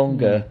no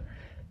longer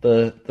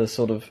the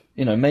sort of,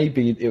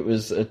 maybe it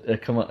was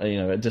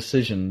a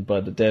decision by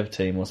the dev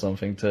team or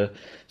something to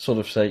sort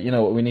of say,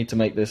 what, we need to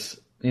make this.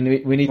 We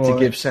need more to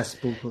give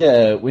accessible.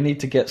 we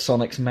need to get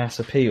Sonic's mass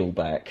appeal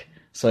back.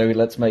 So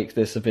let's make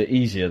this a bit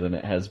easier than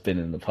it has been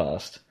in the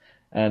past.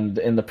 And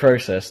in the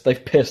process,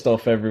 they've pissed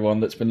off everyone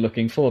that's been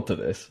looking forward to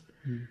this.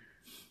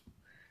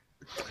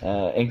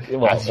 They've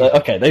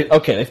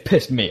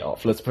pissed me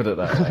off. Let's put it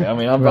that way.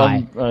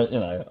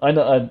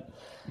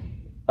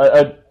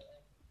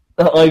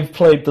 I've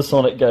played the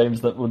Sonic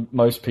games that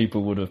most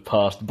people would have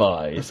passed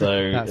by.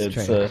 So that's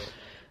true.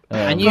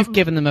 And you've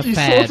given them a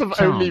fair chance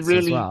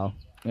as well.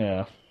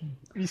 Yeah.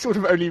 You sort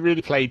of only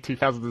really played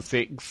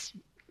 2006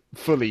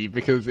 fully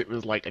because it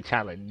was like a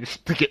challenge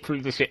to get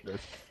through the shitness.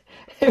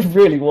 It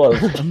really was.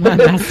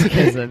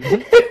 Masochism.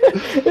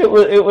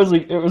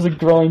 It was a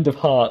grind of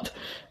heart.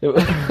 It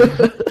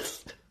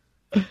was.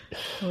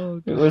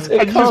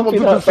 It can't be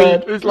that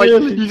bad. It's like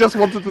you just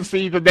wanted to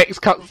see the next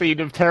cutscene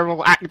of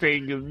terrible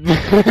acting. And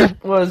the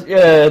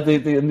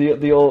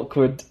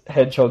awkward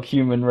hedgehog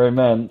human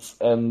romance,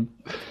 and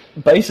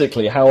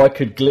basically how I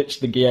could glitch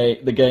the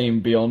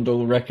game beyond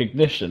all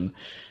recognition.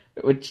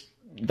 Which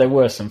there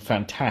were some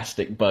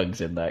fantastic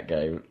bugs in that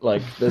game.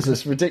 Like there's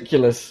this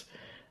ridiculous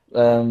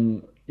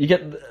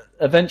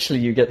eventually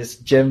you get this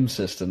gem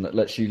system that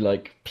lets you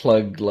like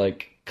plug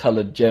like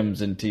coloured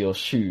gems into your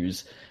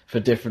shoes for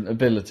different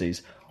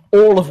abilities,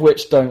 all of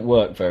which don't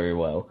work very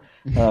well.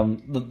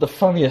 The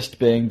funniest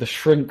being the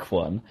shrink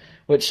one,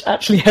 which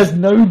actually has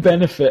no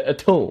benefit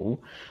at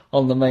all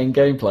on the main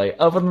gameplay,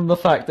 other than the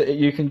fact that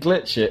you can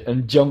glitch it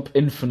and jump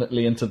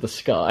infinitely into the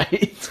sky.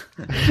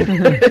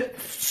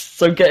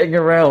 So getting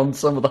around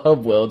some of the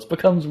hub worlds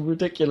becomes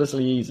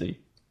ridiculously easy.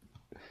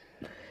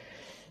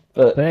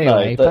 But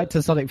anyway, back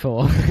to Sonic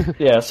 4.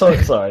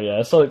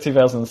 Sonic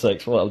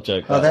 2006. What a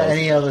joke! Are there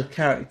any other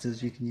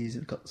characters you can use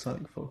that got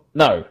Sonic 4?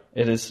 No,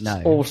 it is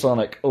all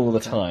Sonic all the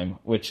time,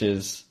 which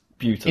is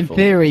beautiful. In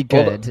theory,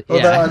 good.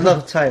 Although I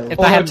love Tails. If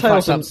they hadn't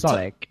fucked up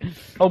Sonic,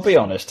 I'll be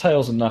honest.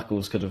 Tails and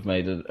Knuckles could have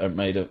made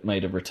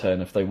a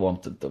return if they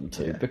wanted them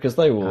to, because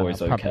they were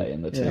always okay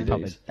in the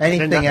 2Ds.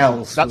 Anything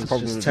else? That's the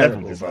problem just with terrible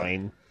level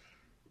design,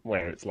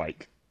 where it's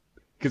like,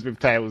 because with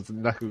Tails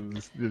and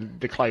Knuckles,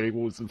 the climbing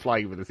walls and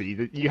flying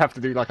ability, you have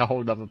to do like a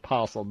whole other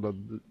pass on the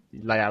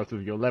layout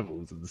of your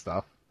levels and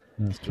stuff.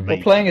 That's true.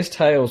 Well, playing as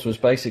Tails was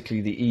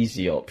basically the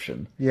easy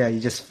option. Yeah, you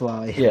just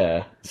fly.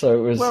 Yeah,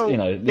 so it was,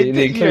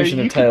 the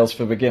inclusion of Tails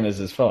for beginners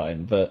is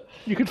fine, but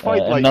you could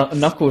find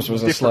Knuckles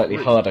was a slightly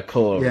harder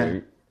core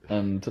route,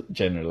 and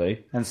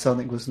generally, and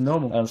Sonic was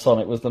normal. And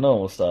Sonic was the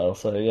normal style,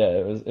 so yeah,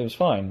 it was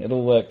fine. It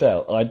all worked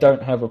out. I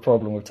don't have a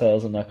problem with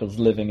Tails and Knuckles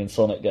living in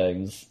Sonic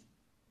games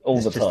all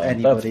the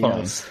time. That's fine.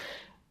 Else.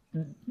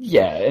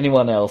 Yeah,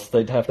 anyone else,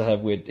 they'd have to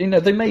have weird...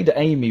 they made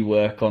Amy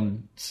work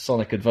on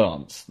Sonic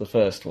Advance, the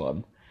first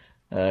one,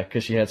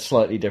 because she had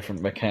slightly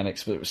different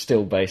mechanics, but it was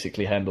still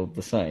basically handled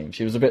the same.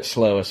 She was a bit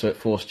slower, so it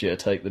forced you to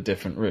take the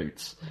different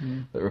routes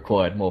that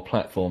required more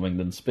platforming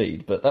than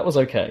speed, but that was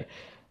okay.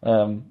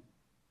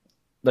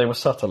 They were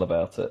subtle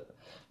about it.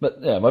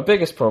 But yeah, my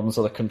biggest problems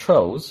are the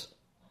controls,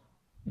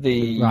 and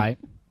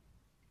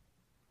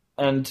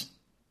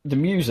the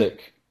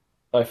music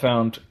I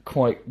found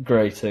quite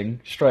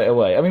grating straight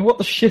away. I mean, what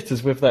the shit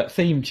is with that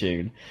theme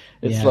tune?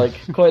 It's like,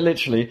 quite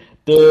literally,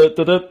 da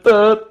da da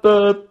da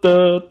da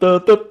da da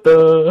da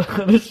da.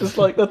 And it's just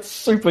like, that's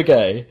super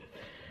gay.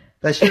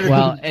 They should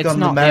have gone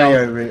the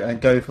Mario route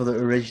and go for the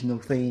original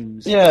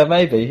themes. Yeah,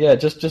 maybe. Yeah,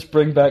 just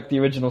bring back the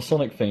original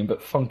Sonic theme,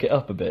 but funk it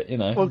up a bit,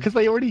 Well, because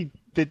they already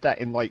did that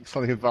in like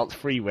Sonic Advance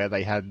 3, where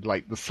they had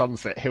like the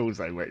Sunset Hill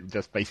Zone, where it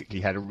just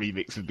basically had a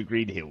remix of the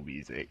Green Hill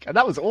music, and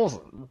that was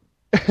awesome.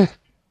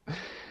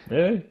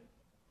 Really?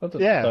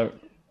 It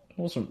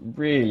wasn't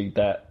really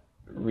that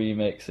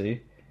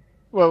remixy.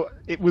 Well,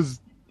 it was...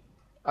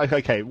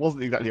 Okay, it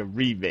wasn't exactly a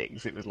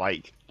remix, it was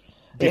like...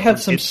 It had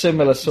some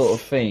similar sort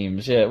of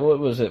themes, yeah. What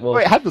was it? Well,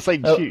 it had the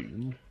same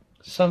tune.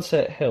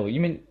 Sunset Hill.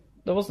 You mean...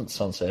 There wasn't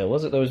Sunset Hill,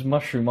 was it? There was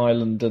Mushroom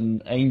Island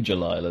and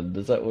Angel Island.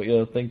 Is that what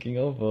you're thinking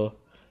of, or...?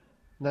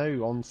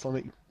 No, on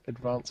Sonic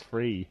Advance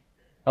 3.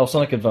 Oh,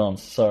 Sonic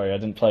Advance. Sorry, I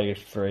didn't play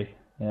 3.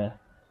 Yeah.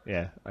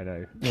 Yeah, I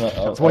know.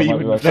 That's why you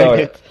wouldn't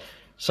play it.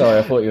 Sorry,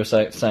 I thought you were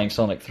saying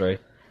Sonic 3.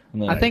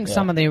 I think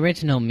some of the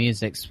original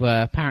musics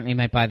were apparently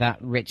made by that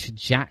Richard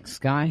Jacks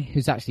guy,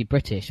 who's actually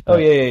British. But... Oh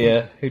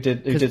yeah. Who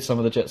did some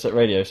of the Jet Set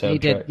Radio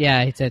soundtrack?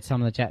 He did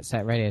some of the Jet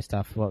Set Radio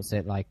stuff. What's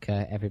it like?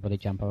 Everybody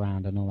Jump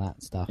Around and all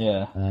that stuff.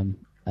 Yeah.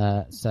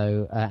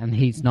 And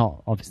he's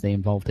not obviously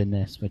involved in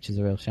this, which is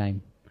a real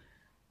shame.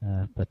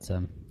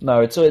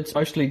 No, it's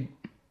mostly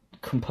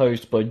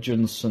composed by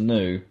Jun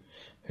Sunu,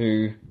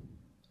 who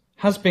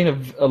has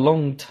been a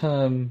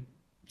long-term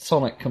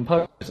Sonic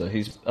composer.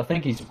 I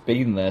think he's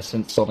been there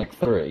since Sonic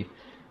 3,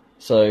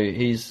 so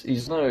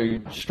he's no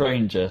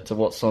stranger to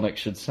what Sonic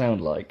should sound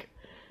like.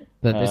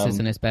 But this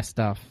isn't his best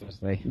stuff,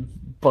 obviously.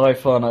 By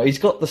far, no. He's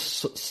got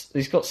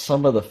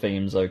some of the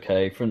themes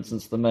okay. For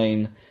instance,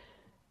 the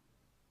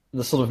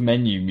sort of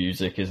menu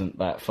music isn't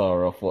that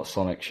far off what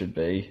Sonic should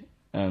be,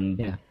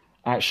 and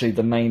actually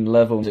the main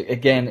level music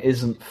again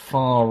isn't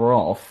far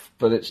off,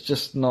 but it's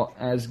just not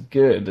as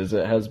good as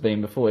it has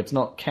been before. It's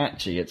not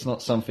catchy. It's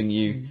not something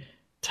you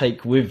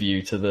take with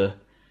you to the,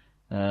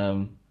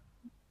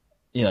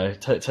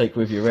 take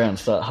with you around,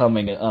 start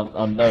humming it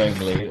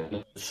unknowingly.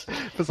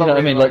 For some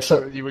reason, like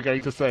you were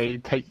going to say,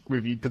 take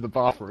with you to the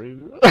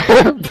bathroom.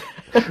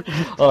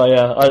 Oh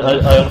yeah,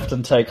 I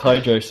often take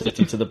Hydro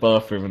City to the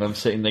bathroom, and I'm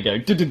sitting there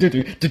going, do.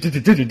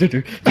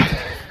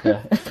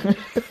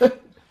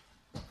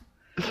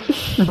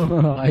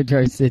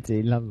 Hydro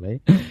City, lovely.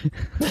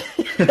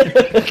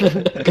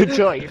 Good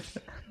choice.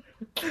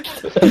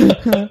 You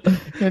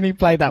only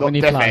play that when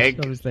you flush,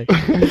 obviously.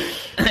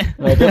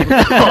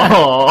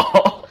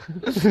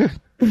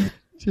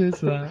 Cheers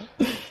for that.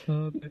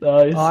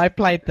 Nice. I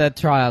played the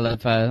trial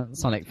of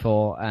Sonic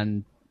 4,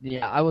 and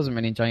I wasn't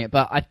really enjoying it,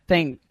 but I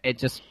think it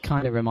just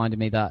kind of reminded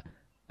me that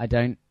I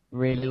don't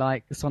really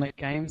like the Sonic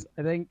games,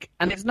 I think.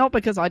 And it's not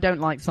because I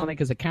don't like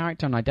Sonic as a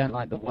character and I don't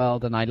like the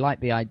world and I like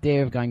the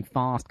idea of going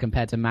fast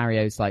compared to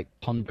Mario's like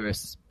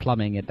ponderous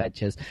plumbing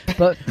adventures.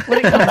 But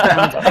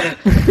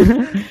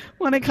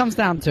when it comes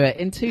down to it,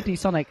 in 2D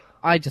Sonic,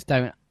 I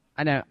don't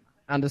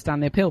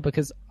understand the appeal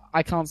because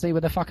I can't see where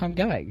the fuck I'm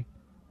going.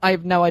 I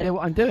have no idea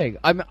what I'm doing.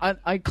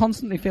 I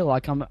constantly feel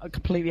like I'm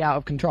completely out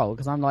of control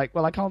because I'm like,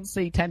 well, I can't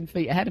see 10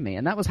 feet ahead of me,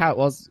 and that was how it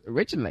was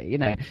originally. You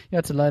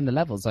had to learn the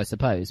levels, I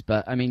suppose.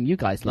 But I mean, you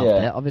guys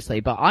loved it, obviously.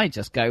 But I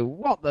just go,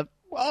 what the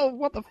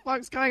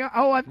fuck's going on?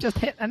 Oh, I've just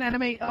hit an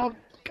enemy. Oh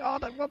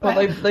God, what the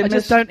hell? I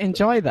just don't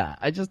enjoy that.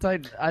 I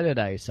don't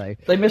know. So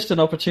they missed an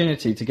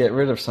opportunity to get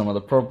rid of some of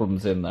the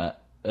problems in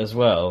that as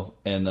well.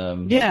 In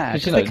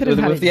because they could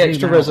have with the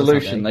extra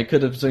resolution, they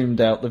could have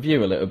zoomed out the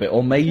view a little bit,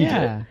 or made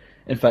it.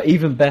 In fact,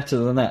 even better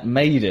than that,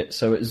 made it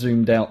so it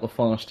zoomed out the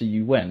faster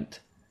you went.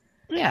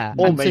 Yeah,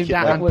 or zoomed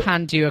out and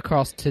panned you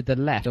across to the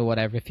left or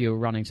whatever if you were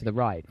running to the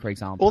right, for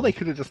example. Or they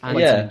could have just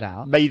zoomed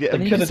out. Made it.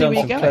 They could have done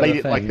some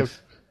clever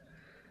things.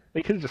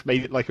 They could have just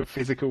made it like a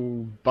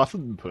physical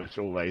button push,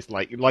 almost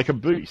like a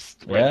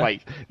boost. Where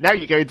now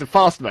you go into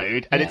fast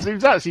mode and it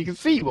zooms out so you can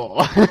see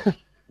more.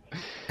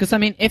 Because I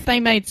mean, if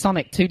they made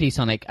Sonic 2D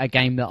Sonic a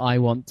game that I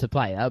want to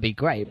play, that would be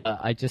great. But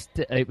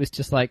it was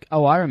just like,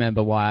 oh, I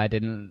remember why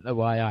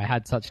I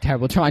had such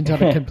terrible trying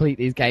to complete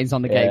these games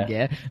on the Game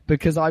Gear,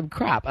 because I'm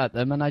crap at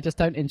them and I just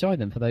don't enjoy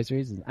them for those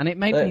reasons. And it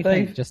made me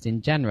think, just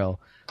in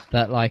general,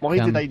 that like why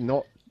did they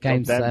not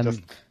games?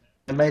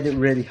 They made it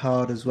really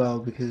hard as well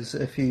because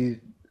if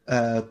you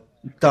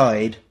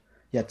died,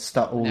 you had to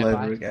start all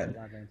over again.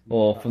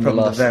 Or from the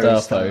last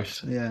Star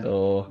Post. Yeah.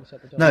 Or...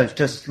 No,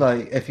 just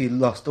like if you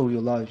lost all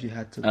your lives, you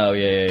had to. Oh,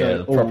 yeah,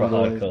 the proper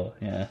hardcore,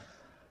 yeah.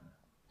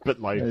 But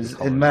like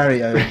in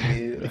Mario,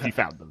 if you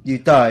found them. You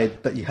died,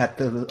 but you had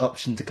the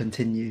option to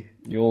continue.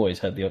 You always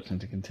had the option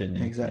to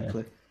continue.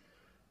 Exactly.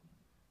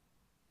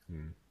 Yeah.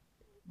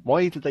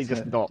 Why did they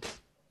just not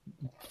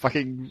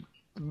fucking...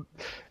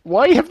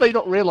 Why have they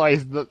not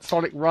realised that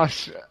Sonic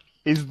Rush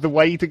is the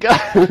way to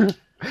go?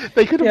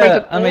 They could have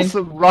made an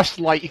awesome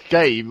Rush-like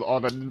game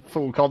on a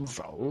full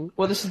console.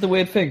 Well, this is the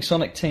weird thing.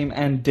 Sonic Team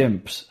and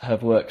Dimps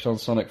have worked on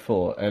Sonic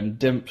 4, and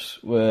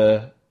Dimps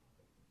were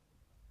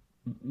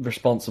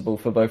responsible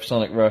for both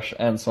Sonic Rush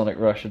and Sonic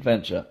Rush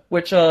Adventure,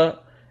 which are,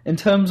 in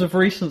terms of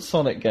recent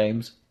Sonic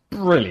games,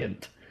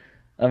 brilliant.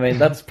 I mean,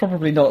 that's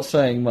probably not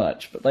saying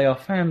much, but they are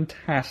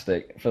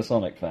fantastic for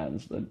Sonic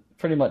fans. They're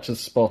pretty much as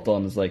spot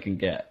on as they can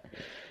get.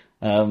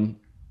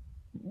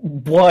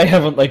 Why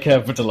haven't they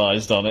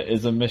capitalised on it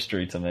is a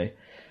mystery to me.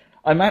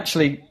 I'm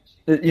actually,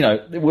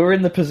 we're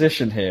in the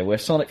position here where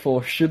Sonic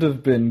 4 should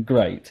have been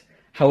great.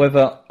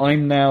 However,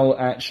 I'm now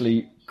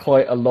actually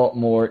quite a lot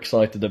more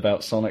excited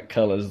about Sonic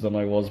Colors than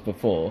I was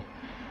before.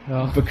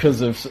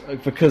 Because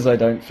I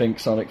don't think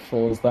Sonic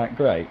 4 is that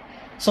great.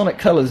 Sonic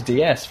Colors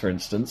DS, for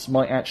instance,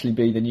 might actually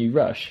be the new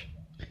Rush.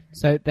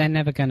 So they're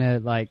never going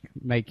to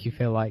make you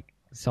feel like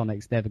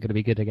Sonic's never going to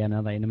be good again,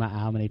 are they? No matter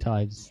how many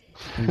times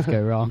things go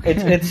wrong.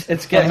 It's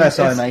getting, unless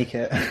I make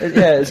it.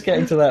 It's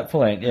getting to that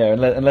point. Yeah,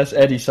 unless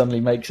Eddie suddenly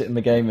makes it in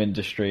the game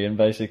industry and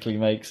basically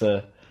makes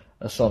a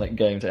Sonic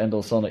game to end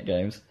all Sonic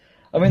games.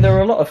 I mean, there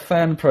are a lot of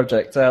fan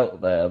projects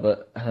out there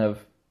that have,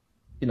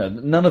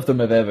 none of them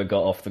have ever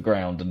got off the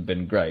ground and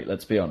been great.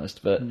 Let's be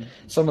honest, but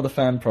some of the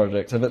fan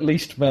projects have at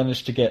least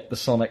managed to get the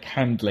Sonic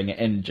handling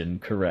engine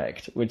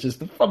correct, which is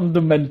the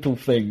fundamental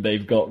thing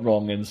they've got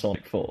wrong in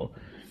Sonic 4.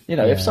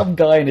 If some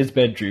guy in his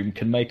bedroom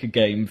can make a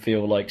game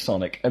feel like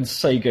Sonic and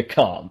Sega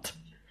can't,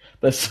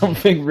 there's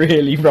something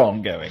really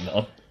wrong going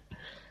on.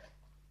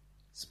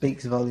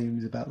 Speaks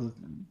volumes about the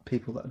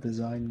people that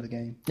designed the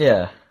game.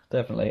 Yeah,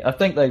 definitely. I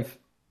think they've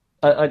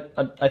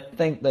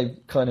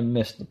kind of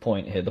missed the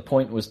point here. The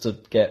point was to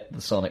get the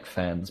Sonic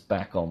fans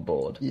back on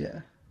board. Yeah.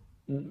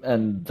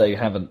 And they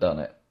haven't done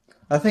it.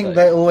 I think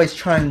they always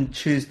try and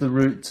choose the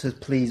route to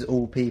please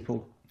all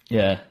people.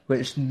 Yeah.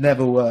 Which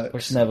never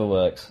works.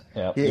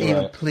 Yeah. You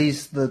either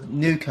please the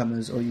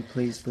newcomers or you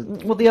please the...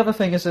 Well, the other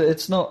thing is that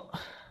it's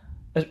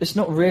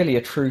not really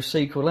a true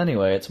sequel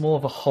anyway. It's more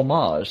of a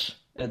homage.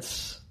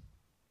 It's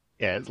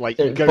like...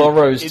 It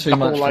borrows too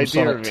much from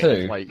Sonic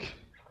 2.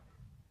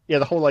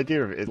 The whole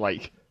idea of it is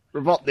like,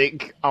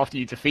 Robotnik, after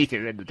you defeat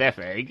him in the Death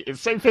Egg, is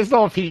so pissed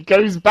off he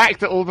goes back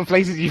to all the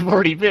places you've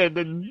already been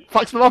and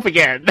fucks them up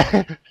again.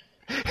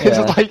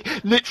 It's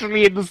like,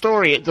 literally in the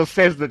story, it just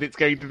says that it's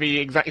going to be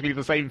exactly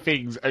the same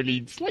things,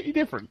 only slightly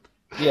different.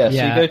 Yeah,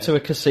 so you go to a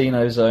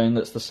casino zone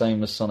that's the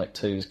same as Sonic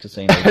 2's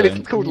casino zone.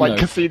 It's called,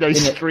 Casino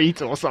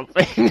Street or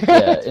something.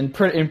 In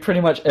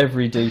pretty much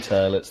every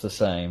detail, it's the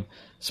same.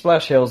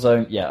 Splash Hill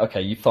Zone,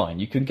 fine.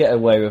 You can get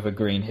away with a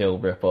Green Hill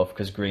ripoff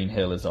because Green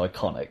Hill is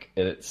iconic.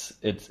 It's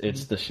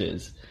the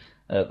shiz.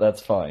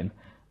 That's fine.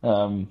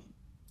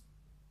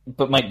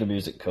 But make the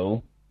music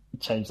cool.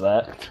 Change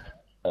that.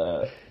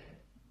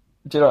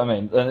 Do you know what I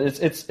mean?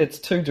 It's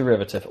too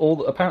derivative.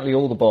 Apparently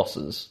all the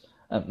bosses,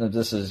 and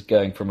this is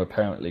going from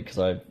apparently because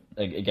I've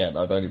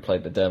only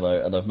played the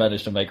demo and I've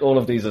managed to make all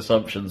of these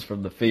assumptions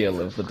from the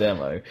feel of the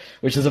demo,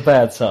 which is a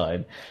bad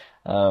sign.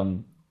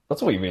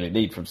 That's all you really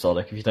need from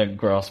Sonic. If you don't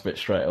grasp it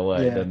straight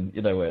away, then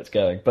you know where it's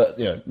going. But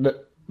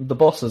the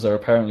bosses are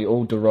apparently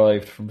all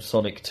derived from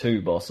Sonic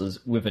 2 bosses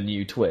with a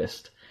new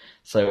twist.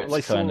 So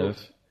it's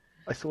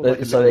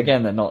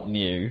again, they're not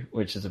new,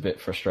 which is a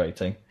bit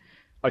frustrating.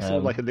 I saw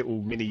a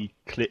little mini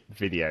clip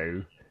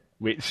video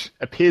which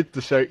appeared to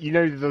show, you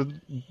know, the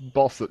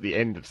boss at the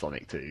end of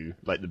Sonic 2,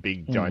 like the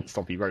big giant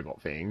stompy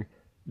robot thing,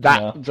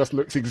 that just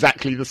looks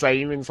exactly the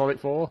same in Sonic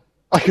 4.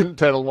 I couldn't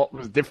tell what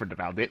was different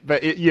about it,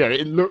 but it, you know,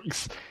 it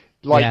looks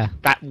like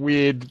that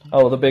weird,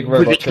 the big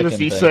robot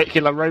ridiculously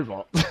circular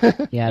robot.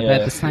 Yeah,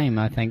 they're the same,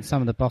 I think.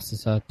 Some of the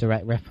bosses are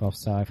direct rip-offs,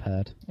 so I've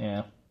heard.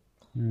 Yeah.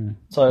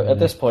 So at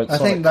this point, I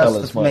Sonic think that's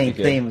Colors the might main be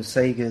good. theme of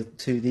Sega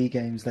 2D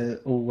games. They're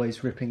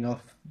always ripping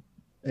off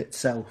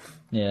itself.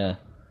 Yeah.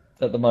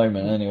 At the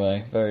moment,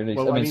 anyway, very least.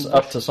 Well, I mean,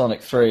 up to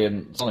Sonic 3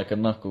 and Sonic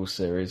and Knuckles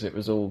series, it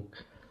was all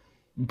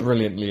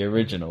brilliantly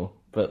original,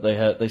 but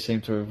they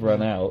seem to have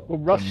run out. Well,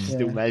 Rush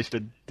still managed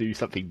to do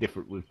something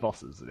different with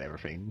bosses and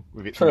everything,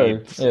 with its True.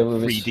 weird Yeah,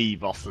 with 3D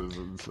bosses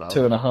and stuff.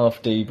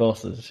 2.5D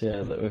bosses,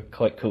 that were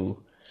quite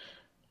cool.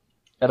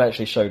 It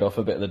actually showed off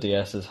a bit of the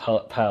DS's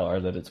power,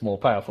 that it's more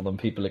powerful than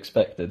people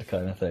expected,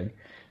 kind of thing.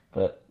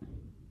 But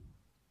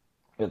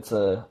it's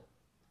I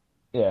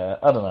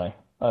don't know.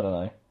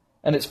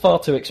 And it's far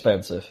too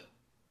expensive.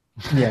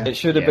 Yeah, it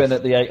should have been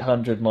at the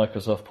 800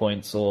 Microsoft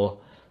points or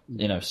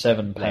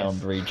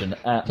 £7 region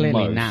at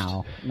Clearly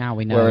most. now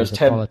we know Whereas the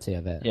quality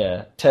of it.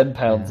 Yeah,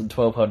 £10 and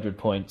 1,200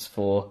 points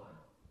for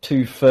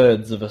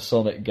 2/3 of a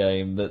Sonic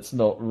game that's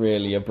not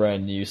really a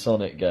brand new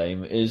Sonic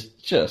game is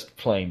just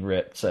plain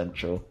ripped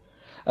central.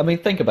 I mean,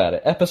 think about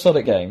it.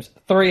 Episodic games,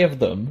 3 of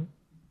them,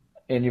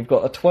 and you've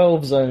got a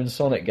 12-zone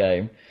Sonic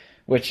game,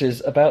 which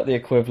is about the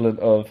equivalent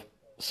of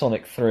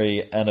Sonic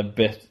 3 and a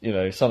bit,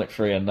 Sonic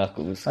 3 and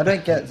Knuckles. I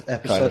don't get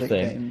episodic kind of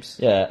thing. games.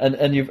 Yeah,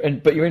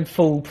 but you're in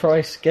full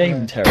price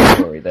game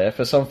territory there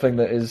for something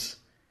that is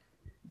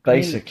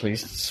basically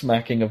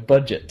smacking a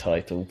budget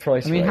title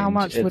price. I mean, how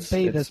much range. would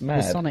be the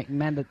Sonic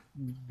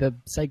the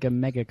Sega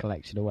Mega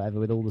Collection or whatever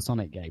with all the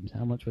Sonic games?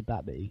 How much would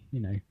that be?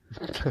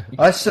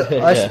 I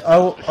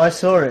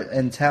saw it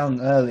in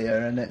town earlier,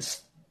 and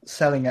it's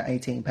selling at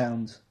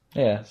 £18.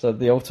 Yeah, so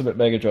the Ultimate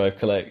Mega Drive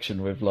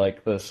collection with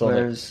like the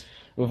Sonic,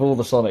 with all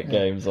the Sonic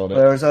games on it.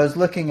 Whereas I was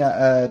looking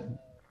at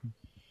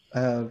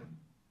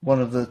one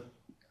of the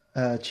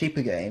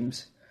cheaper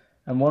games,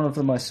 and one of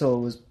them I saw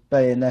was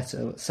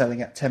Bayonetta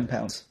selling at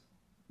 £10.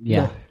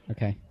 Yeah.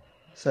 Okay.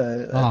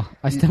 So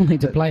I still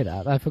need to play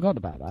that. I forgot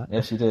about that.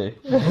 Yes, you do.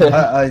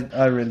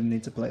 I really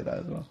need to play that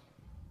as well.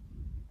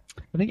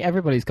 I think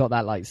everybody's got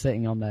that like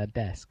sitting on their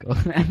desk. It's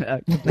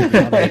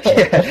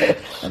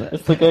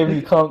the game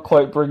you can't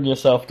quite bring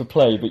yourself to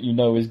play, but you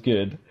know is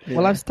good. Yeah.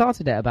 Well, I've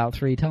started it about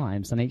 3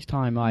 times, and each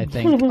time I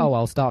think,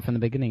 I'll start from the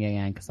beginning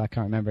again because I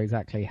can't remember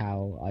exactly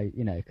how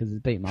because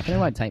it's beat 'em up, and it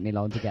won't take me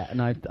long to get.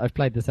 And I've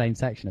played the same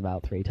section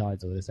about 3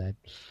 times. I would have said.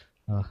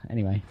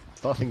 Anyway,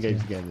 Starting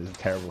games again is a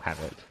terrible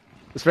habit,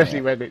 especially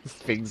when it's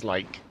things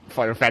like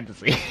Final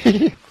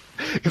Fantasy.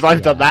 Because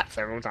I've done that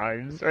several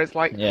times, where it's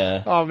like,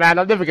 oh man,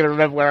 I'm never going to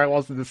remember where I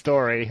was in the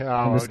story.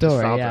 Oh, just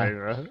start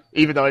over.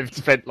 Even though I've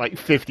spent like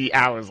 50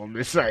 hours on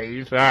this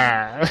save.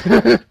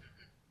 Because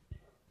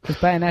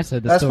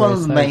Bayonetta, the story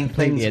is so main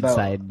completely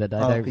insane that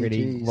I don't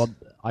really want.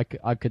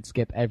 I could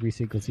skip every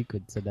single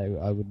sequence and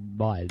I wouldn't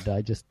mind.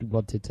 I just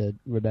wanted to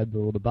remember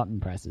all the button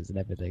presses and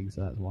everything,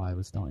 so that's why I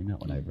was starting that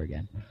one over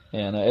again.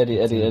 Yeah, no,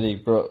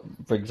 Eddie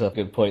brings up a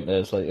good point there.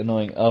 It's like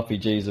annoying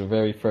RPGs are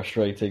very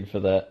frustrating for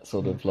that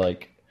sort of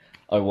like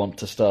I want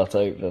to start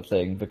over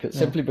thing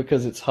simply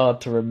because it's hard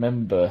to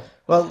remember.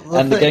 Well,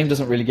 the game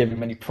doesn't really give you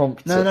many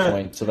prompts at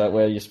points about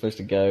where you're supposed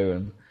to go.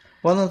 And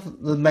one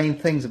of the main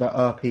things about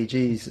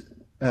RPGs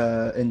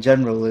in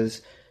general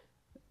is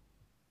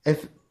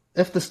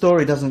if the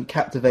story doesn't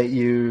captivate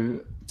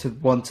you to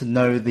want to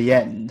know the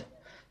end,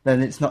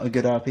 then it's not a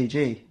good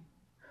RPG.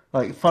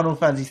 Like Final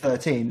Fantasy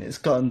 13, it's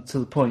gotten to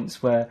the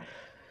points where,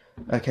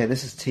 okay,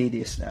 this is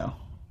tedious now.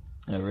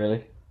 Oh,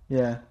 really?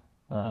 Yeah.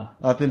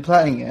 I've been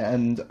playing it,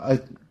 and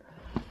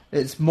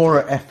it's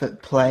more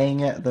effort playing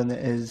it than it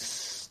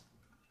is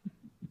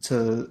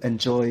to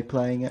enjoy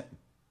playing it.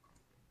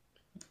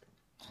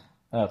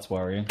 That's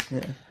worrying.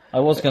 Yeah.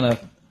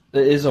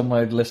 It is on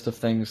my list of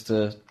things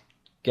to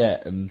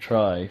get and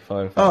try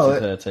Final Fantasy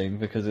 13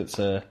 because it's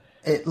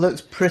it looks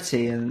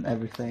pretty and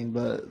everything,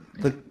 but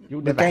the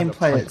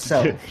gameplay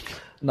itself.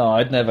 No,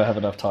 I'd never have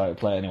enough time to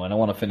play anyway. And I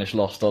want to finish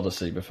Lost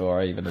Odyssey before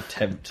I even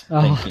attempt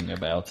thinking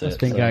about it. It's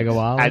been going a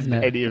while, hasn't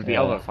it? Any of the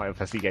other Final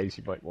Fantasy games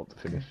you might want to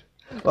finish.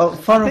 Well,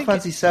 Final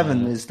Fantasy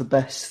 7 is the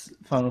best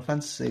Final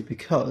Fantasy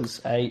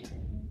because 8.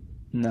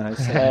 No,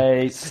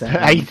 8.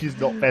 8 is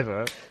not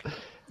better.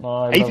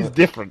 No, 8 is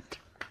different.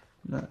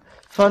 No.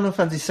 Final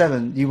Fantasy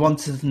 7, you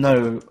wanted to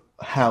know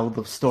how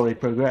the story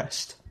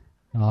progressed.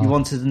 You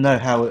wanted to know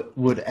how it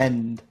would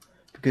end.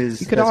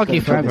 Because you could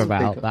argue forever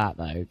about that,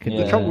 though.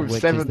 The trouble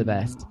with 7 is the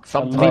best.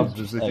 Sometimes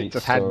was it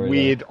just had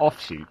weird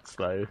offshoots,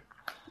 though.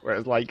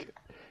 Whereas,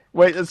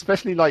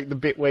 especially like the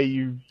bit where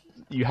you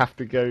have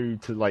to go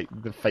to like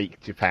the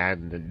fake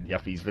Japan and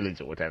Yuppie's village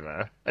or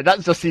whatever, and that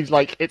just seems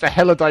like it's a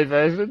hella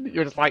diversion.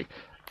 You're just like,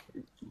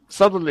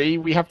 suddenly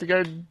we have to go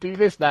and do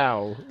this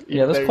now.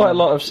 Yeah, there's quite a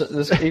lot of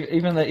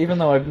even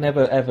though I've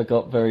never ever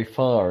got very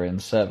far in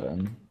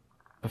 7.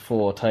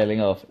 Before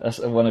tailing off, that's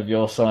one of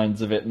your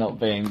signs of it not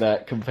being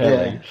that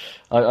compelling.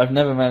 Yeah. I've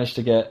never managed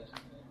to get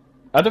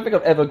I don't think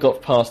I've ever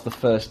got past the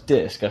first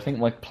disc. I think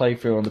my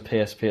playthrough on the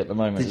PSP at the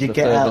moment Did is you the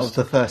get furthest... out of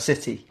the first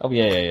city? Oh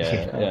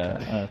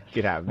yeah.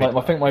 Get out of it. it.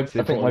 I think my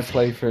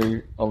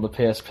playthrough on the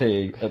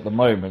PSP at the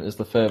moment is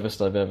the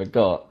furthest I've ever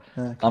got,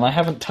 and I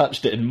haven't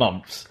touched it in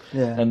months.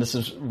 Yeah. And this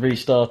is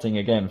restarting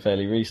again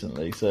fairly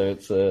recently, so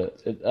it's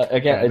it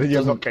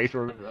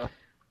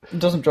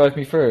doesn't drive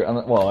me through. And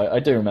I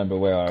do remember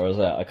where I was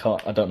at.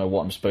 I don't know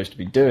what I'm supposed to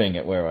be doing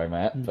at where I'm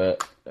at,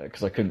 but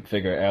because I couldn't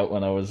figure it out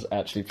when I was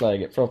actually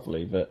playing it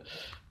properly. But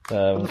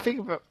the thing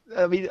about,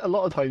 I mean, a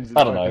lot of times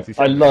I don't know.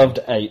 I loved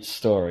 8's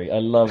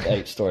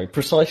story.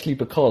 Precisely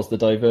because the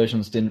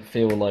diversions didn't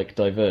feel like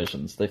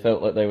diversions. They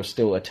felt like they were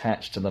still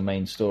attached to the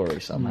main story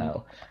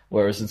somehow.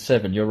 Whereas in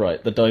 7, you're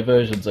right, the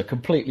diversions are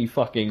completely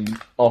fucking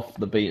off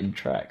the beaten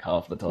track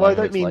half the time. Well, I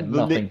don't mean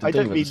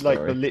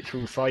the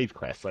literal side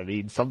quests. I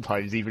mean,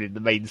 sometimes even in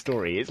the main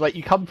story, it's like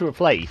you come to a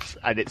place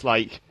and it's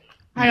like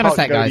hang on a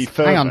sec, guys.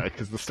 Hang on,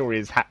 because the story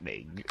is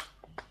happening.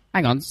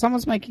 Hang on,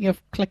 someone's making a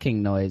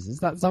clicking noise. Is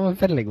that someone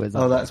fiddling with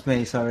something? Oh, that's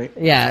me. Sorry.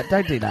 Yeah,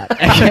 don't do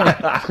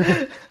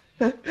that.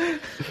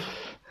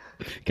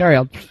 Carry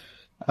on.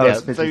 I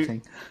was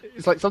visiting.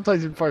 It's like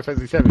sometimes in Final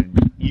Fantasy VII,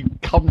 you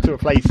come to a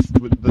place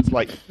that's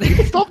like,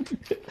 stop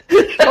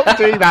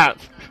doing that.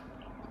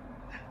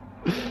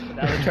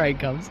 Now the train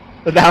comes.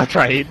 And now a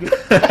train.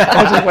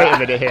 I'll just wait a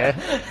minute here.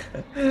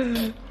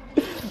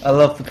 I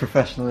love the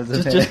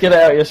professionalism. Just get it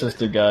out of your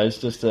system, guys.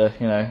 Just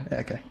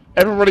Okay.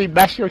 Everybody,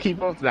 mash your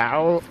keyboards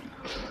now.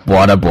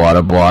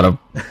 Bwada.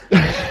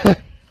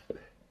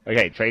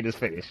 Okay, train is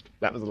finished.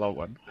 That was a long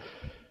one.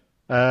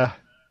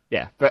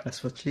 Yeah, but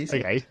that's what she said.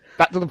 Okay,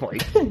 back to the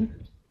point.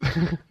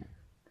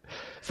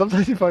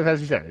 Sometimes in Final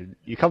Fantasy VII,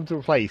 you come to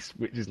a place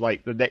which is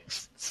like the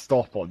next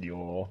stop on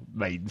your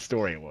main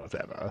story or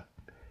whatever,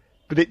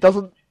 but it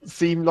doesn't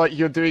seem like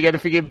you're doing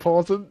anything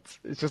important.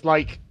 It's just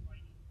like,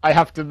 I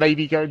have to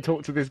maybe go and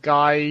talk to this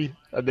guy,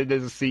 and then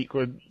there's a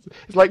sequence.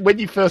 It's like when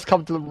you first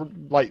come to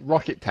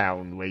Rocket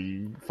Town, where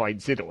you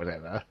find Sid or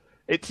whatever.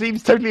 It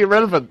seems totally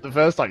irrelevant the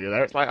first time you're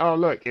there. It's like, oh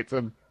look, it's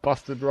a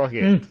busted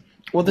rocket.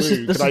 Well, this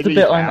is the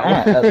bit I'm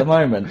at the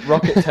moment.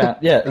 Rocket Town,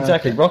 yeah,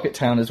 exactly. Rocket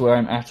Town is where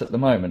I'm at the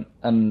moment,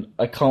 and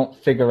I can't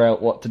figure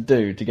out what to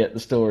do to get the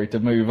story to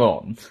move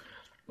on.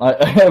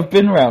 I've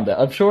been around it.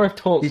 I'm sure I've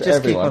talked to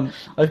everyone.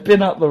 I've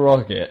been up the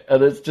rocket,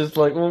 and it's just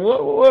like, well,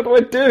 what do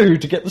I do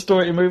to get the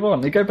story to move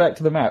on? You go back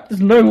to the map.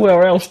 There's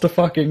nowhere else to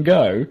fucking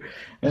go,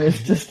 and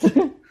it's just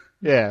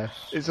yeah.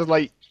 It's just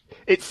like,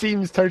 it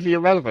seems totally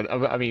irrelevant.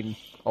 I mean,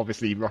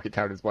 obviously, Rocket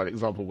Town is one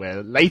example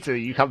where later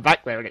you come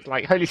back there and it's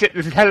like, holy shit,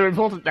 this is hella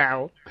important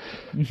now.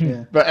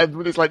 Yeah. But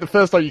it's like the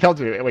first time you come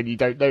to it when you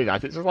don't know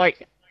that, it's just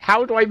like,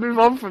 how do I move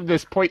on from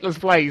this pointless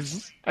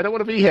place? I don't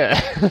want to be here.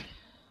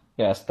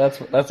 Yes,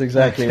 that's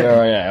exactly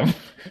where I am.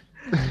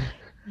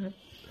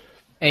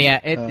 Yeah,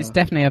 it's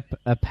definitely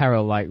a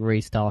peril, like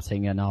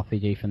restarting an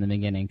RPG from the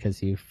beginning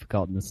because you've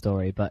forgotten the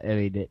story. But I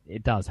mean,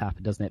 it does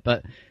happen, doesn't it?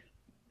 But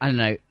I don't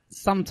know.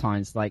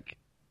 Sometimes, like,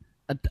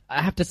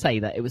 I have to say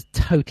that it was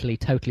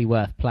totally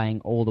worth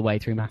playing all the way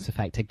through Mass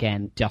Effect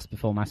again just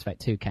before Mass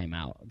Effect 2 came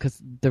out,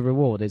 because the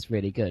reward is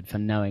really good for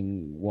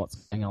knowing what's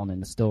going on in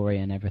the story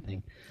and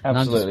everything.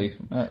 Absolutely.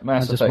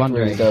 Mass Effect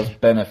really does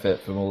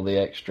benefit from all the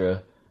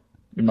extra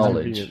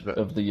knowledge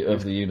of the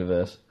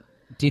universe.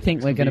 Do you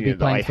think we're going to be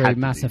playing through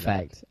Mass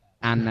Effect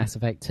and Mass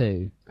Effect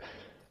 2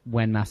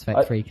 when Mass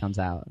Effect 3 comes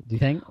out? Do you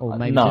think? Or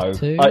maybe just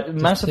 2?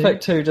 Mass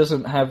Effect 2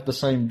 doesn't have the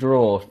same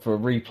draw for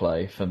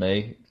replay for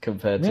me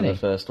compared to the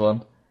first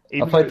one.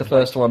 I played the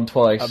first one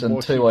twice,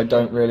 and 2 I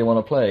don't really want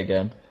to play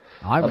again.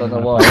 I don't know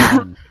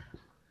why.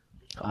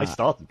 I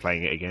started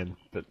playing it again,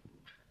 but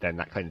then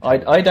that kind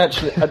of... I'd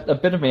actually... a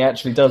bit of me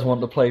actually does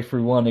want to play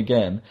through 1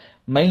 again,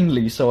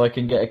 mainly so I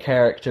can get a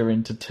character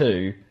into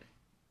 2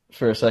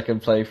 for a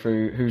second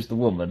playthrough who's the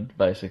woman,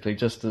 basically,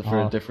 just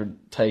for a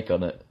different take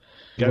on it.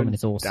 The woman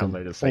is awesome.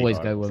 Always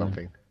go woman.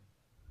 Something.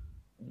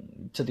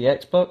 To the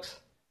Xbox?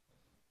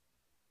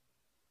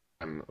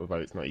 Although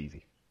it's not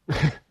easy.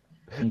 Okay.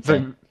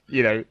 So,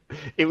 you know,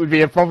 it would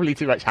be probably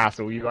too much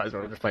hassle. You might as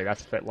well just play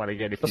Mass Effect 1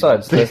 again.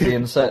 Besides, there's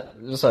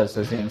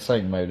the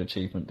insane mode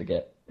achievement to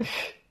get.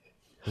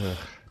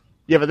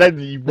 Yeah, but then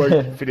you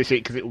won't finish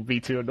it because it will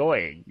be too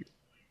annoying.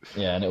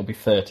 Yeah, and it'll be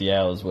 30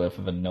 hours worth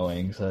of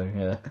annoying, so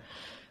yeah.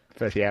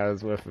 30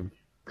 hours worth of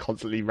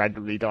constantly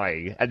randomly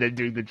dying, and then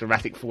doing the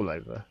dramatic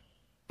fallover.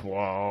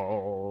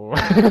 Whoa.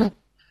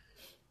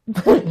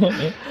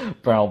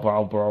 Brow, brow,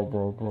 brow, brow,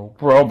 brow, brow,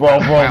 brow, brow,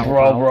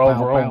 brow, brow,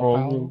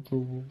 brow,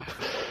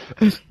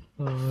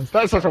 brow.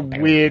 That's such a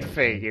weird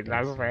thing in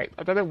Mass Effect.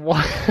 I don't know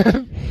why.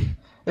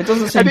 It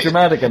doesn't seem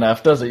dramatic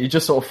enough, does it? You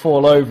just sort of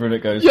fall over and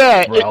it goes...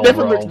 Yeah, it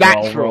never looks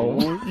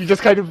natural. You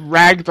just kind of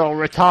ragdoll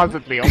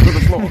retardedly onto the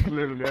floor a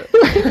little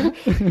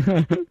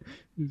bit.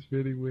 It's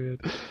really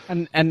weird.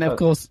 And of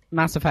course,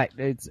 Mass Effect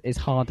is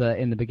harder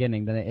in the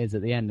beginning than it is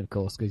at the end, of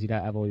course, because you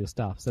don't have all your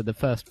stuff. So the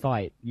first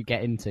fight you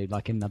get into,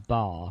 like in the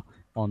bar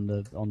on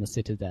the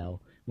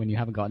Citadel, when you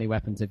haven't got any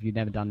weapons, if you've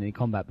never done any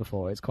combat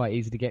before, it's quite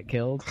easy to get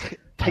killed.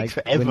 takes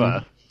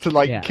forever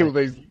to kill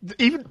those.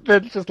 Even they're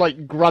just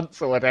like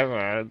grunts or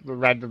whatever, the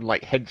random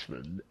like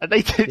henchmen, and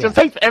they just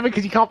take forever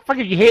because you can't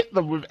fucking hit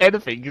them with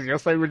anything because you're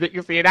so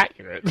ridiculously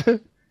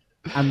inaccurate.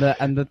 And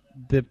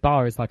the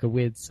bar is like a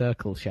weird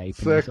circle shape.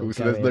 Circle,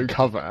 so there's no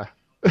cover.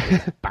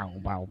 Bow,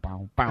 bow,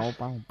 bow, bow,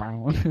 bow,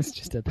 bow. It's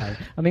just a pain.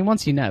 I mean,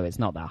 once you know, it's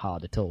not that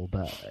hard at all,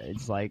 but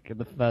it's like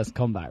the first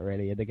combat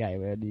really in the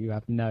game, and you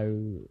have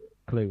no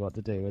clue what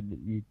to do, and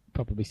you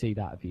probably see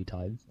that a few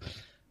times.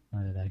 I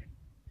don't know.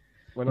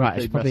 When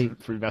I played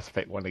through Mass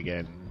Effect 1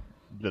 again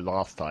the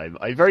last time,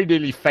 I very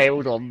nearly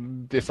failed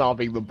on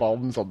disarming the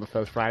bombs on the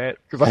first planet,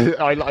 because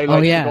I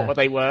forgot what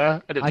they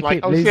were, and it's I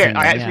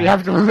actually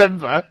have to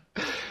remember.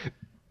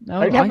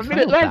 No, I only have a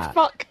minute left,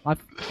 fuck!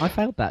 I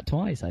failed that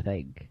twice, I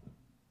think.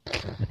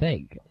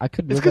 I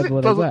couldn't remember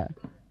what they were.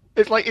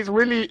 It's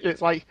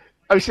like,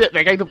 oh shit,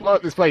 they're going to blow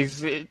up this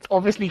place. It's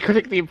obviously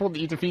critically important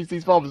that you defuse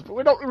these bombs, but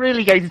we're not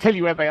really going to tell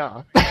you where they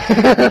are.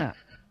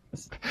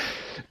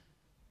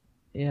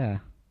 Yeah.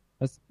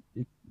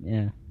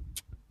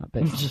 That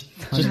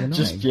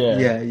bit's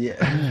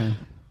Yeah.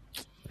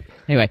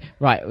 Anyway,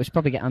 right, we should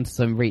probably get onto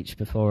some Reach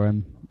before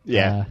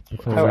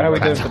how are we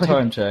doing for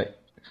time check?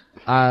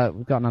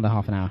 We've got another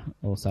half an hour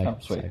or so. Oh,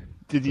 sweet. So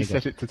did you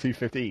set it to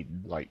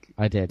 2:15? Like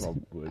I did,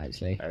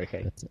 actually.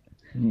 Okay.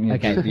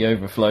 Okay. The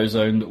overflow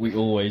zone that we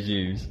always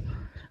use.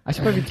 I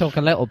should probably talk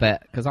a little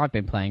bit, because I've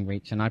been playing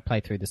Reach, and I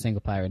played through the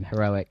single player in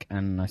Heroic,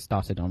 and I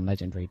started on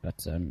Legendary,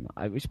 but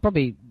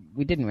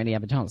we didn't really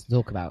have a chance to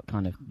talk about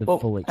kind of the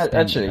full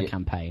extent of the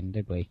campaign,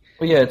 did we?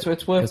 Well, yeah, it's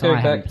worth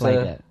going back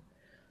to...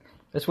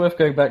 It's worth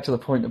going back to the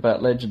point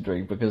about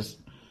Legendary, because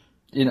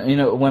you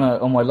know when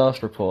on my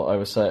last report I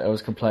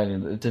was complaining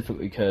that the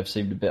difficulty curve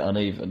seemed a bit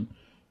uneven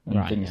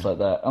and things like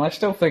that, and I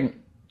still think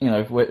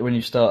when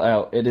you start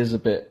out it is a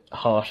bit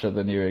harsher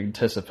than you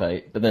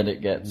anticipate, but then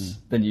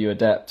then you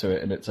adapt to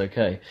it and it's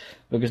okay.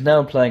 Because now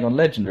I'm playing on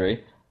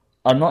Legendary,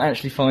 I'm not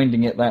actually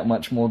finding it that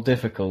much more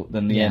difficult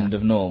than the end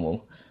of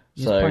normal.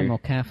 You play more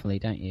carefully,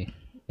 don't you?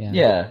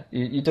 Yeah,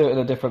 you do it in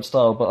a different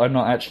style, but I'm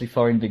not actually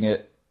finding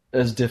it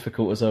as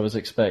difficult as I was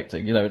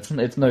expecting.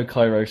 It's no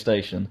Cairo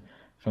Station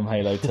from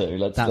Halo 2.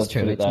 Let's put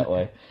it that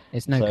way.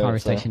 It's no Cairo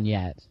Station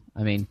yet.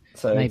 I mean,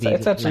 maybe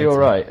it's actually all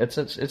right. It's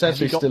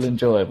actually still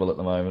enjoyable at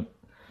the moment.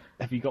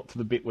 Have you got to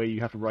the bit where you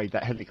have to ride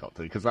that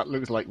helicopter? Because that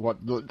looks like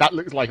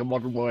a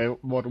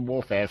modern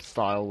warfare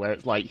style, where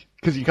it's like,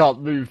 because you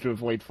can't move to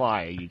avoid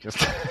fire, you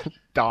just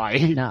die.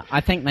 No,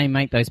 I think they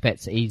make those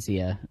bits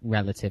easier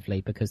relatively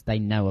because they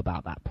know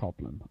about that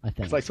problem. I think.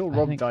 Because I saw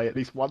Rob die at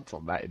least once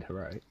on that in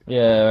Heroic.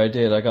 Yeah, I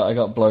did. I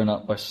got blown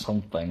up by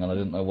something, and I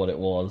didn't know what it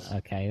was.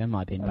 Okay, that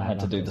might be bad. I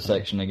had to do the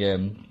section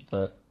again,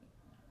 but.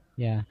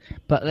 Yeah,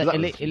 but that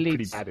was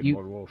pretty bad in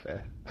Modern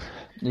Warfare.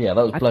 Yeah,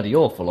 that was bloody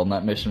awful on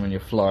that mission when you're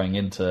flying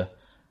into,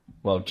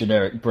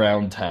 generic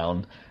Brown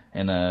Town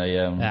in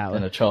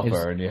a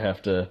chopper, and you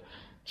have to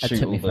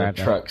shoot all the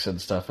trucks and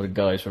stuff and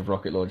guys with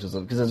rocket launchers,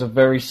 because there's a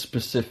very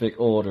specific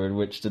order in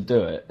which to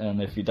do it, and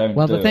if you don't you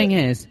die. The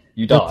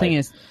thing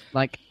is,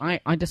 like,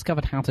 I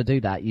discovered how to do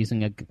that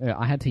using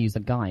I had to use a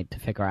guide to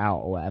figure it out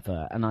or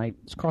whatever, and I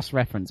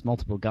cross-referenced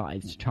multiple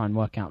guides to try and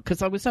work out,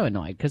 because I was so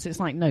annoyed, because it's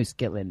like no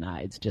skill in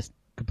that, it's just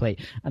complete.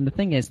 And the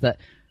thing is that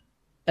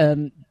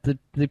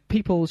the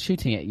people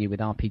shooting at you with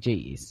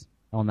RPGs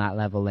on that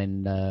level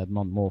in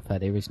Modern Warfare,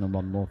 the original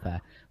Modern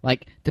Warfare,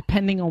 like,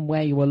 depending on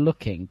where you are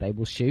looking, they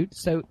will shoot.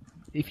 So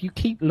if you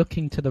keep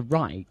looking to the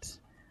right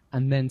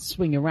and then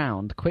swing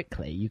around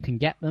quickly, you can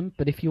get them.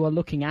 But if you are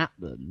looking at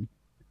them,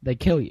 they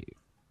kill you.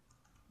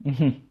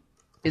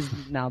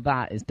 Now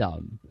that is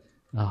dumb.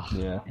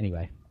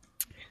 Anyway.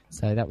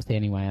 So that was the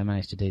only way I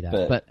managed to do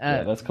that. But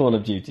that's Call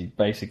of Duty,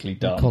 basically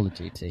done. Call of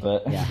Duty,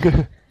 but...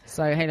 yeah.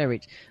 So Halo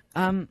Reach,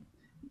 I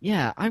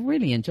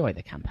really enjoy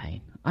the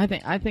campaign. I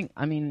think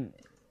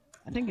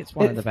it's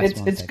one of the best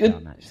ones they've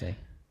done, actually.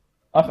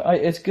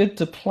 It's good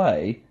to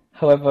play.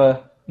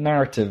 However,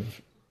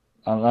 narrative,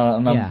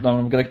 I'm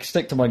going to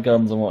stick to my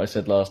guns on what I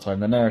said last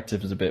time. The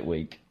narrative is a bit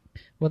weak.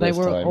 Well, they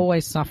were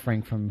always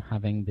suffering from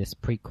having this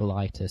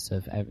prequelitis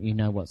of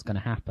what's going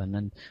to happen,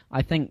 and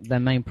I think their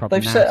main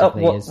problem. They've set up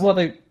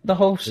the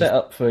whole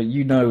setup for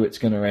it's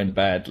going to end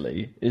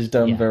badly is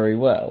done very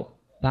well.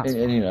 That's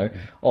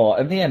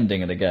and the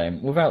ending of the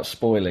game, without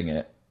spoiling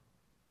it,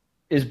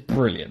 is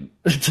brilliant.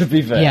 To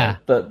be fair,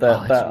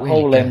 that really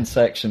whole end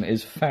section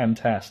is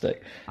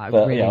fantastic. I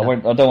don't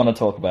want to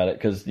talk about it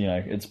because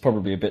it's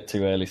probably a bit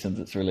too early since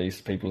it's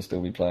released. People will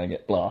still be playing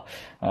it. Blah.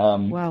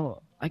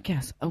 Well, I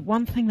guess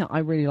one thing that I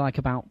really like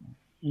about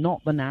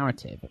not the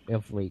narrative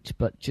of Reach,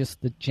 but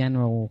just the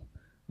general,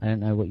 I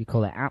don't know what you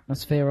call it,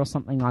 atmosphere or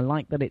something. I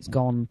like that it's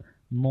gone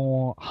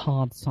more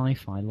hard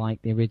sci-fi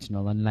like the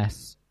original and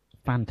less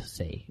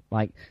fantasy.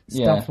 Like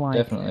stuff like.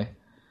 Definitely.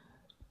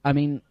 I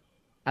mean,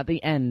 at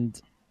the end,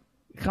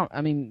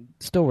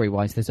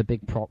 story-wise, there's a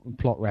big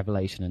plot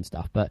revelation and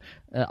stuff. But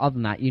other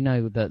than that,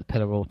 that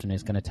Pillar Orton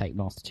is going to take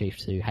Master Chief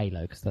to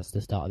Halo because that's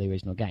the start of the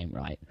original game,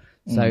 right?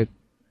 So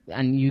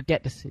and you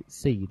get to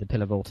see the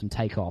Pillar of Autumn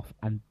take off,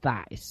 and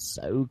that is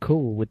so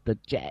cool with the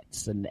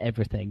jets and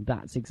everything.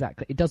 That's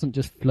exactly... It doesn't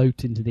just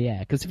float into the air.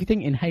 Because if you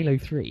think in Halo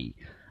 3,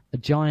 a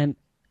giant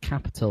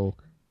capital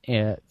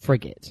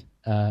frigate,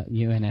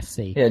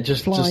 UNSC,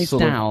 just flies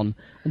sort down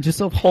and just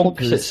sort of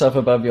honks hovers. itself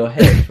above your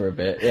head for a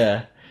bit,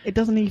 yeah. It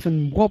doesn't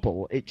even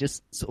wobble. It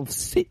just sort of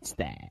sits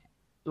there,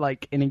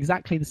 like in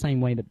exactly the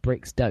same way that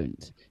bricks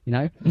don't, you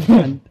know?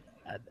 And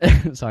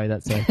sorry,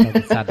 that's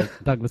a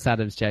Douglas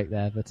Adams joke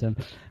there, but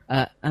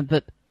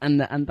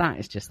and that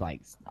is just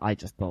like, I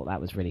just thought that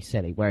was really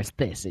silly. Whereas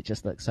this, it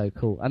just looks so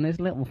cool, and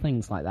there's little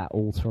things like that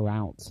all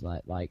throughout,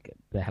 like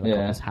the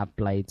helicopters have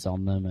blades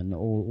on them and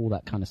all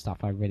that kind of stuff.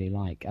 I really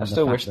like. And I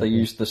still wish they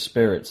used the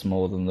spirits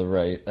more than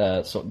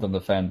than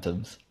the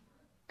phantoms,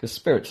 because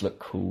spirits look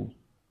cool.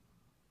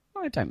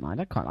 I don't mind.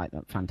 I quite like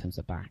that phantoms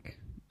are back.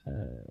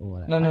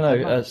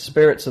 No.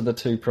 Spirits are the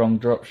two-pronged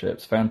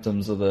dropships.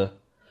 Phantoms are the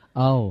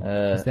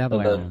it's the other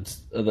way around.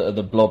 Are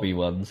the blobby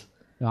ones.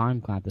 Oh, I'm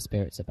glad the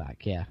spirits are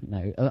back. Yeah,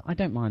 no, I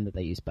don't mind that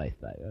they use both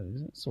though.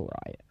 It's all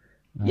right.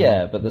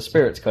 Yeah, but the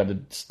spirits kind of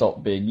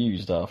stopped being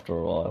used after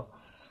a while.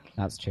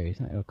 That's true.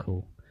 They were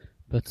cool,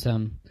 but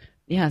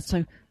yeah.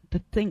 So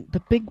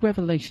the big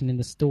revelation in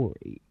the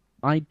story,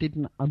 I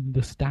didn't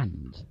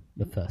understand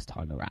the first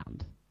time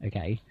around.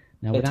 Okay.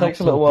 Now, it takes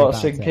a little while to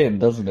sink in,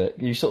 doesn't it?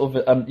 You sort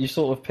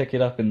of pick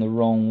it up in the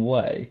wrong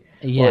way.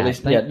 Yeah. Or at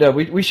least, no,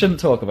 we shouldn't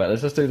talk about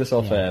this. Let's do this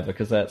off air,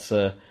 because that's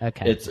okay.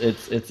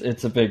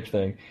 It's a big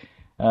thing.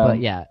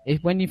 But yeah,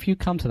 if you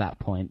come to that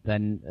point,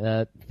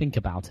 then think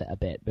about it a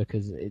bit,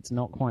 because it's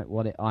not quite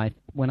what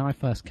when I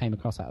first came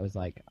across it, I was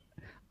like,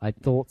 I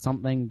thought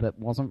something that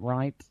wasn't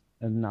right,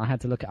 and I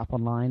had to look it up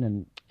online.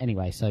 And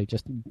anyway, so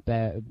just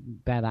bear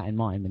that in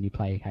mind when you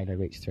play Halo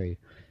Reach Through.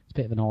 It's a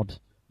bit of an odd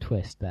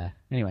twist there.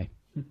 Anyway.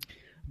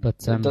 But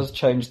it does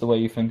change the way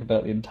you think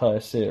about the entire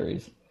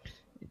series.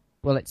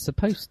 Well, it's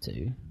supposed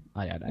to.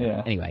 I don't know.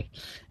 Yeah. Anyway,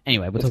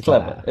 we'll it's talk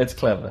clever. about that. It's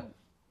clever,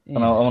 Yeah.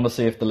 and I want to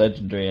see if the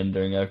legendary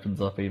ending opens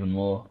up even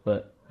more.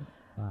 But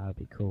that'd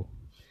be cool.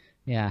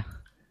 Yeah.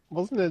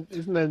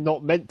 Isn't there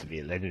not meant to be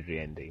a legendary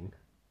ending?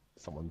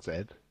 Someone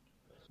said.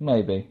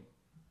 Maybe.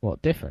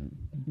 What, different?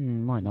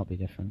 Might not be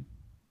different.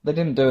 They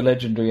didn't do a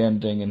legendary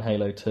ending in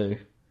Halo 2.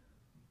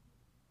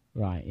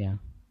 Right. Yeah.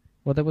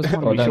 Well, there was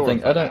one. I don't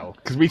think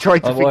because we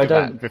tried to think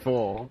about it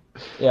before.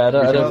 Yeah, I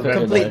don't think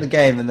complete the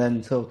game and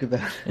then talk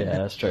about it. Yeah,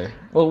 that's true.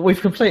 Well,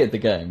 we've completed the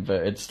game,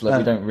 but it's like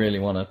we don't really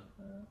want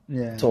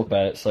to talk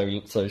about it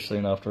so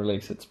soon after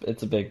release.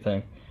 It's a big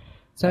thing.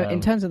 So in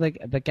terms of the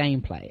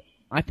gameplay,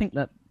 I think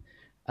that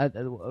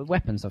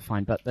weapons are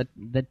fine, but the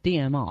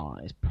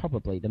DMR is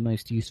probably the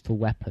most useful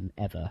weapon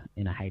ever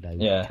in a Halo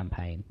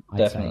campaign. I'd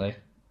definitely. Say.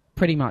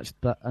 Pretty much,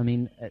 but I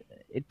mean,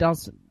 it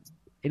does.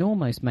 It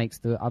almost makes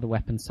the other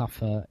weapons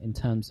suffer in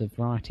terms of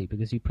variety,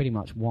 because you pretty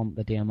much want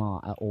the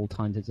DMR at all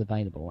times it's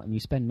available, and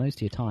you spend most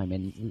of your time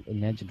in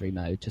legendary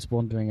mode just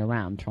wandering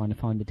around trying to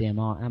find the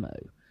DMR ammo.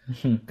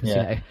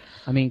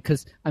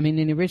 Because in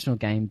the original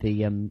game,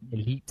 the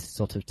elite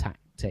sort of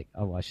tactic.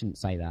 Oh, I shouldn't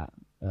say that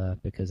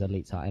because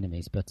elites are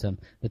enemies, but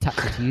the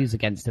tactic to use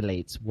against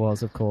elites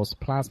was, of course,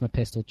 plasma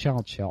pistol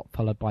charge shot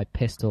followed by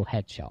pistol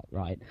headshot,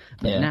 right?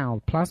 But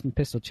now plasma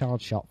pistol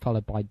charge shot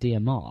followed by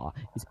DMR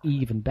is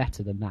even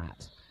better than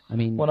that. I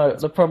mean,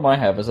 the problem I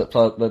have is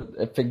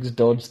that things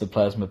dodge the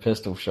plasma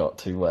pistol shot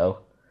too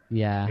well.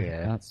 Yeah,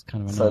 that's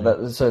kind of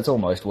annoying. So it's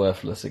almost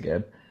worthless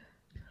again.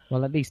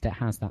 Well, at least it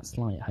has that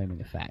slight homing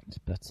effect,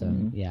 but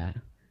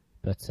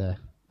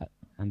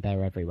and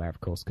they're everywhere, of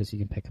course, because you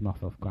can pick them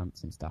off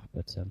grunts and stuff.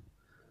 But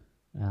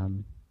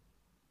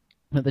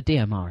the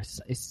DMR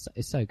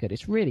is so good.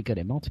 It's really good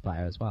in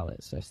multiplayer as well.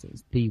 It's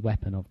the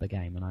weapon of the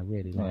game, and I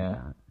really like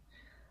that.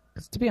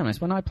 Because to be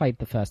honest, when I played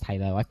the first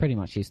Halo, I pretty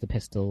much used the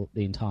pistol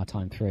the entire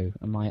time through,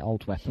 and my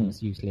old weapon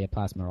was usually a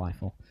plasma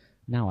rifle.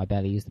 Now I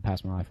barely use the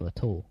plasma rifle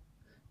at all.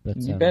 But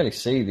you barely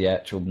see the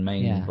actual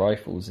main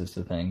rifles is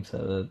the thing,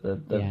 so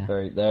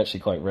they're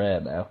actually quite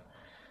rare now.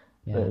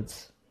 Yeah.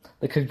 But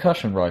the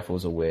concussion rifle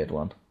is a weird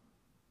one.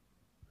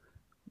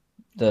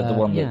 The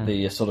one that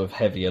the sort of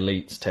heavy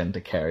elites tend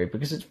to carry,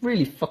 because it's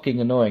really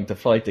fucking annoying to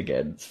fight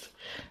against.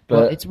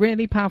 But it's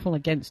really powerful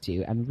against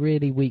you and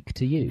really weak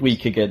to use.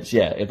 Weak against,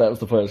 that was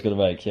the point I was going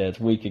to make. Yeah, it's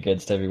weak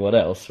against everyone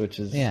else, which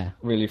is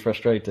really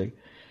frustrating.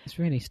 It's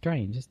really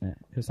strange, isn't it?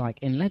 Because like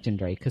in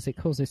Legendary, because it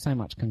causes so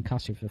much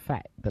concussive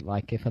effect that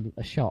like if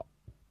a shot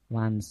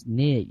lands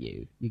near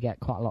you, you get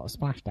quite a lot of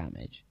splash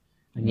damage.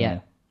 And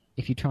yet,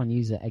 if you try and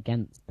use it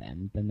against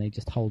them, then they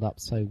just hold up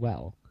so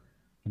well.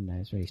 And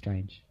it's really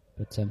strange.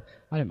 But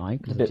I don't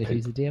mind, because I just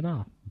use the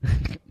DMR.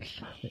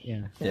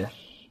 Yeah.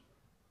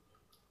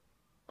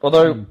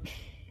 Although,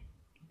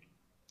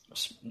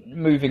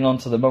 moving on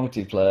to the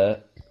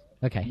multiplayer,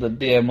 the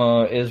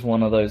DMR is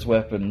one of those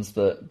weapons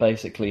that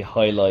basically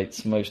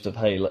highlights most of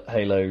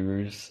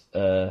Halo's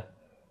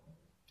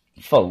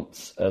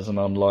faults as an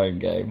online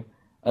game.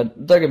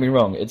 And don't get me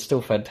wrong, it's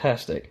still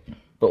fantastic,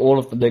 but all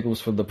of the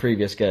niggles from the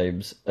previous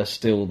games are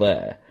still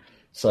there.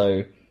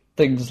 So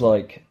things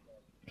like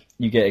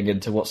you getting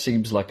into what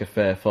seems like a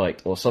fair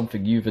fight, or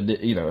something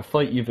a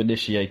fight you've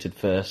initiated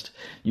first,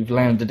 you've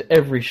landed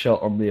every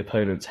shot on the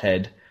opponent's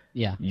head,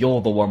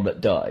 you're the one that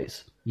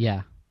dies.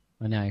 Yeah,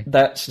 I know.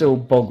 That still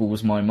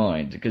boggles my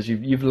mind, because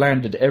you've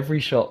landed every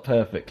shot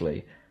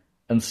perfectly,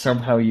 and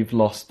somehow you've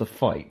lost the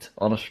fight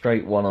on a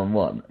straight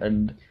one-on-one,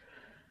 and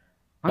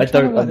I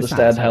don't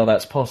understand how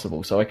that's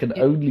possible, so I can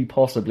only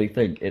possibly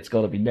think it's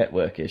got to be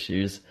network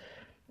issues,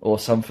 or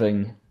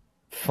something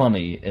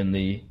funny in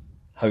the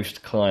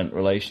host-client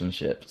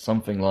relationship,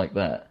 something like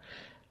that.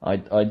 I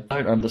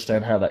don't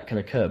understand how that can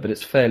occur, but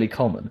it's fairly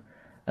common.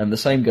 And the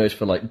same goes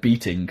for like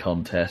beating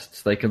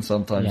contests. They can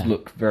sometimes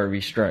look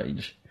very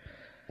strange.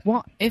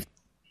 What if,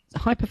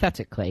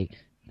 hypothetically,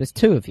 there's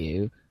two of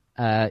you,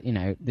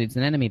 there's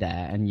an enemy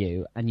there and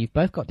you've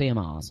both got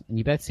DMRs, and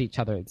you both see each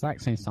other at the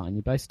exact same time,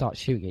 you both start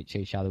shooting at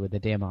each other with the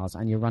DMRs,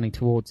 and you're running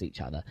towards each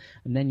other,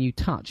 and then you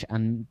touch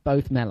and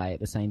both melee at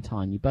the same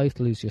time, you both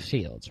lose your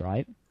shields,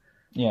 right?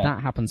 Yeah.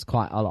 That happens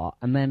quite a lot.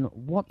 And then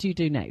what do you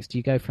do next? Do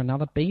you go for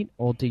another beat,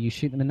 or do you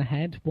shoot them in the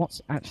head?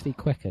 What's actually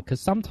quicker?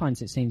 Because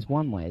sometimes it seems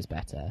one way is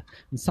better,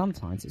 and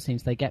sometimes it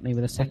seems they get me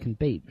with a second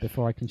beat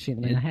before I can shoot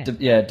them in the head.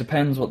 It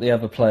depends what the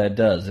other player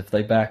does. If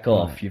they back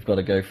off, you've got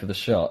to go for the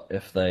shot.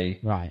 If they...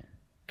 Right.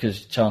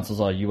 Because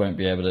chances are you won't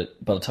be able to...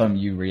 By the time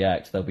you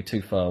react, they'll be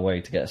too far away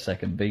to get a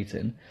second beat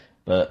in.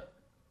 But...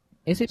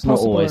 It's not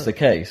always the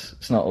case.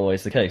 It's not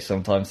always the case.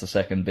 Sometimes the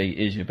second beat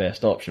is your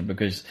best option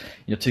because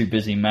you're too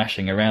busy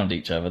mashing around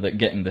each other that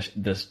getting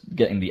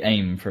the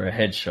aim for a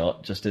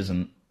headshot just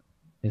isn't...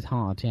 It's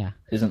hard, yeah.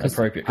 Isn't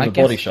appropriate, because a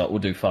body shot will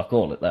do fuck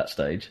all at that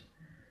stage.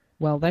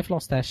 Well, they've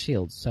lost their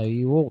shields, so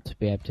you ought to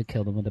be able to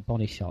kill them with a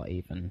body shot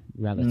even,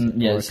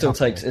 relatively. Yeah, it still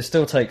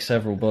takes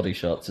several body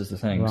shots is the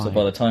thing. Right. So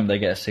by the time they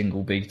get a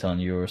single beat on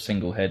you or a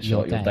single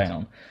headshot, you're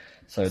down.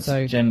 So it's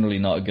generally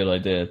not a good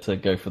idea to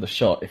go for the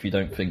shot if you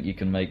don't think you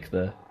can make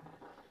the...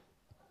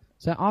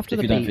 So after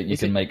the beat... If you don't think you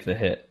can make the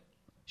hit.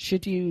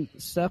 Should you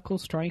circle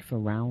strafe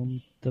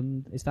around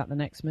them? Is that the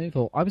next move?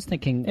 Or I was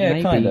thinking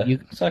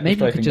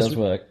does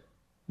work.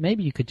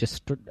 Maybe you could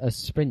just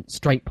sprint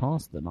straight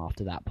past them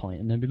after that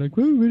point and then be like,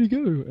 whoa, where'd he go?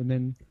 And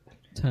then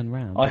turn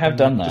around. I have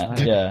done that,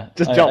 yeah.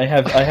 Just jump.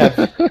 I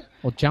have...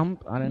 Or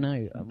jump, I don't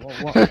know.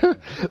 What?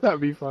 That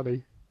would be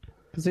funny.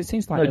 Because it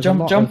seems like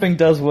jumping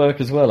does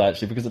work as well,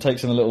 actually, because it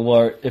takes them a little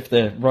while. If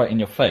they're right in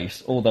your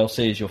face, all they'll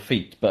see is your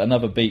feet, but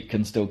another beat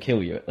can still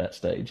kill you at that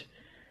stage.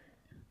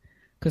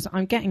 Because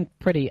I'm getting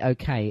pretty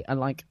okay.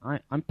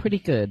 I'm pretty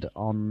good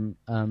on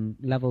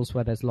levels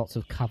where there's lots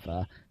of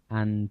cover,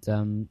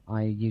 and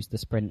I use the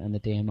sprint and the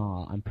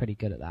DMR. I'm pretty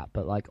good at that,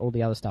 but like all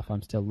the other stuff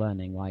I'm still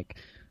learning. Like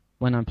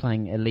when I'm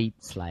playing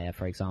Elite Slayer,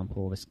 for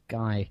example, this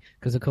guy...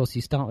 Because, of course,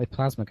 you start with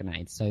plasma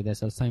grenades, so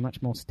there's so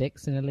much more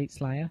sticks in Elite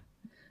Slayer.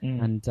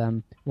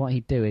 And what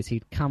he'd do is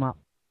he'd come up...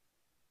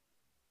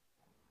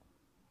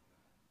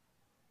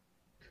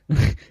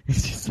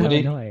 It's just so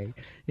annoying.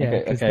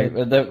 Yeah, okay.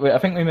 I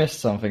think we missed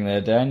something there,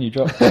 Dan. You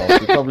dropped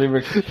off. You probably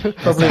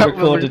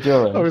recorded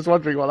your end. I was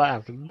wondering what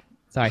happened.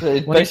 Sorry. So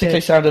it basically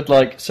sounded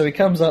like... So he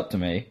comes up to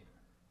me.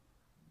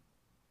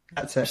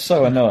 That's it.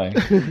 So annoying.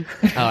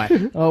 Alright.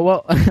 Oh,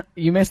 well,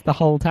 you missed the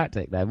whole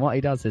tactic then. What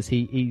he does is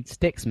he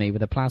sticks me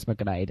with a plasma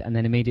grenade and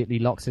then immediately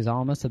locks his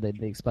armor so that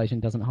the explosion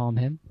doesn't harm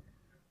him.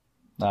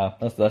 No,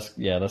 that's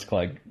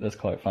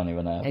quite funny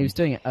when that happens. He was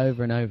doing it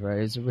over and over.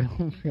 He was a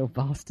real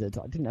bastard.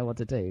 I didn't know what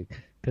to do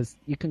because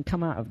you can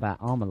come out of that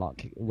armor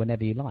lock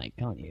whenever you like,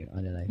 can't you? I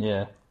don't know.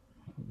 Yeah.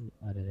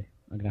 I don't know.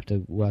 I'm gonna have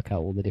to work out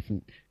all the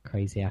different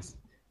crazy ass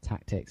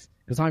tactics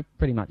because I'm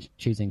pretty much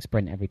choosing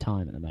sprint every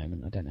time at the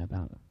moment. I don't know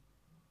about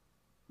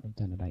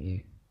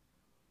you.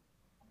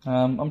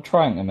 I'm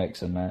trying to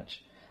mix and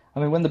match. I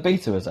mean, when the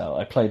beta was out,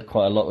 I played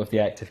quite a lot with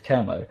the active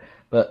camo,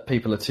 but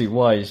people are too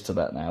wise to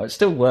that now. It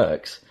still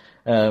works.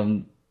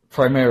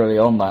 Primarily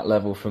on that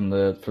level from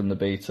the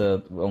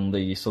beta on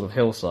the sort of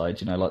hillside,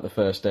 like the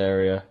first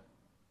area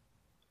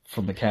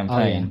from the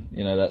campaign,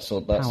 that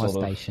sort Power of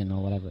station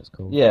or whatever it's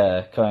called.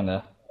 Yeah, kind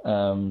of.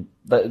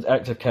 That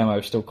active camo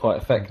is still quite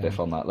effective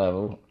on that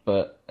level,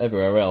 but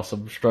everywhere else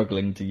I'm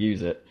struggling to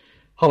use it.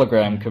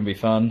 Hologram can be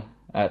fun,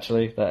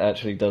 actually. That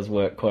actually does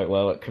work quite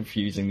well at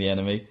confusing the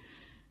enemy.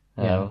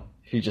 If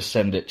you just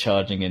send it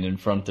charging in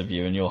front of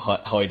you and you're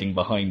hiding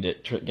behind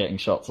it, getting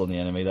shots on the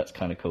enemy, that's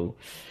kind of cool.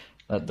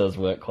 That does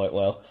work quite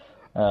well.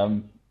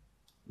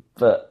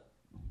 But,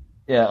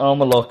 yeah,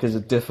 armor lock is a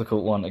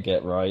difficult one to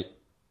get right.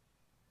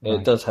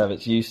 It does have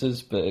its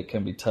uses, but it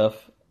can be tough.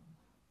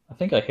 I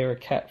think I hear a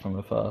cat from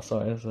afar.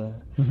 Sorry,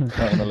 I'm going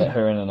to let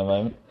her in a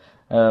moment.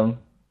 What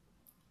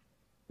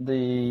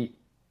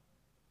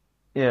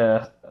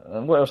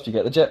else do you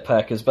get? The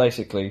jetpack is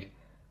basically...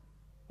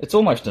 It's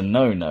almost a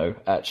no-no,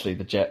 actually,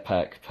 the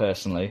jetpack,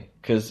 personally,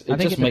 because it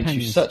just makes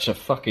you such a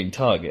fucking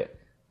target.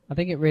 I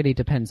think it really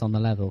depends on the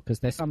level, because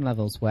there's some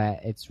levels where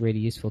it's really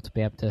useful to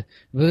be able to...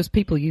 Because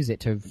people use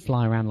it to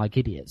fly around like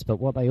idiots, but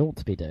what they ought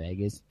to be doing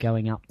is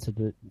going up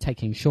to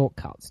taking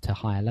shortcuts to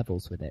higher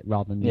levels with it,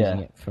 rather than using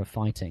it for a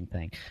fighting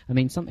thing. I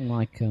mean, something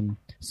like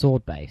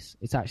Sword Base,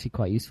 it's actually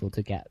quite useful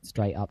to get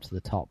straight up to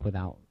the top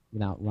without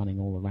without running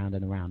all around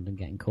and around and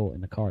getting caught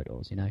in the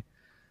corridors, you know?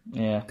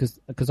 Yeah.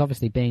 Because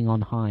obviously being on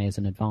high is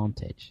an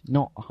advantage.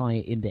 Not high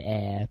in the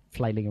air,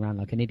 flailing around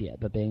like an idiot,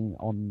 but being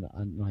on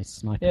a nice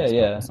sniping spot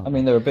or something. I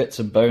mean, there are bits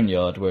of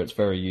Boneyard where it's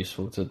very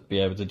useful to be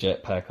able to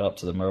jetpack up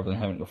to them rather than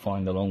having to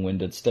find the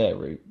long-winded stair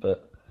route,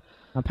 but...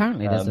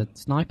 Apparently there's a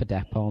sniper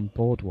depot on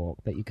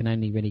Boardwalk that you can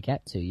only really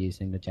get to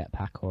using the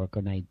jetpack or a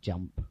grenade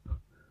jump.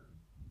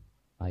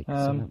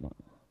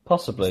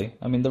 Possibly.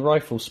 I mean, the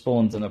rifle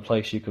spawns in a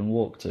place you can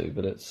walk to,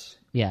 but it's...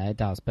 Yeah, it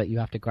does, but you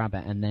have to grab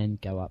it and then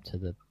go up to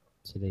the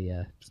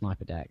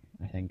sniper deck,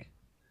 I think.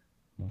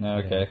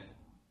 Okay.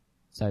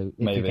 So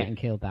if you're getting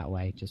killed that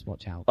way, just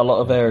watch out. A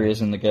lot of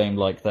areas in the game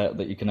like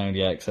that you can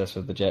only access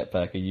with the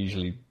jetpack are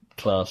usually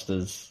classed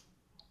as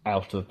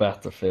out of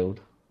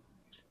battlefield.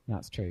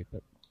 That's true,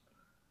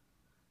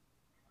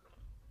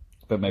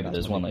 but maybe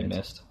there's one they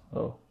missed.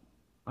 Oh,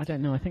 I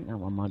don't know. I think that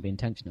one might be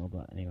intentional,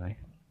 but anyway.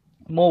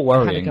 More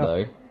worrying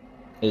though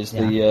is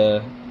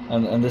the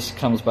and this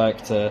comes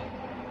back to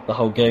the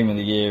whole Game of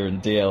the Year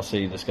and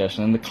DLC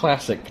discussion, and the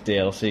classic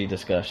DLC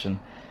discussion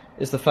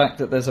is the fact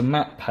that there's a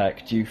map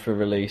pack due for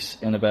release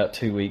in about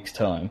 2 weeks'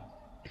 time.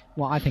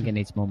 Well, I think it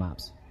needs more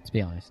maps, to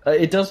be honest.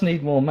 It does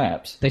need more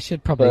maps. They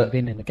should probably have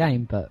been in the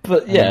game, but...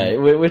 But yeah,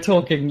 we're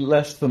talking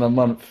less than a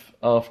month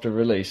after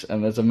release,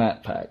 and there's a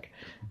map pack,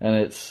 and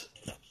it's...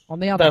 On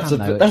the other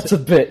hand, though... That's a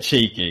bit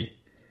cheeky.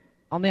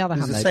 On the other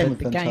hand, though,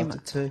 the game...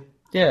 Too.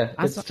 Yeah,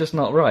 it's just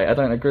not right. I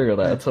don't agree with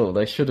that at all.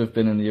 They should have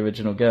been in the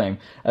original game.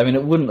 I mean,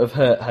 it wouldn't have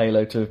hurt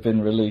Halo to have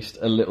been released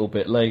a little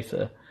bit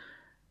later.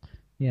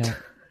 Yeah,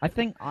 I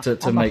think...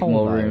 to make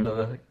more room for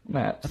the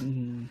maps.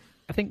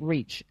 I think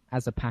Reach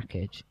as a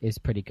package is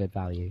pretty good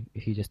value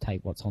if you just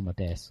take what's on the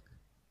disc.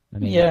 I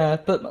mean, yeah,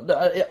 but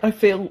I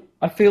feel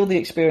the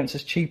experience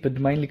is cheapened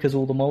mainly because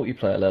all the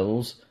multiplayer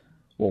levels...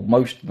 Well,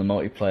 most of the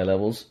multiplayer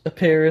levels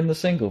appear in the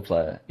single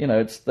player. You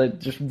know, they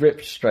just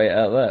ripped straight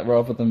out of that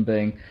rather than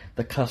being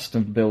the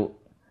custom-built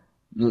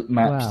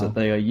maps that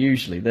they are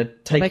usually. They're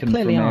taken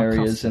from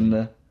areas in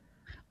the...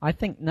 I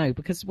think, no,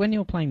 because when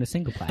you're playing the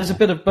single player... There's a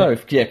bit of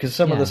both, because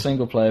some of the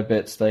single player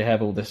bits, they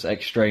have all this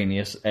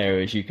extraneous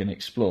areas you can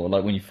explore,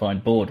 like when you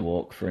find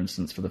Boardwalk, for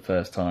instance, for the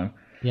first time.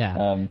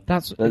 Yeah,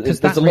 that's because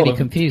that really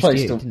confused you,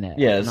 didn't it?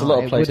 Yeah, there's a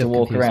lot of place to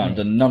walk around,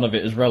 and none of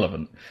it is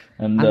relevant,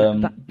 and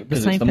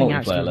because it's the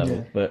multiplayer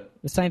level. But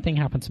the same thing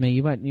happened to me.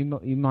 You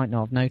might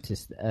not have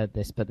noticed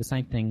this, but the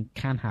same thing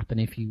can happen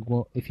if you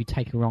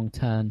take a wrong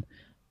turn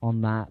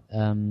on that,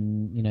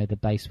 the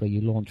base where you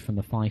launch from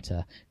the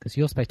fighter, because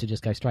you're supposed to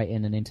just go straight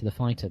in and into the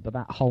fighter, but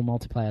that whole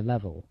multiplayer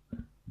level.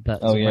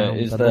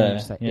 Is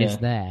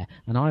there,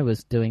 and I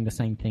was doing the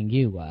same thing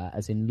you were,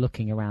 as in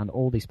looking around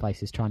all these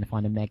places trying to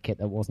find a med kit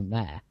that wasn't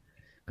there,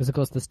 because of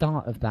course the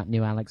start of that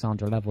new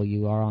Alexandra level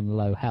you are on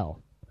low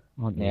health,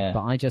 aren't you?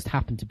 But I just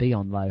happened to be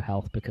on low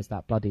health because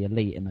that bloody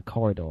elite in the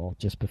corridor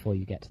just before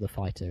you get to the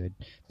fighter had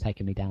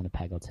taken me down a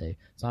peg or two,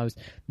 so I was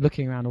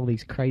looking around all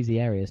these crazy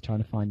areas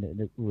trying to find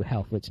the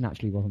health which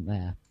naturally wasn't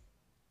there.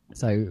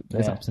 So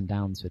there's ups and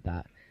downs with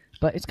that,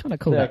 but it's kind of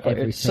cool that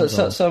every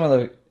single... some of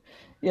the...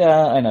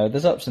 Yeah, I know.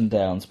 There's ups and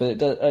downs, but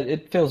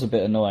it feels a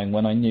bit annoying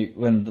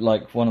when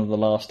like one of the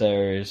last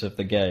areas of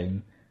the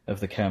game of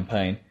the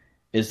campaign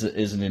is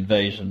an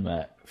invasion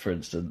map, for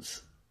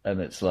instance,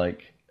 and it's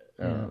like,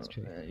 that's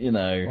true.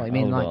 What I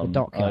mean, like the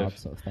dockyard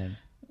sort of thing.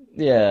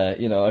 Yeah,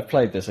 I've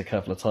played this a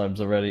couple of times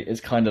already. It's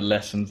kind of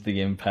lessened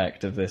the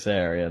impact of this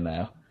area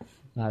now.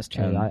 That's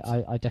true.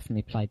 I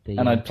definitely played the...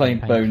 And I'd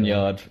played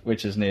Boneyard,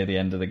 which is near the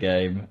end of the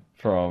game,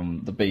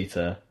 from the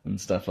beta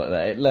and stuff like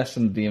that. It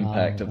lessened the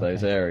impact of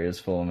those areas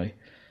for me.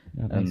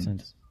 That makes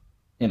sense.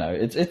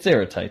 It's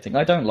irritating.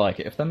 I don't like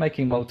it. If they're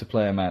making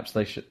multiplayer maps,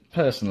 they should...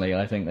 Personally,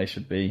 I think they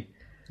should be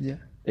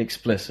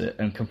explicit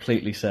and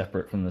completely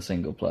separate from the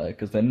single player,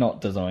 because they're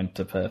not designed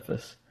to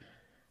purpose.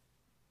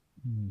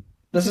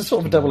 There's a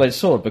sort of a double-edged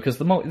sword,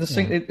 because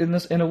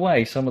in a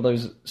way, some of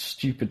those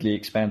stupidly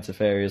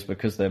expansive areas,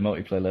 because they're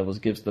multiplayer levels,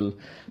 gives the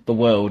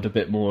world a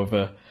bit more of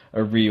a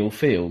real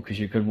feel, because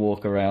you can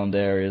walk around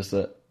areas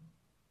that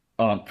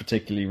aren't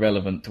particularly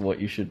relevant to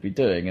what you should be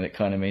doing, and it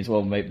kind of means,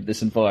 well, maybe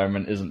this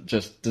environment isn't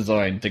just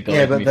designed to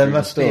guide me through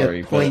the story. Yeah, but there must be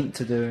a point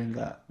to doing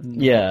that.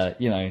 Yeah,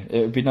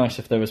 it would be nice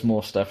if there was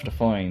more stuff to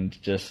find,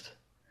 just...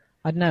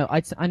 I know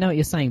what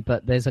you're saying,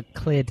 but there's a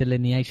clear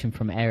delineation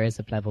from areas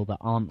of level that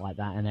aren't like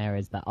that and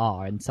areas that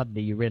are, and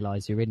suddenly you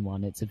realise you're in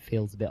one. It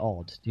feels a bit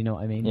odd. Do you know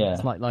what I mean? Yeah,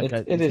 it's like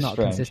it's not strange.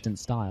 A consistent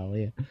style.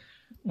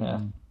 Yeah,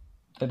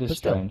 it is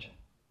strange.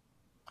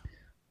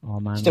 Oh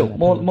man! Still,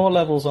 more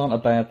levels aren't a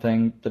bad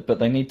thing, but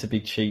they need to be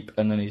cheap,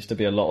 and there needs to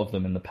be a lot of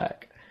them in the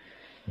pack.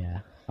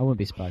 Yeah, I wouldn't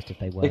be surprised if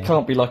they were. It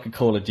can't be like a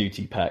Call of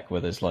Duty pack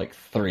where there's like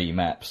 3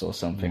 maps or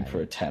something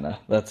for a tenner.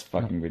 That's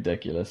fucking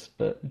ridiculous.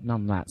 But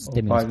none of that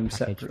stimulus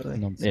package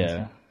nonsense.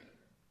 Yeah.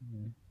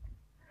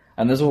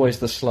 And there's always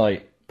the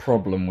slight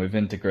problem with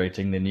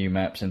integrating the new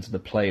maps into the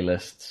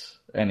playlists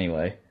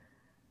anyway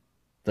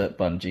that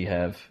Bungie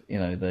have.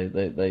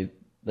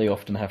 They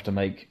often have to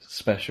make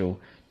special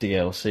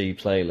DLC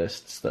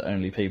playlists that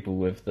only people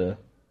with the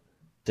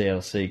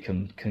DLC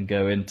can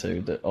go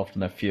into that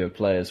often have fewer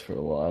players for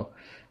a while,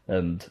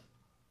 and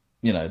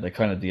they're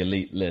kind of the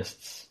elite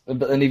lists.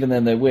 But then even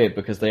then they're weird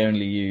because they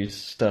only use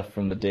stuff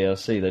from the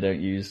DLC. They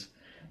don't use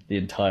the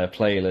entire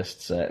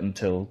playlist set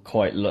until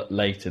quite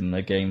late in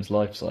the game's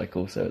life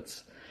cycle. So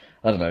it's,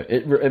 I don't know,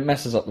 it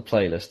messes up the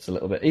playlists a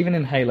little bit. Even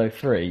in Halo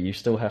 3, you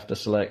still have to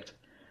select.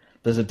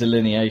 There's a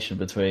delineation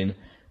between,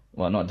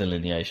 well, not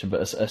delineation,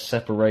 but a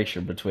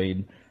separation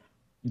between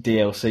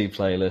DLC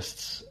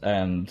playlists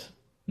and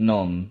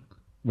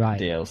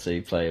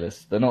non-DLC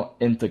playlists. They're not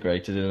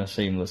integrated in a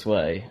seamless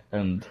way,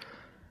 and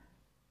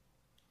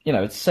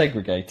it's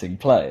segregating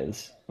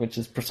players, which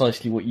is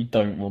precisely what you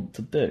don't want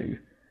to do.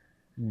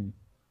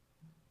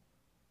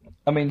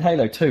 I mean,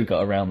 Halo 2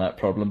 got around that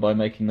problem by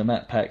making the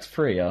map packs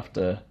free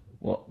after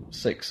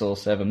 6 or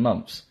 7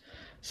 months.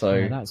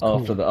 So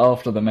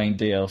after the main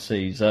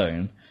DLC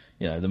zone,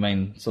 the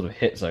main sort of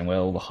hit zone where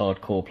all the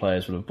hardcore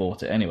players would have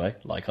bought it anyway,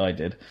 like I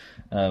did,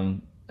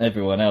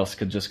 everyone else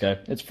could just go,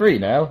 it's free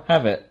now,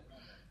 have it.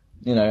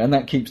 And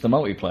that keeps the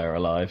multiplayer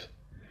alive.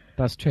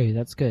 That's true,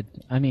 that's good.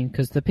 I mean,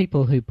 because the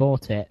people who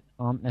bought it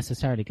aren't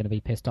necessarily going to be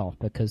pissed off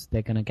because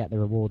they're going to get the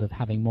reward of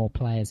having more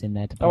players in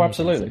there to play. Oh,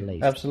 absolutely, at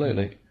least.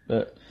 Absolutely.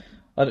 But,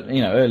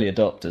 early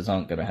adopters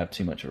aren't going to have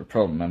too much of a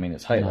problem. I mean,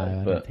 it's Halo,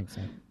 I but don't think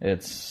so.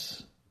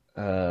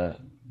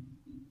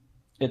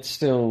 It's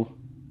still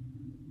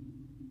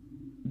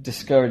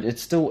discouraged.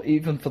 It's still,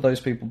 even for those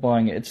people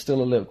buying it, it's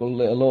still a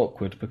little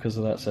awkward because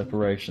of that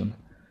separation.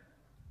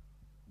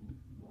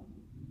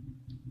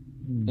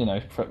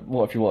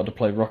 What if you wanted to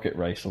play Rocket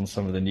Race on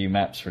some of the new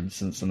maps, for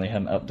instance, and they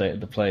hadn't updated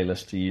the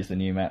playlist to use the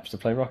new maps to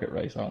play Rocket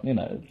Race?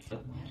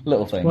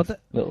 Little things. Well,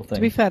 little things.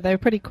 To be fair, they were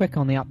pretty quick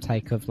on the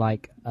uptake of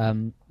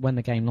when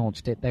the game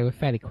launched. They were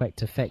fairly quick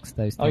to fix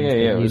those things. Oh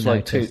yeah, it was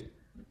like two weeks.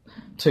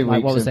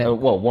 What was it?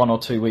 1 or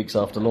 2 weeks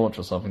after launch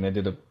or something. They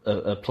did a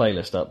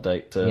playlist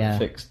update to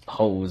fix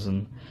holes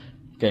and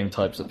game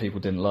types that people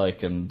didn't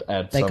like and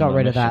add. They got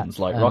rid of that,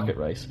 like Rocket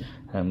Race,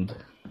 and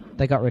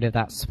they got rid of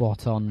that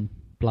SWAT on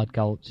Blood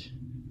Gulch,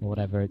 or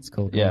whatever it's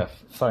called. Yeah,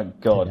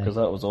 thank God, because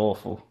that was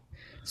awful.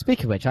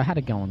 Speaking of which, I had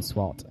a go on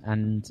SWAT,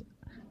 and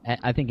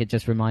I think it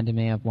just reminded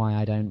me of why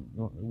I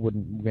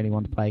wouldn't really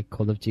want to play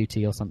Call of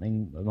Duty or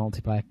something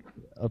multiplayer.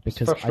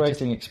 Because it's a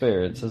frustrating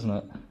experience, isn't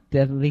it?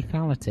 The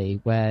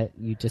lethality where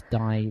you just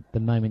die the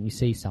moment you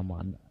see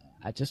someone.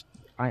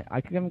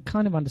 I can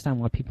kind of understand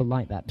why people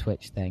like that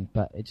Twitch thing,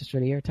 but it just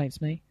really irritates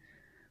me.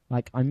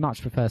 I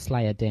much prefer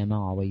Slayer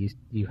DMR, where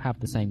you have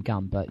the same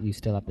gun, but you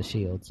still have the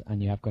shields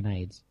and you have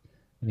grenades.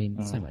 I mean,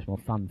 it's so much more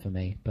fun for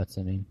me, but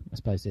I mean, I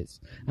suppose it's...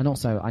 And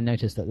also, I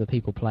noticed that the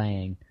people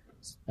playing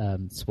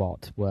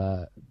SWAT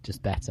were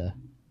just better,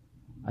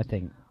 I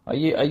think. I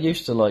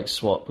used to like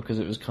SWAT because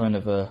it was kind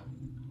of a...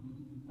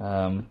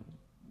 it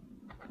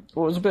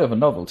was a bit of a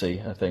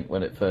novelty, I think,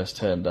 when it first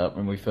turned up,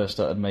 when we first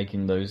started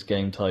making those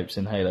game types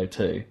in Halo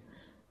 2,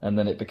 and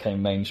then it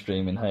became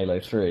mainstream in Halo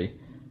 3.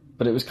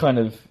 But it was kind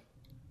of...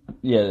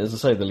 Yeah, as I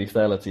say, the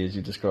lethality, as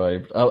you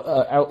described,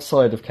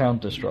 outside of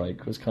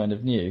Counter-Strike, was kind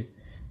of new.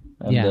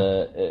 And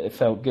it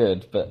felt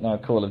good, but now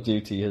Call of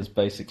Duty has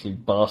basically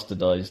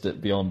bastardized it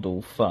beyond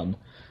all fun.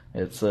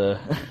 It's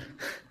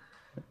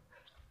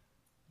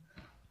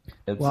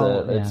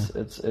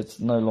it's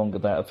no longer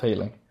that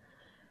appealing.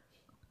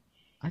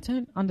 I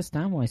don't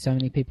understand why so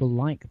many people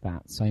like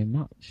that so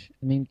much.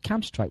 I mean,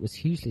 Counter-Strike was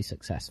hugely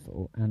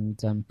successful,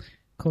 and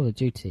Call of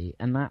Duty,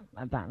 and that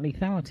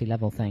lethality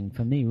level thing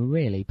for me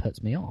really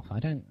puts me off.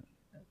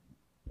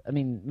 I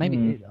mean,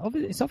 maybe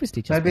it's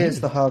obviously just... Maybe it's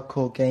the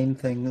hardcore game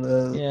thing.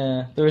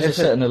 There is a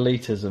certain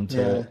elitism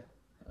to it.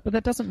 But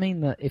that doesn't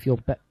mean that if you're...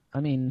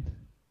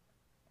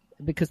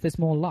 because there's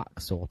more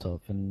luck, sort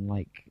of, and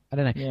I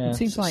don't know. Yeah, it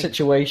seems like...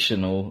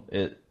 Situational,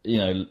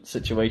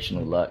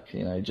 situational luck,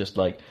 just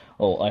like,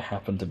 oh, I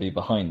happen to be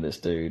behind this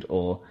dude,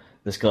 or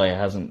this guy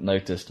hasn't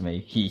noticed me,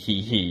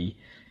 he,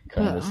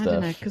 kind of stuff. I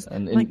don't know, cause,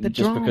 and just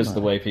drama. Because of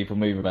the way people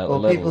move about the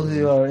levels. Or people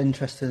who are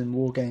interested in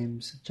war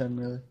games,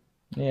 generally.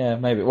 Yeah,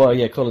 maybe. Well,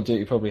 yeah, Call of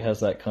Duty probably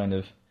has that kind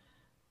of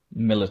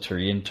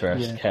military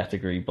interest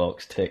category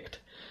box ticked.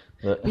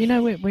 But...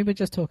 we were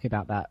just talking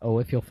about that.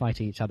 Or if you're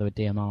fighting each other with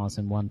DMRs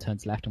and one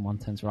turns left and one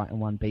turns right and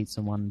one beats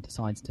and one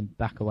decides to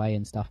back away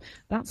and stuff.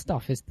 That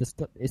stuff is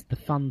the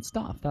fun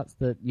stuff.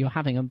 You're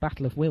having a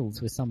battle of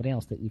wills with somebody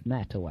else that you've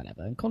met or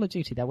whatever. In Call of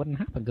Duty, that wouldn't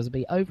happen because it'd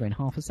be over in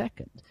half a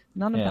second.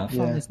 None of that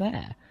fun is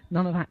there.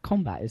 None of that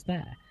combat is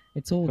there.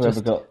 It's all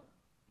Whoever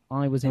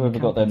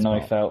got their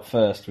knife out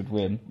first would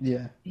win.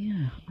 Yeah.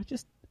 Yeah.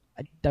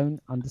 I don't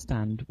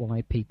understand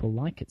why people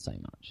like it so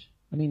much.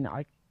 I mean,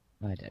 I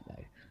don't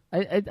know.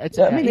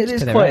 It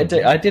is quite.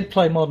 I did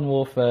play Modern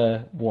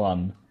Warfare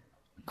 1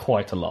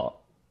 quite a lot.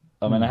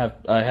 I mean,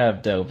 I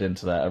have delved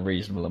into that a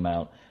reasonable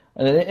amount,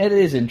 and it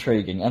is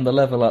intriguing. And the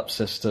level up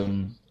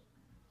system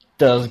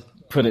does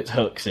put its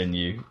hooks in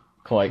you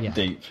quite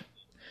deep.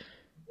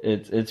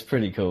 It's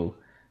pretty cool,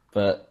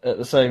 but at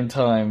the same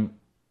time,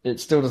 it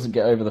still doesn't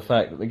get over the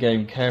fact that the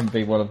game can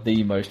be one of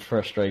the most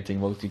frustrating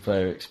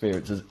multiplayer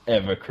experiences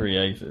ever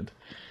created.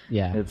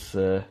 Yeah, it's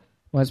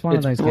Well, it's one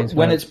of those games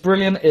when it's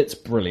brilliant, it's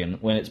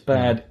brilliant. When it's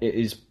bad, it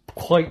is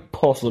quite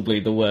possibly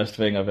the worst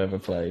thing I've ever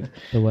played.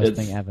 The worst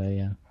thing ever,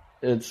 yeah.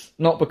 It's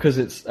not because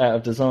it's out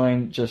of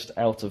design, just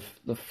out of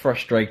the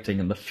frustrating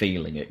and the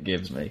feeling it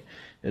gives me.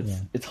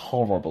 It's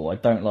horrible. I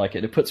don't like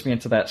it. It puts me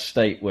into that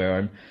state where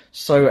I'm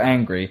so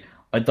angry,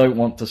 I don't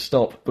want to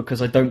stop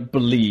because I don't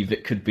believe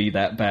it could be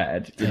that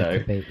bad. You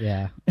know,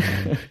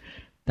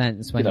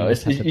 That's when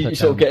you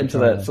sort of get into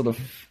that sort of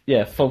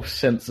false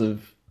sense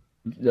of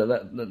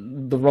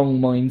the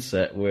wrong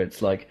mindset where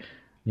it's like,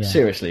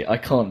 seriously, I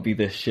can't be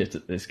this shit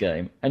at this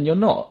game, and you're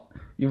not.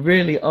 You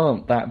really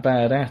aren't that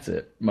bad at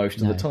it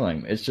most of the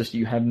time. It's just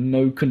you have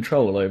no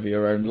control over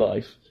your own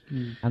life.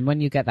 And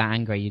when you get that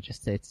angry, you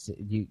just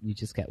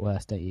get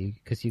worse, don't you?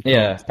 Because you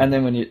and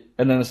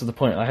then this is the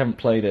point. I haven't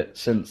played it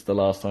since the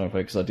last time I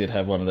played because I did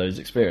have one of those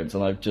experiences,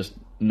 and I've just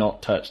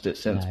not touched it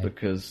since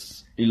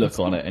because you look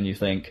on it and you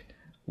think,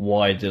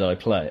 why did I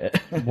play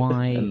it?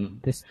 Why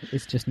this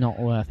is just not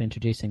worth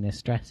introducing this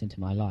stress into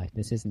my life.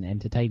 This isn't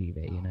entertaining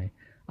me, you know.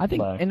 I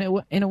think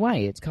in a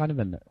way it's kind of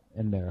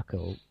a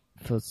miracle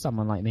for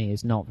someone like me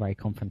who's not very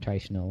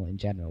confrontational in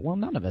general. Well,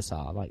 none of us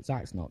are. Like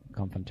Zach's not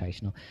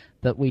confrontational,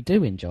 that we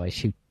do enjoy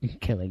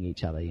killing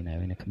each other, you know,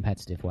 in a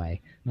competitive way.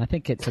 And I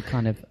think it's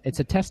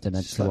a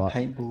testament to what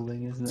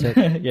paintballing, isn't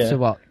it? to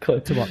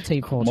what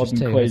Team Fortress 2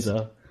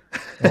 Quasar.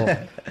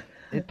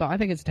 But I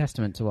think it's a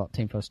testament to what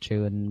Team Fortress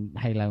 2 and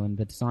Halo and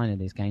the design of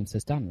these games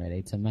has done,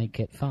 really, to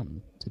make it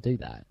fun to do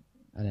that.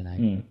 I don't know.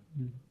 I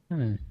don't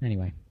know.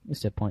 Anyway,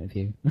 it's a point of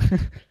view.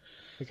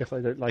 I guess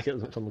I don't like it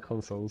as much on the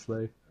consoles,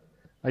 though.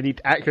 I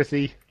need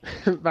accuracy,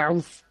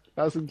 mouse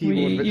and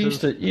keyboard. You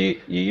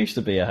used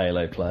to be a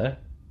Halo player.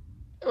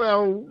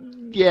 Well,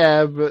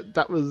 yeah, but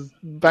that was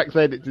back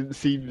then. It didn't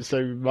seem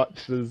so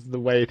much as the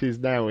way it is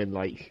now. In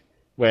like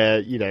where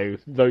you know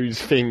those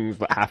things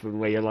that happen,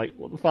 where you're like,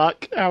 what the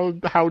fuck?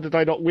 How did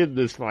I not win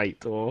this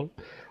fight? Or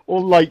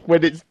like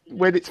when it's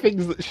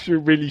things that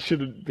really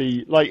shouldn't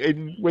be, like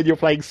when you're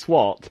playing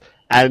SWAT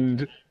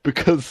and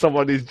because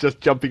someone is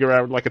just jumping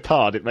around like a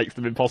tard, it makes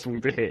them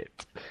impossible to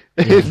hit.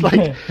 It's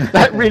like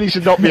that really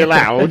should not be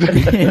allowed.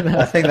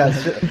 I think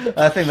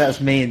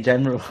that's me in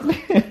general.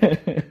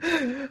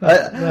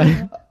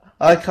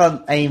 I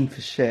can't aim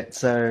for shit,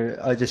 so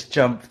I just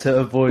jump to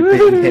avoid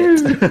being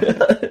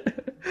hit.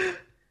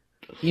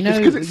 You know,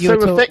 because it's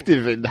so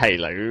effective in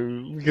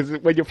Halo. Because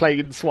when you're playing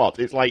in SWAT,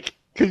 it's like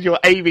because you're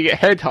aiming at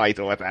head height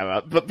or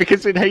whatever. But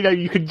because in Halo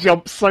you can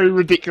jump so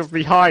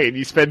ridiculously high and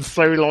you spend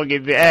so long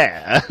in the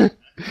air.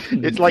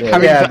 It's like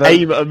having to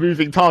aim at a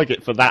moving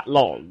target for that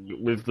long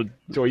with the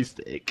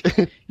joystick.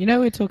 You know,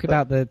 we're talking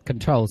about the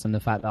controls and the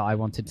fact that I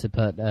wanted to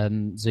put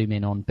zoom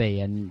in on B,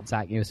 and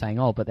Zach, you were saying,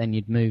 but then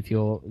you'd move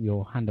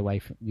your hand away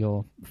from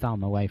your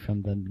thumb away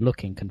from the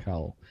looking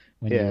control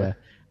when you were.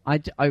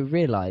 I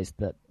realised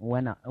that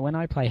when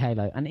I play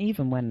Halo, and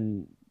even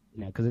when,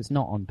 you know, because it's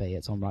not on B,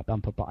 it's on right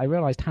bumper, but I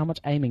realised how much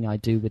aiming I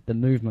do with the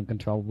movement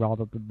control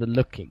rather than the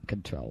looking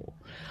control.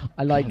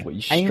 I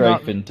you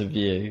strafe into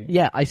view.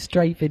 Yeah, I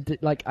strafe into,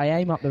 like, I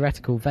aim up the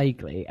reticle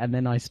vaguely, and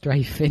then I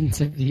strafe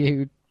into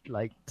view,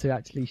 like, to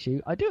actually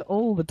shoot. I do it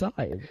all the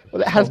time.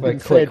 Well, it has been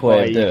said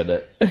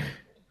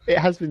it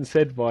has been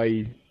said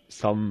by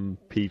some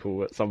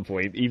people at some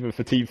point, even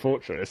for Team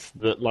Fortress,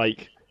 that,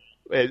 like,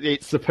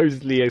 it's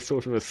supposedly a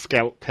sort of a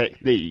scout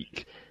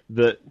technique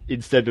that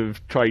instead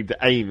of trying to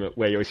aim at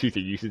where you're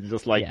shooting, you should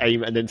just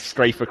aim and then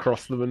strafe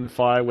across them and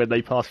fire when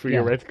they pass through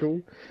your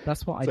reticle.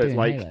 That's what I do in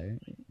Halo.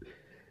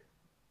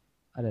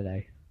 I don't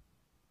know.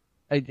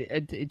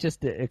 It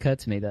just occurred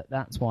to me that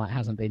that's why it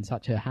hasn't been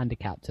such a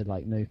handicap to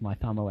like move my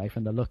thumb away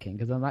from the looking,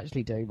 because I'm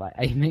actually doing like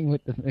aiming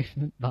with the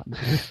movement button.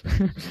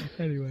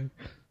 Anyway,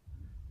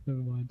 never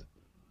mind.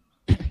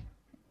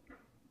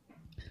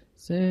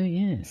 So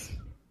yes,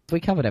 we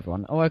covered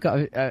everyone. I've got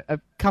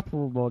a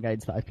couple more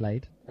games that I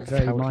played.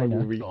 Very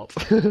minor.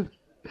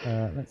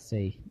 Let's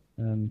see.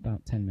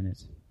 About 10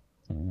 minutes.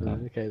 Something like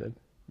that. Okay then.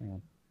 Hang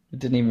on. It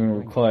didn't even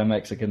require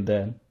Mexican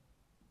Dan.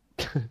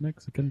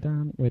 Mexican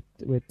Dan.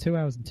 We're 2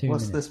 hours and 2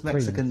 minutes. What's this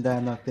Mexican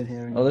Dan I've been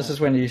hearing? Well, this is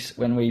when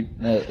we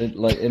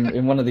like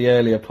in one of the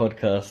earlier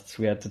podcasts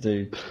we had to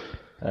do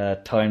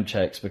time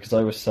checks because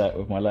I was sat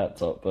with my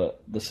laptop,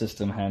 but the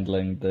system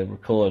handling the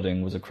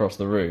recording was across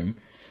the room.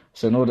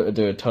 So in order to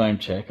do a time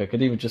check, I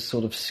could either just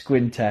sort of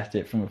squint at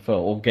it from afar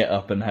or get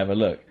up and have a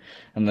look.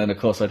 And then, of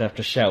course, I'd have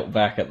to shout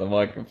back at the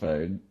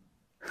microphone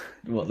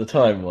what the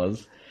time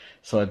was.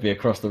 So I'd be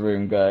across the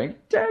room going,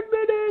 10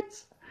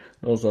 minutes!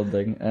 Or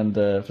something. And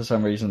for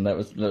some reason, that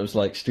was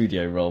like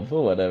Studio Rob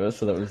or whatever.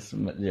 So that was,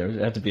 it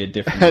had to be a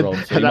different Rob.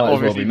 So you might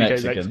as well be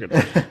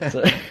Mexican.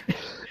 So...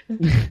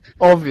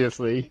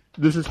 Obviously,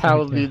 this is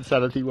how the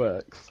insanity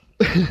works.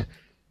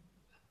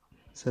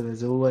 So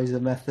there's always a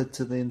method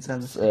to the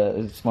insanity.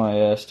 It's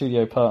my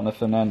studio partner,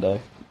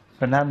 Fernando.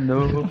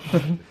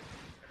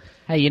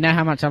 Hey, you know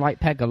how much I like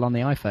Peggle on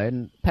the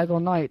iPhone?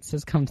 Peggle Nights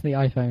has come to the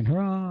iPhone.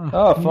 Hurrah!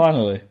 Oh,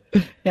 finally.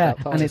 Yeah,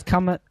 and it's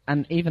come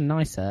and even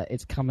nicer,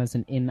 it's come as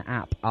an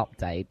in-app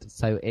update,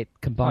 so it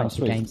combines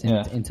the games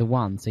into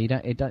one. So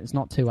it's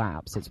not two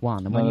apps, it's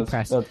one. And when you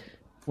press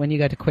when you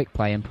go to quick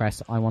play and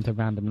press I want a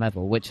random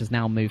level, which has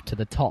now moved to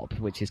the top,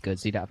 which is good,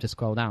 so you don't have to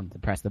scroll down to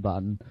press the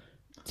button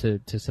to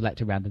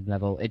select a random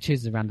level. It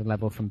chooses a random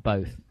level from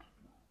both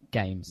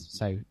games,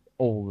 so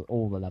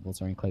all the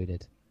levels are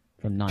included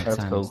from Night That's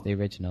Sands, cool. the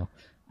original.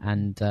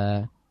 And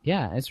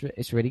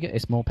it's really good.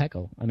 It's more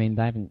Peggle. I mean,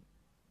 they haven't.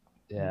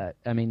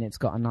 It's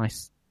got a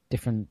nice,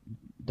 different,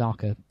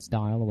 darker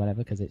style or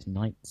whatever because it's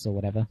knights or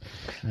whatever,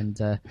 and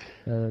the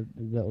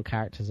little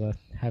characters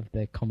have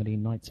their comedy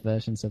knights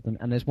versions of them.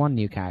 And there's one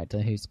new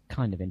character who's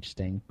kind of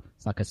interesting.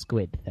 It's like a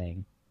squid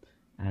thing,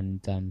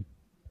 and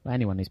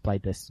anyone who's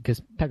played this,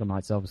 because Peggle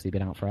Knights has obviously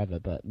been out forever,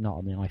 but not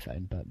on the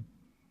iPhone. But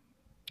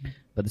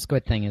the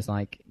squid thing is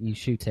like you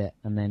shoot it,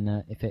 and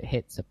then if it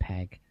hits a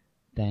peg,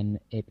 then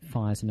it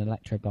fires an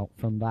electro bolt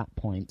from that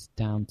point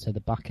down to the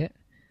bucket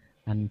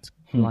and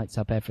lights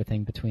up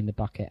everything between the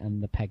bucket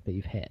and the peg that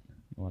you've hit,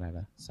 or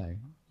whatever. So,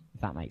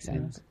 if that makes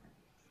sense.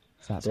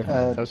 So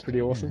that's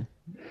pretty awesome.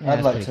 Yeah,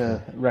 I'd like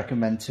to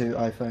recommend 2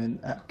 iPhone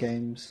app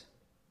games.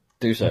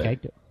 Do so. Okay.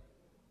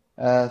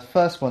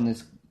 First one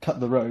is Cut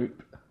the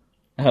Rope.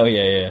 Oh,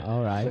 yeah.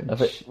 All right. I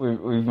think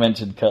we've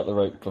mentioned Cut the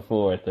Rope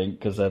before, I think,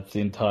 because that's the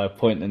entire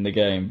point in the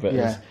game. But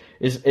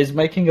is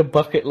making a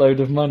bucket load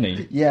of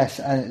money. Yes,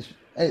 and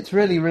it's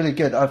really, really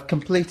good. I've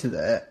completed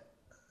it.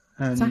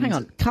 And So hang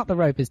on, Cut the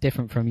Rope is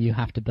different from You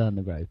Have to Burn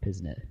the Rope,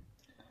 isn't it?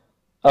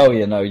 Oh,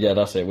 yeah,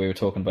 that's it. We were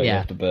talking about you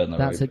have to burn the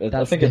rope.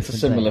 I think it's a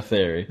similar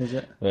theory. Is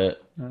it?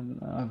 But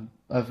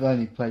I've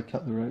only played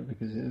Cut the Rope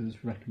because it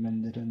was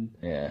recommended, and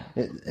yeah,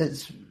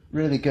 it's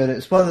really good.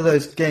 It's one of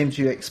those games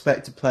you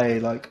expect to play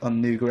like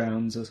on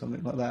Newgrounds or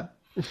something like that,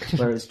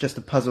 where it's just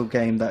a puzzle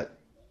game that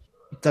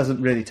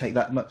doesn't really take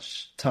that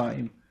much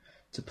time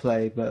to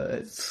play,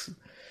 but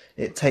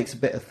it takes a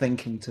bit of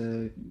thinking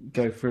to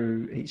go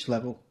through each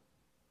level.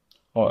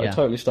 Oh, I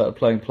totally started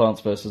playing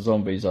Plants vs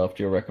Zombies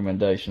after your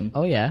recommendation.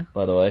 Oh yeah.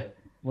 By the way,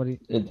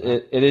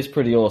 it is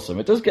pretty awesome.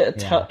 It does get a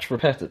touch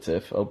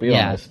repetitive, I'll be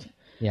honest.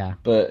 Yeah.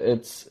 But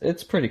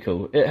it's pretty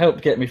cool. It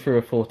helped get me through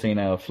a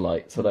 14-hour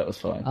flight, so that was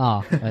fine.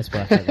 Oh, that's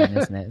worth it then,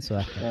 isn't it? It's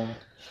worth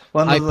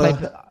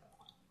it.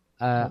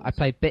 I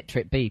played Bit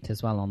Trip Beat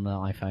as well on the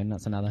iPhone.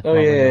 That's another. Oh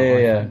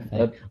yeah.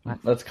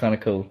 That's kind of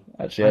cool.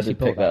 Actually, I did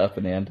pick that up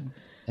in the end.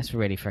 It's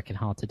really freaking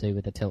hard to do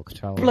with the tilt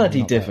control.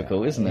 Bloody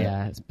difficult, isn't it?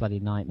 Yeah, it's a bloody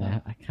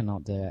nightmare. I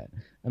cannot do it.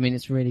 I mean,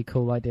 it's a really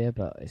cool idea,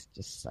 but it's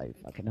just so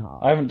fucking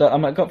hard.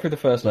 I got through the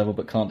first level,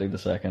 but can't do the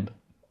second.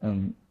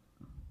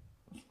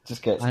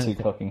 Just gets too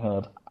fucking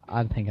hard.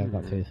 I don't think I've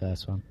got through the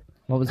first one.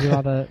 What was your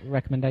other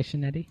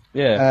recommendation, Eddie?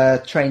 Yeah.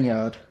 Train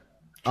Yard.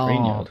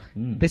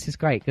 This is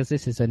great because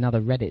this is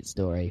another Reddit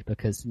story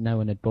because no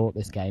one had bought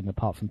this game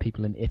apart from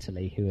people in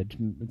Italy who had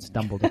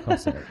stumbled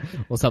across it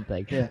or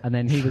something. Yeah. And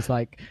then he was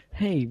like,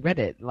 "Hey,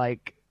 Reddit,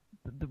 like,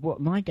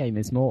 my game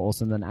is more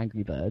awesome than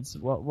Angry Birds.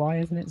 Why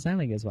isn't it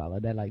selling as well?"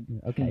 And they're like,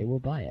 "Okay, we'll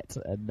buy it."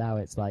 And now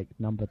it's like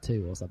number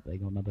 2 or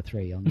something, or number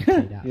 3 on the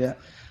paid apps. Yeah,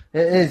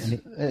 it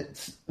is.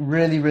 It's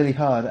really, really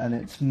hard, and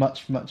it's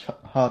much, much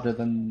harder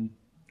than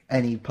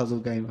any puzzle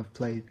game I've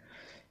played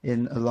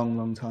in a long,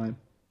 long time.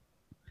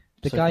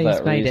 The guy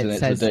who's made it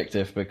says it's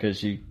addictive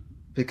because you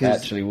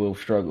actually will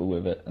struggle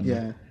with it.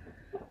 Yeah.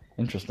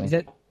 Interesting.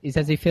 He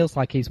says he feels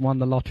like he's won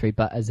the lottery,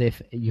 but as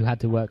if you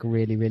had to work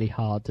really, really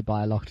hard to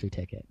buy a lottery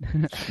ticket.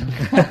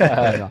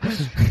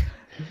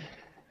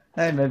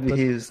 Hey, maybe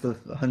he was the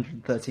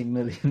 £113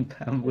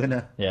 million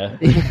winner. Yeah.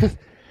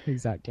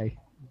 Exactly.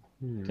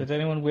 Did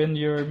anyone win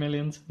Euro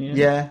Millions?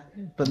 Yeah,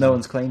 but no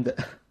one's claimed it.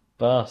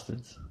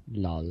 Bastards.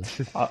 Lol.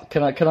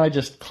 Can I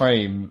just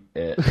claim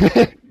it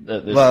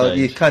at this stage?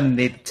 You kind of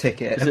need a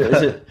ticket.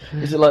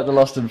 Is it like the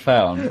Lost and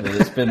Found? That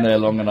it's been there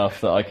long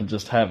enough that I can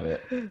just have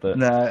it? But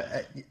no,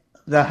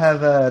 they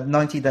have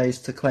 90 days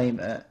to claim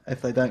it.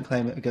 If they don't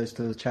claim it, it goes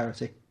to the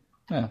charity.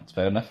 Yeah, that's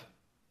fair enough.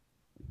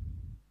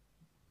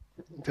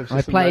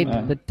 I played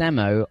the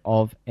demo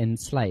of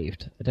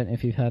Enslaved. I don't know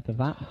if you've heard of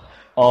that.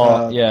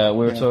 Yeah,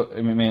 we were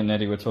talking. Me and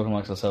Eddie were talking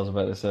amongst ourselves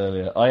about this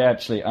earlier.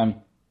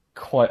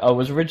 I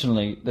was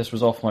originally, this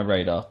was off my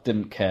radar,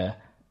 didn't care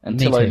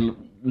until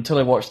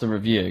I watched the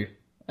review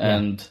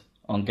and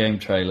on game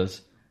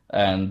trailers,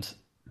 and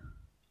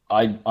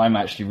I'm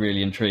actually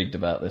really intrigued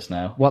about this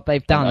now. What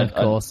they've done, of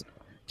course,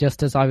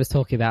 just as I was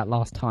talking about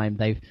last time,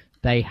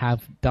 they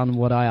have done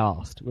what I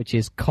asked, which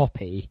is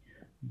copy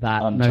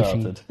that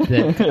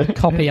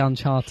copy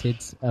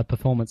Uncharted's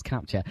performance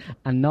capture,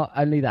 and not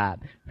only that,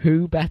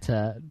 who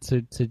better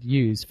to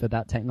use for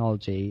that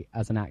technology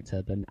as an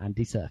actor than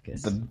Andy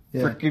Serkis? The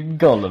freaking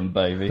Gollum,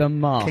 baby, the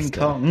master, King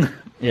Kong,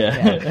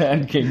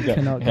 and King Kong.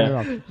 Cannot go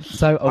wrong.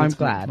 So I'm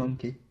glad.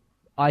 Monkey.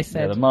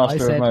 The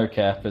master of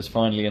mocap is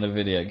finally in a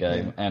video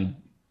game and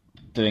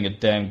doing a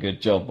damn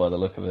good job by the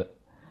look of it.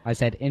 I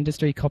said,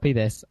 industry, copy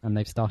this, and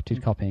they've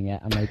started copying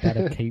it, and they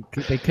better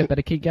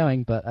keep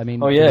going. But I mean,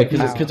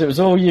 because it was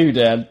all you,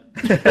 Dan.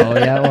 Oh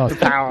yeah, it was.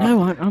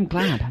 No, I'm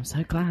glad. I'm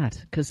so glad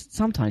because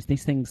sometimes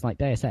these things like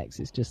Deus Ex,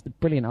 it's just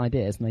brilliant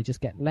ideas, and they just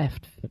get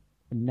left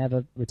and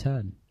never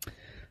return.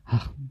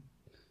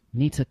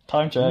 Need to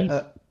time check.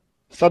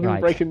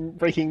 Sudden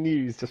breaking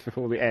news just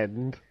before the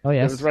end. Oh,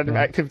 yes. There was random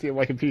activity on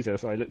my computer,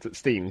 so I looked at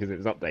Steam because it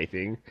was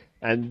updating.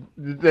 And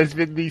there's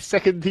been the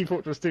second Team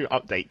Fortress 2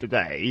 update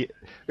today.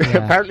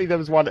 Yeah. Apparently there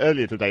was one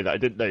earlier today that I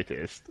didn't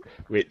notice,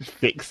 which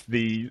fixed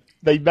They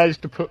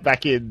managed to put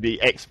back in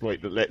the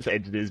exploit that lets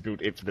engineers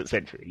build infinite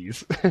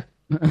sentries.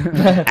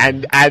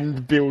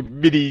 and build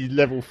mini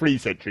level 3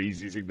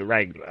 sentries using the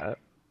Wrangler.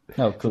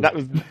 Oh, cool. So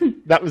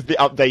that was the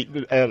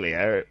update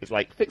earlier. It was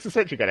like, fix the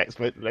sentry gun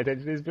exploit and let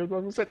engineers build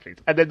multiple sentries.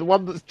 And then the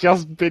one that's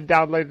just been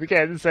downloaded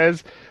again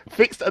says,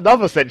 fixed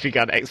another sentry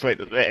gun exploit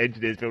that let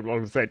engineers build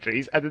multiple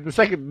sentries. And then the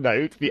second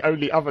note, the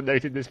only other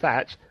note in this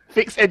patch,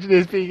 fixed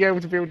engineers being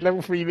able to build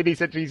level 3 mini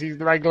sentries using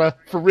the Wrangler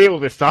for real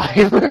this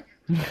time.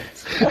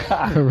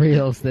 For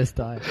reals this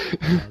time.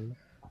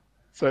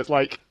 So it's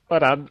like, well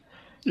done.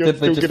 You're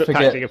still good at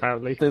patching,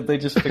 apparently. Did they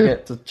just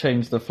forget to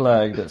change the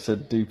flag that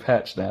said, do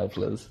patch now,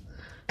 please?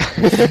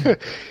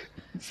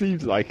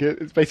 Seems like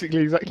it. It's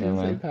basically exactly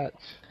the same patch.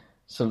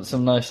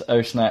 Some nice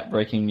snap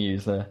breaking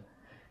news there.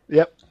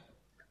 Yep.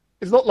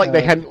 It's not like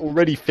they hadn't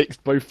already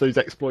fixed both those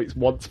exploits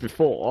once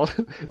before.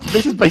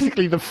 This is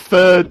basically the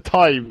third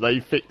time they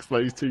fixed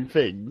those two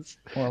things.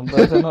 Well,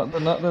 they've not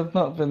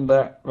been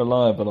that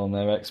reliable on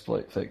their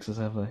exploit fixes,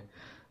 have they?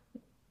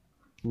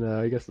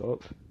 No, I guess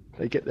not.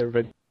 They get their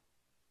revenge.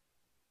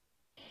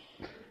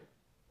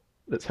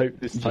 Let's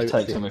hope this time just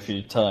takes them a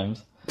few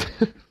times.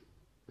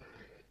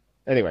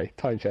 Anyway,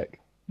 time check,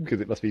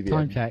 because it must be the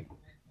time end. check.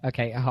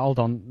 Okay, hold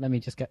on. Let me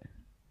just get...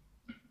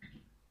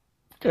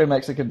 Go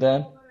Mexican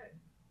Dan.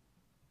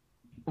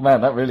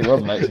 Man, that really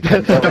was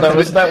Mexican.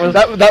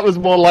 that was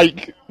more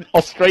like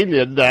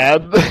Australian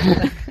Dan.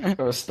 that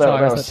was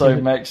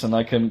so Mexican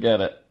I couldn't get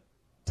it.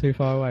 Too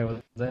far away,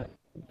 was it?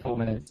 4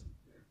 minutes.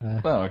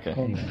 Okay.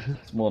 Anyway.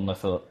 It's more than I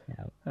thought.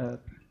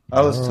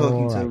 I was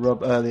talking to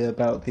Rob earlier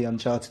about the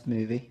Uncharted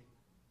movie.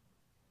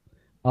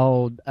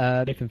 Oh,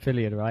 Nathan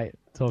Fillion, right?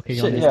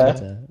 Talking on his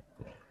Twitter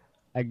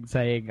and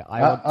saying,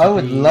 I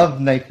would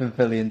love Nathan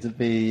Fillion to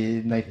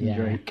be Nathan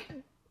Drake.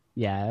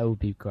 Yeah, it would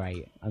be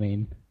great. I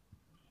mean,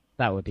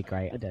 that would be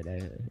great. I don't know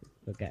if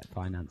we'll get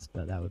financed,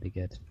 but that would be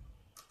good.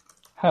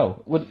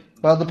 How? Well,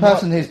 the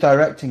person who's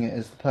directing it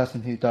is the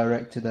person who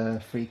directed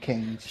Three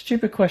Kings.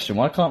 Stupid question.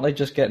 Why can't they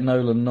just get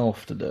Nolan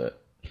North to do it?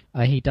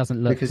 He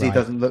doesn't look because he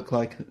doesn't look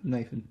like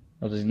Nathan.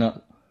 Oh, does he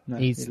not? No,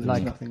 he's he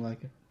looks nothing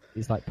like it.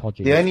 He's like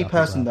podgy. The only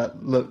person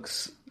that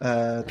looks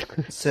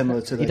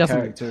similar to the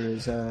character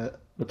is the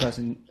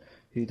person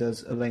who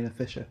does Elena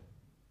Fisher.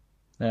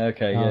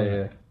 Okay,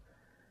 yeah.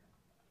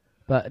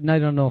 But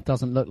Nolan North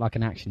doesn't look like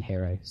an action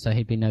hero, so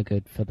he'd be no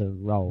good for the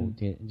role.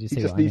 Do you see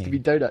he just what I needs mean? to be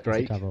Donut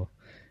Drake.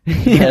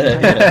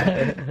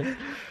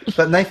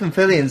 But Nathan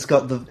Fillion's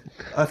got the...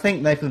 I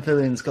think Nathan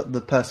Fillion's got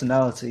the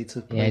personality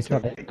to play he's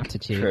got the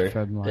attitude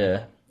from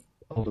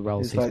all the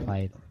roles he's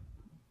played.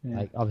 Yeah.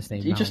 Like,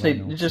 obviously, he just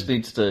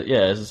needs to,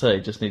 as I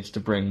say, just needs to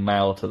bring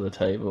Mal to the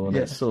table and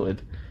it's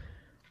sorted.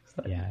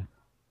 Yeah.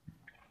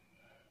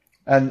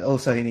 And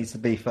also he needs to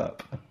beef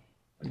up.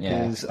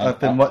 Because I've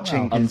been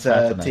watching his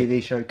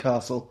TV show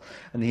Castle,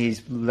 and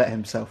he's let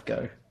himself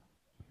go.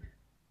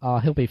 Oh,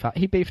 he'll beef up.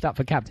 He beefed up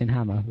for Captain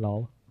Hammer,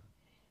 lol.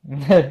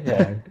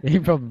 Yeah, he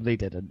probably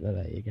didn't, but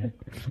there you go.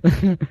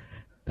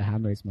 The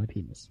hammer is my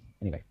penis.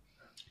 Anyway.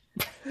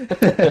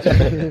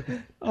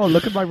 Oh,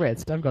 look at my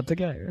wrist. I've got to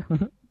go.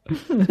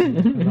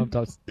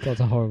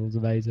 Dr. Horrible's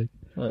amazing.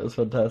 That was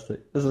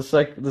fantastic. There's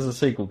a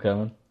sequel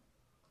coming.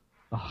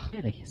 Oh,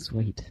 really?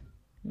 Sweet.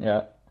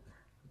 Yeah.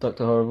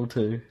 Dr. Horrible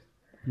 2.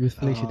 With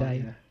Felicia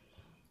Day. Yeah.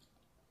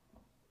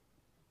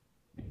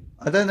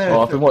 I don't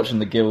know. I've been watching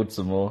The Guild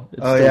some more. It's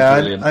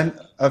still brilliant.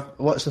 I've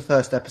watched the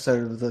first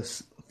episode of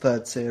this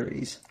third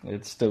series.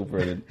 It's still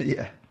brilliant.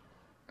 Yeah.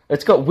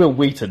 It's got Will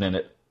Wheaton in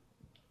it.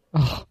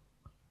 Oh,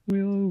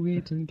 Will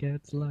Wheaton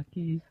gets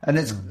lucky. And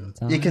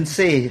you can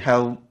see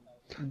how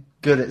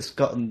good it's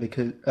gotten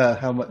because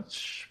how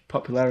much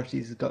popularity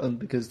it's gotten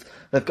because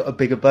they've got a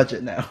bigger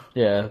budget now.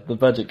 Yeah, the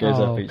budget goes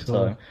up each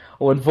time.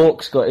 Oh, and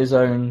Vork's got his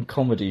own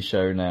comedy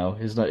show now.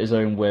 His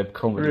own web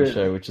comedy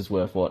show, which is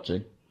worth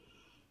watching.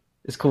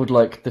 It's called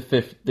like the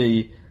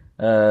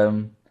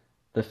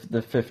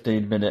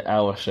 15-minute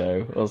hour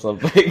show or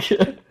something.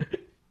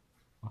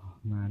 Oh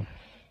man,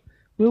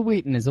 Will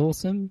Wheaton is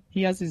awesome.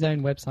 He has his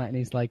own website and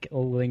he's like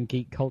all in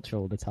geek culture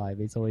all the time.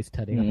 He's always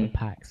turning up at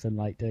PAX and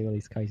like doing all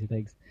these crazy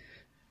things.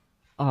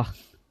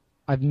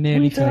 I've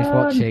nearly finished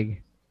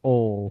watching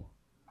all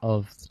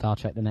of Star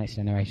Trek: The Next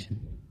Generation.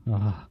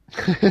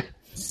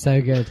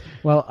 So good.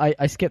 Well,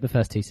 I skipped the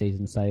first 2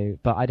 seasons,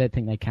 but I don't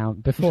think they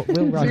count. Before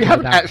Will Riker, you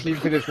haven't actually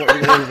finished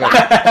watching all of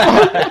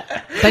it.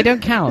 They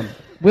don't count.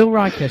 Will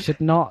Riker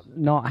should not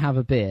have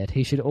a beard.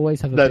 He should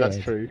always have a beard. No,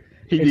 that's true.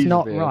 It's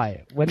not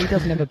right. When he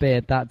doesn't have a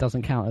beard, that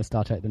doesn't count as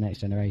Star Trek: The Next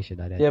Generation.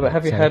 I don't. Yeah, but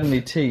have you had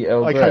any tea,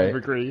 Earl Grey? I kind of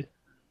agree.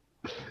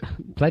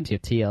 Plenty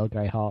of tea, Earl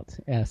Grey hot.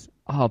 Yes.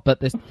 Oh, but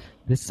there's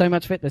so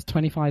much of it. There's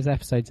 25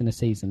 episodes in a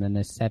season, and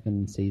there's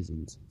 7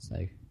 seasons. So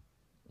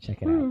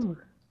check it out.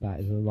 That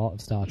is a lot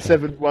of Star Trek.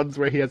 7 ones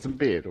where he has a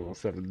beard, or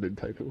 7 in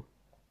total?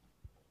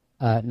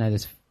 No,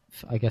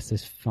 I guess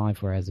there's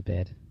 5 where he has a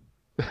beard.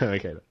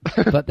 Okay.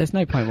 But there's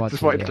no point watching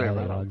Just wanted the to clear early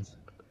that up. ones.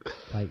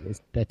 Like,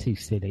 they're too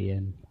silly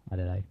and I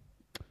don't know.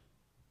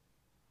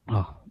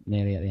 Oh,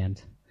 nearly at the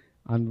end.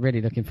 I'm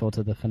really looking forward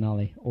to the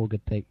finale. All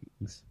good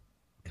things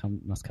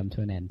must come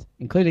to an end,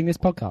 including this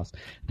podcast.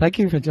 Thank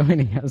you for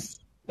joining us.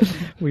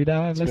 We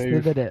now have less than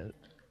a minute.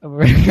 We're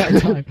running out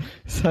of time.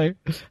 So,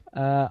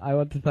 I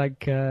want to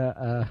thank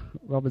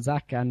Rob and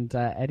Zach and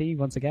Eddie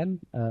once again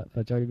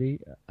for joining me.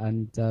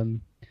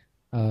 And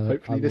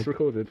hopefully this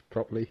recorded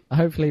properly.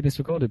 Hopefully this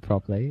recorded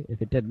properly.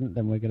 If it didn't,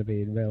 then we're going to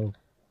be in real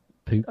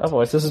poop.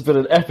 Otherwise, this has been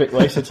an epic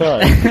waste of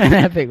time. An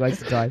epic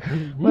waste of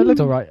time. Well, it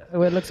looks all right.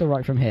 Well, it looks all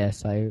right from here.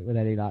 So, with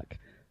any luck,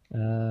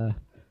 20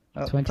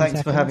 thanks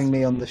seconds. for having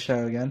me on the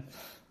show again.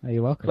 Oh,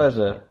 you're welcome.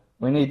 Pleasure.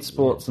 We need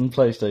sports and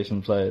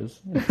PlayStation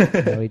players.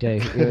 Yeah, we do.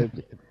 You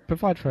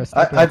provide for us.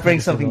 I'd bring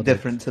something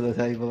different to the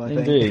table, I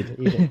think.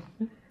 Indeed.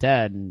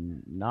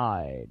 10,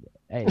 9,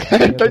 8.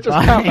 Don't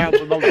just count out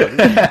the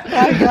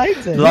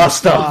numbers. Last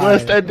stop.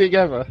 Worst ending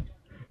ever.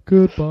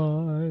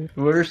 Goodbye.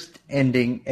 Worst ending